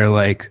 age that are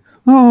like,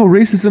 oh,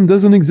 racism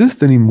doesn't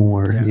exist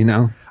anymore, you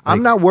know?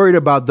 I'm not worried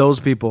about those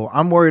people.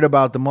 I'm worried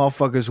about the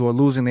motherfuckers who are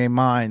losing their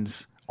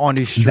minds on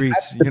these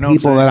streets. You know,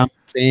 people that I'm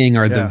saying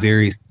are the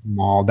very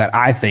small, that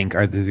I think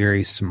are the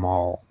very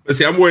small. But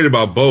see, I'm worried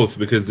about both,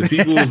 because the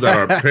people that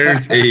are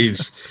parents'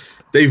 age,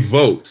 they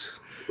vote,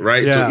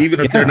 right? So even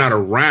if they're not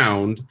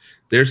around,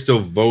 they're still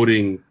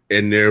voting,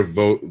 and their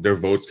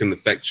votes can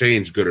affect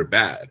change, good or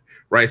bad,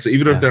 right? So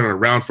even if they're not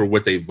around for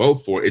what they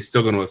vote for, it's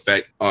still going to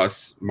affect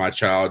us, my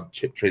child,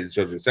 children,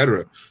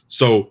 etc.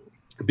 So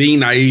being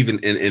naive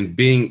and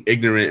being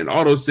ignorant and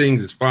all those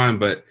things is fine,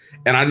 but,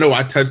 and I know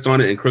I touched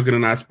on it and Crooked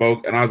and I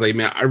spoke, and I was like,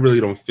 man, I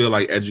really don't feel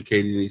like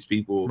educating these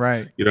people.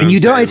 Right. You know, and you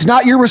don't, it's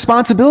not your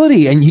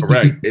responsibility, and you,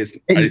 correct.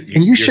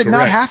 And you should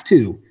not have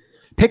to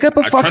pick up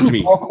a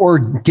fucking book or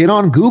get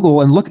on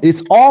Google and look.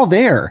 It's all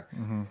there.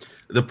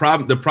 The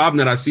problem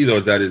that I see though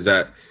is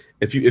that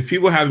if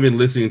people haven't been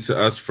listening to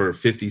us for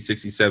 50,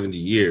 60, 70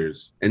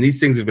 years, and these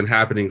things have been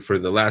happening for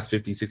the last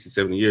 50, 60,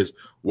 70 years,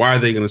 why are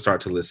they going to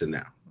start to listen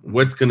now?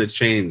 What's going to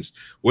change?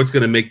 What's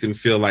going to make them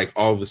feel like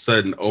all of a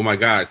sudden, oh my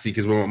God, see,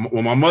 because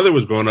when my mother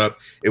was growing up,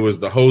 it was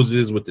the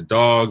hoses with the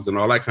dogs and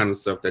all that kind of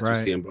stuff that you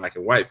see in black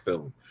and white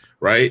film,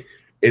 right?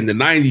 In the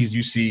 90s,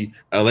 you see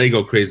LA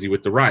go crazy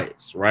with the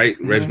riots, right?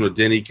 Reginald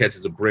Denny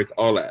catches a brick,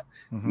 all that.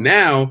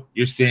 Now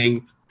you're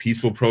seeing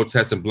peaceful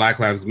protests and Black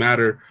Lives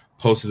Matter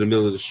posted in the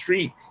middle of the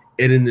street.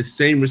 And in the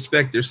same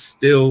respect, they're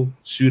still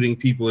shooting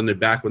people in the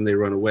back when they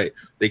run away.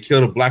 They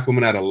killed a black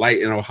woman at a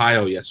light in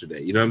Ohio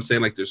yesterday. You know what I'm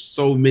saying? Like, there's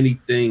so many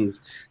things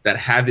that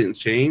haven't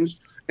changed.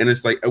 And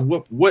it's like,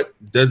 what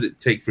does it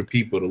take for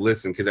people to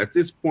listen? Because at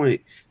this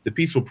point, the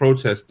peaceful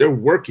protests, they're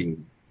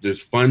working.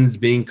 There's funds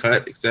being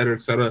cut, et cetera,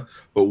 et cetera.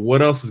 But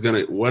what else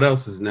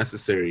is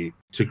necessary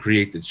to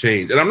create the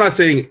change? And I'm not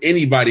saying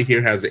anybody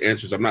here has the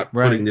answers. I'm not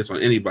putting this on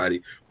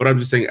anybody, but I'm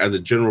just saying, as a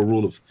general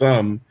rule of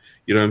thumb,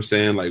 you know what I'm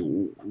saying? Like,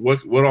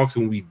 what all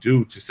can we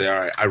do to say, all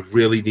right, I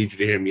really need you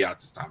to hear me out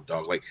this time,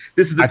 dog. Like,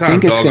 this is the time,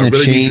 dog. I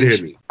really need you to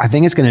hear me. I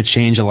think it's going to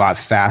change a lot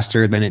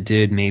faster than it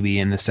did maybe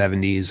in the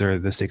 70s or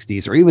the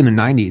 60s or even the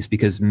 90s,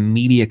 because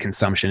media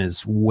consumption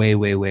is way,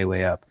 way, way,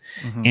 way up.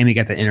 And we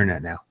got the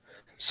internet now.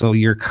 So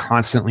you're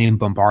constantly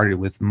bombarded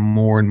with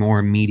more and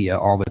more media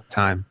all the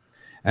time.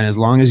 And as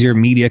long as your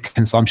media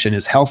consumption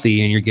is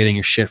healthy and you're getting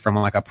your shit from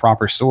like a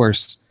proper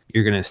source,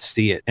 you're going to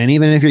see it. And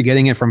even if you're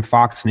getting it from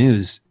Fox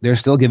News, they're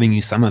still giving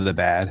you some of the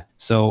bad.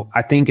 So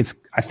I think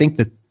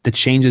that the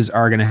changes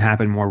are going to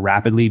happen more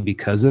rapidly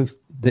because of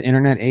the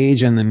internet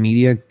age and the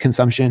media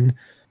consumption.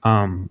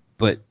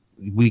 But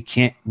we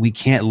can't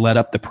let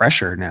up the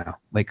pressure now.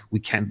 Like,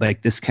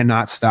 this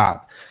cannot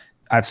stop.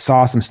 I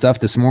saw some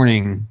stuff this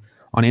morning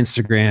on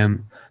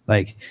Instagram.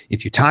 Like,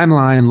 if your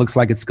timeline looks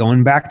like it's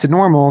going back to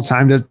normal,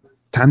 time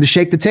to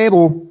shake the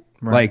table.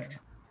 Like,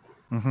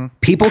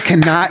 people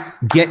cannot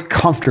get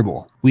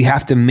comfortable. We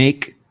have to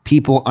make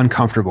people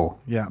uncomfortable.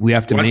 Yeah. We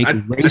have to make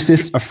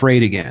racists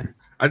afraid again.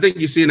 I think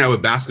you're seeing that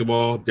with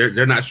basketball.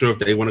 They're not sure if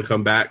they want to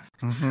come back,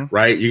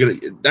 right?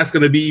 That's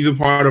gonna be even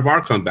part of our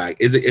comeback.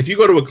 Is it, if you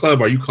go to a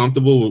club, are you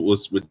comfortable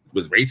with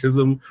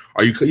racism?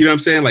 Are you know what I'm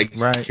saying? Like,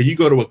 can you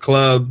go to a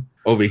club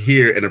over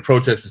here and the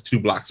protest is 2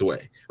 blocks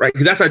away, right?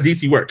 Because that's how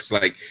DC works.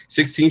 Like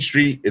 16th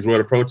Street is where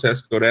the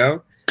protests go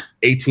down.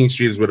 18th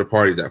Street is where the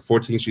party's at.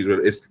 14th Street is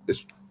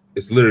where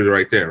it's literally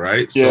right there,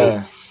 right?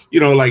 Yeah. So, you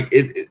know, like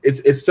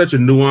it's such a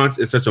nuance,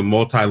 it's such a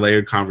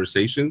multi-layered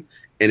conversation,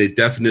 and it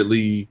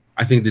definitely,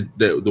 I think that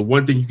the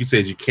one thing you can say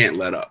is you can't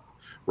let up,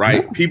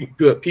 right?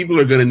 No. People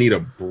are going to need a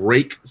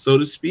break, so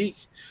to speak,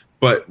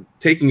 but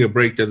taking a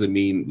break doesn't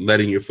mean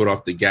letting your foot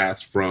off the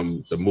gas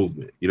from the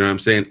movement. You know what I'm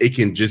saying? It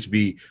can just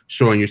be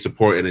showing your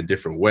support in a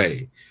different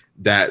way.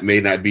 That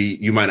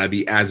you might not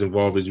be as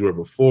involved as you were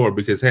before,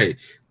 because hey,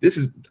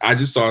 I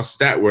just saw a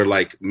stat where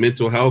like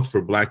mental health for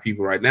Black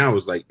people right now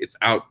is like it's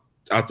out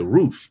the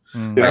roof.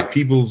 Like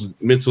people's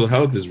mental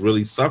health is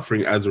really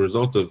suffering as a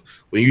result of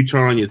when you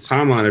turn on your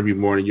timeline every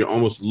morning, you're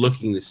almost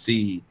looking to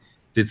see,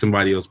 did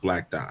somebody else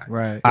Black die,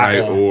 right?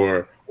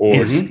 Or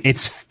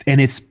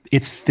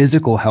it's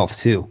physical health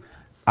too.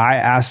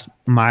 I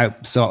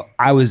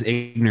was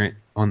ignorant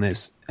on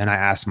this, and I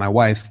asked my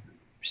wife,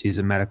 she's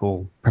a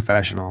medical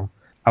professional.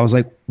 I was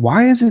like,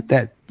 why is it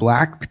that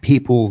Black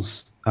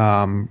people's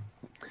are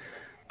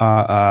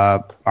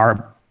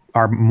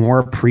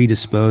more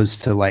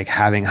predisposed to like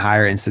having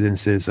higher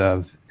incidences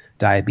of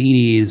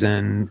diabetes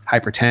and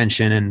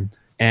hypertension?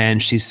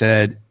 And she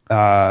said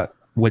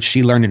what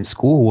she learned in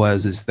school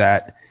is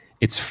that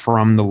it's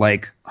from the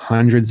like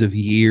hundreds of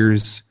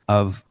years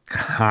of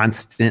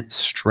constant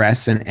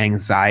stress and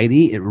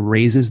anxiety. It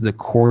raises the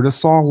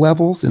cortisol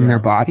levels in their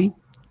body.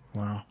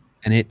 Wow.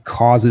 And it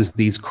causes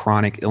these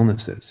chronic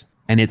illnesses.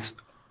 And it's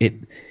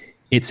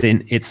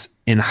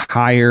in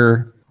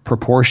higher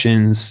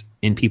proportions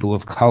in people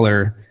of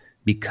color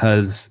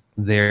because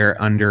they're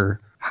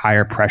under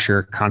higher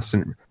pressure,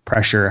 constant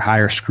pressure,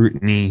 higher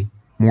scrutiny,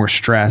 more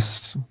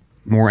stress,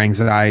 more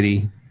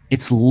anxiety.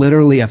 It's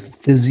literally a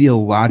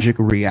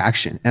physiological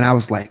reaction. And I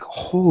was like,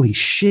 holy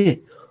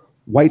shit,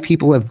 white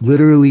people have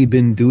literally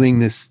been doing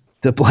this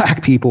to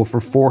Black people for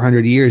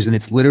 400 years, and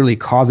it's literally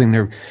causing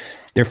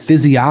their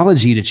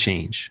physiology to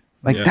change.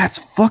 Like, that's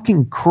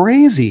fucking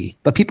crazy.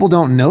 But people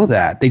don't know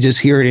that. They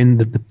just hear it in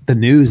the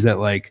news that,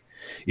 like,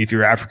 if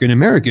you're African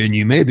American,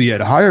 you may be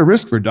at a higher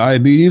risk for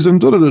diabetes and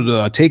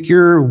take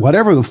your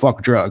whatever the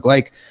fuck drug.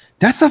 Like,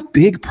 that's a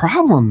big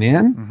problem,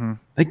 man.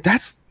 Like,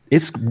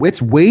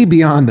 it's way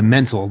beyond the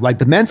mental. Like,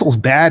 the mental's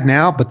bad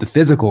now, but the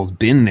physical's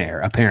been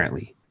there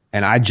apparently.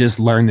 And I just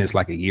learned this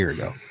like a year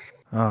ago.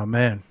 Oh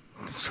man.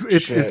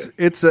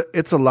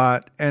 It's a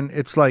lot, and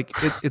it's like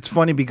it's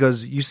funny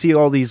because you see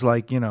all these,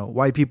 like, you know,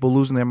 white people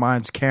losing their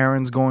minds,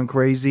 Karens going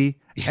crazy,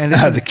 and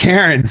the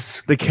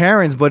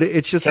Karens, but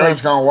it's just Karens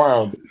like gone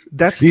wild.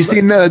 That's you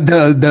seen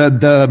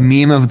the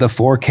meme of the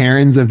 4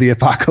 Karens of the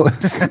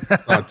apocalypse?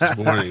 This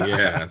morning,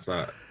 yeah, I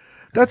saw it.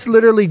 That's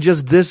literally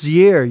just this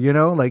year, you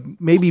know, like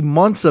maybe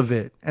months of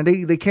it, and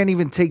they can't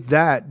even take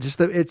that.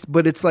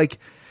 But it's like,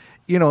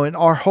 you know, in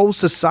our whole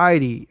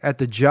society, at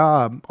the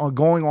job, or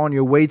going on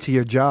your way to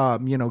your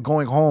job, you know,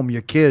 going home,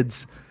 your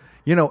kids,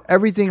 you know,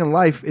 everything in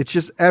life, it's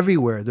just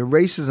everywhere. The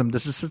racism, the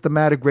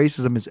systematic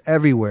racism is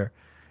everywhere.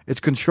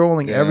 It's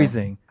controlling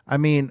everything. I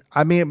mean,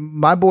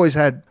 my boys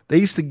they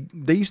used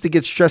to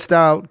get stressed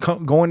out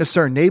going to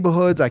certain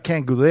neighborhoods. I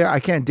can't go there. I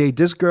can't date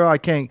this girl. I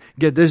can't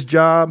get this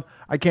job.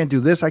 I can't do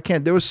this.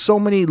 There was so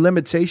many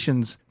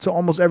limitations to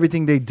almost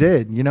everything they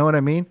did. You know what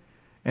I mean?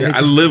 And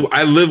I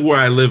live where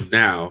I live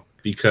now,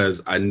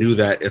 because I knew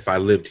that if I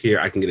lived here,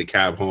 I can get a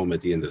cab home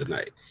at the end of the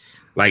night.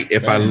 Like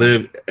if I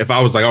live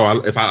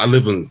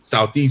in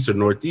Southeast or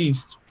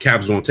Northeast,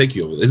 cabs won't take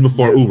you over. This is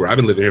before Uber. I've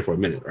been living here for a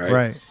minute, right?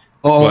 Right.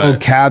 Oh,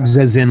 cabs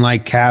as in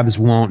like cabs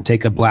won't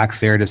take a Black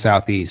fare to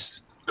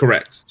Southeast.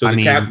 Correct. So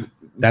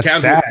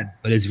that's sad,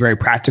 but it's very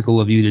practical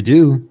of you to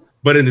do.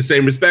 But in the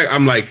same respect,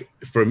 I'm like,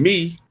 for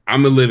me,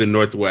 I'm gonna live in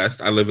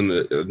Northwest. I live in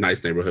a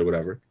nice neighborhood,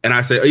 whatever. And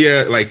I say, oh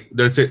yeah, like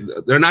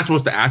they're not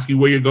supposed to ask you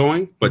where you're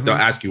going, but they'll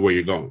ask you where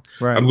you're going.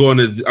 Right. I'm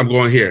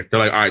going here. They're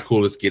like, all right,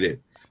 cool, let's get in.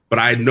 But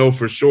I know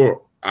for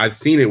sure, I've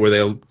seen it where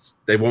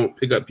they won't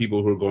pick up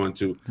people who are going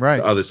to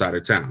the other side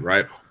of town,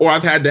 right? Or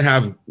I've had to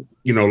have,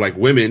 you know, like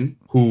women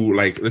who,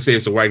 like, let's say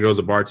it's a white girl's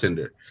a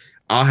bartender.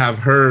 I'll have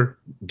her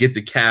get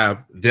the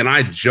cab, then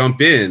I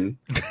jump in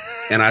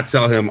and I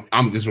tell him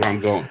this is where I'm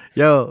going.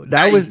 Yo,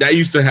 that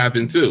used to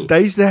happen too.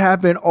 That used to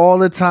happen all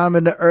the time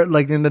in the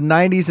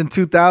 90s and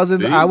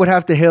 2000s. I would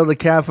have to hail the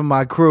cab for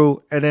my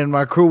crew, and then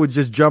my crew would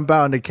just jump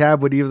out, and the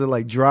cab would either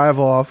like drive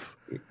off,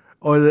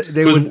 or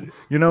they would,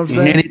 you know what I'm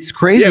saying? And it's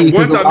crazy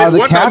because a lot of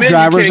the cab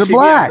drivers are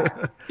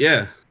Black.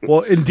 Yeah.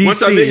 Well, in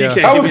DC,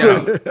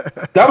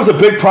 that was a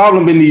big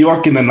problem in New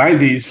York in the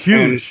 90s,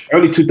 huge,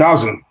 and early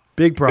 2000.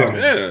 Big problem.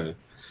 Yeah.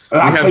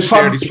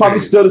 It's probably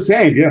still the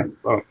same. Yeah.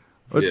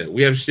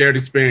 We have shared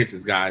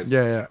experiences, guys.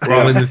 Yeah. We're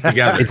all in this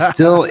together.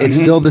 It's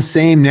still the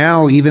same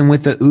now, even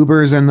with the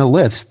Ubers and the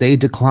Lyfts. They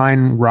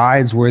decline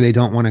rides where they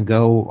don't want to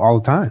go all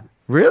the time.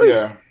 Really?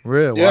 Yeah.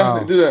 Really? Yeah, wow.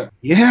 they do that.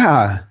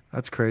 Yeah.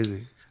 That's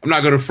crazy. I'm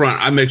not gonna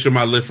front. I make sure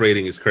my Lyft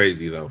rating is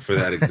crazy though for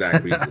that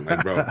exact reason.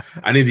 Like, bro,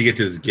 I need to get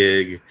to this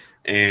gig,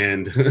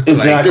 and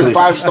Exactly. Give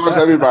 5 stars,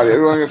 everybody.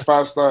 Everyone gets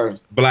 5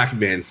 stars. black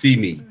man, see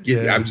me.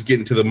 I'm just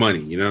getting to the money.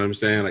 You know what I'm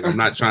saying? Like, I'm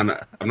not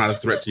a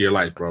threat to your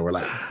life, bro.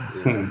 Relax.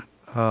 You know?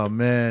 Oh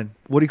man,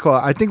 what do you call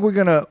it? I think we're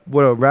gonna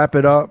wrap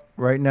it up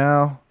right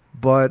now.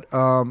 But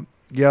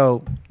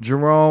yo,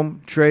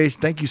 Jerome, Trace,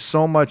 thank you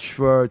so much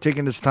for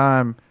taking this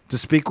time to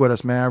speak with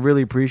us, man. I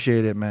really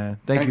appreciate it, man.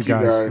 Thank you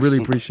guys. Really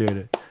appreciate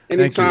it.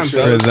 Anytime, Thank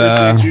fellas.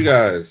 Appreciate you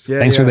guys. Yeah,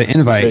 Thanks for the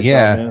invite.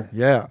 Yeah.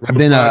 Yeah. I've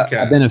been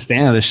a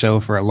fan of the show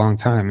for a long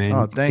time, man.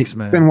 Oh, thanks,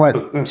 man. It's been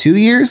what, 2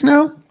 years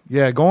now?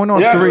 Yeah, going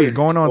on 3.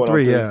 Going on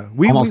 3, yeah.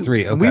 Almost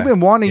 3, okay. We've been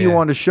wanting you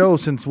on the show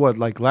since what,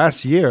 like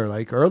last year,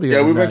 like earlier.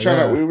 Yeah, we've been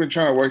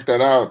trying to work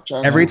that out.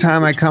 Every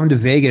time I come to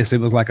Vegas, it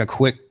was like a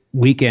quick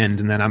weekend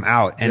and then I'm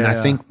out. And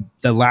I think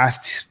the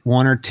last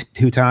 1 or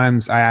 2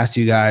 times I asked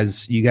you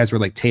guys were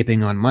like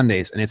taping on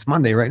Mondays, and it's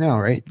Monday right now,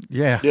 right?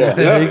 Yeah.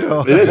 There you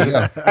go. It is.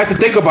 I have to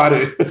think about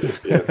it.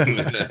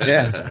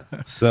 Yeah.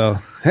 So,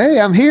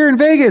 hey, I'm here in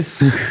Vegas.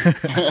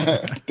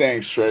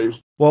 Thanks,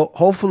 Trace. Well,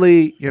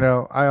 hopefully,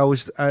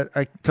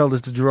 I tell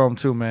this to Jerome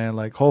too, man.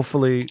 Like,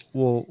 hopefully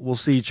we'll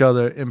see each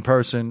other in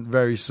person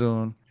very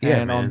soon. Yeah,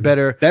 and man. on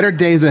better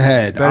days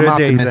ahead. Better I'm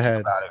days optimistic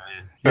ahead. about it,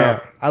 man. Yeah,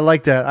 I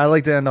like that. I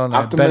like to end on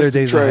that. Better Optimistic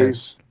days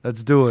Trace. ahead.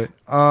 Let's do it.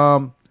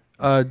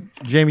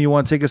 Jamie, you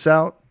want to take us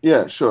out?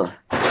 Yeah, sure.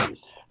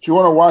 If you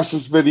want to watch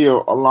this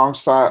video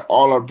alongside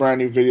all our brand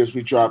new videos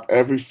we drop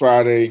every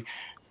Friday,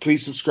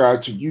 please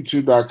subscribe to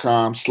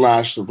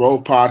youtube.com/The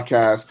Road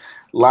Podcast.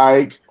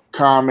 Like,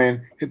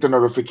 comment, hit the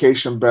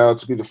notification bell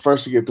to be the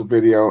first to get the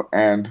video.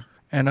 And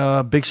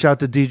big shout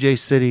to DJ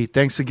City.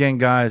 Thanks again,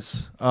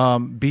 guys.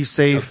 Be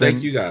safe.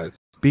 Thank you guys.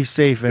 Be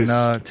safe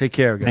and take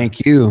care, guys.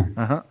 Thank you.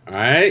 All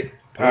right.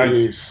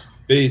 peace.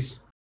 Peace.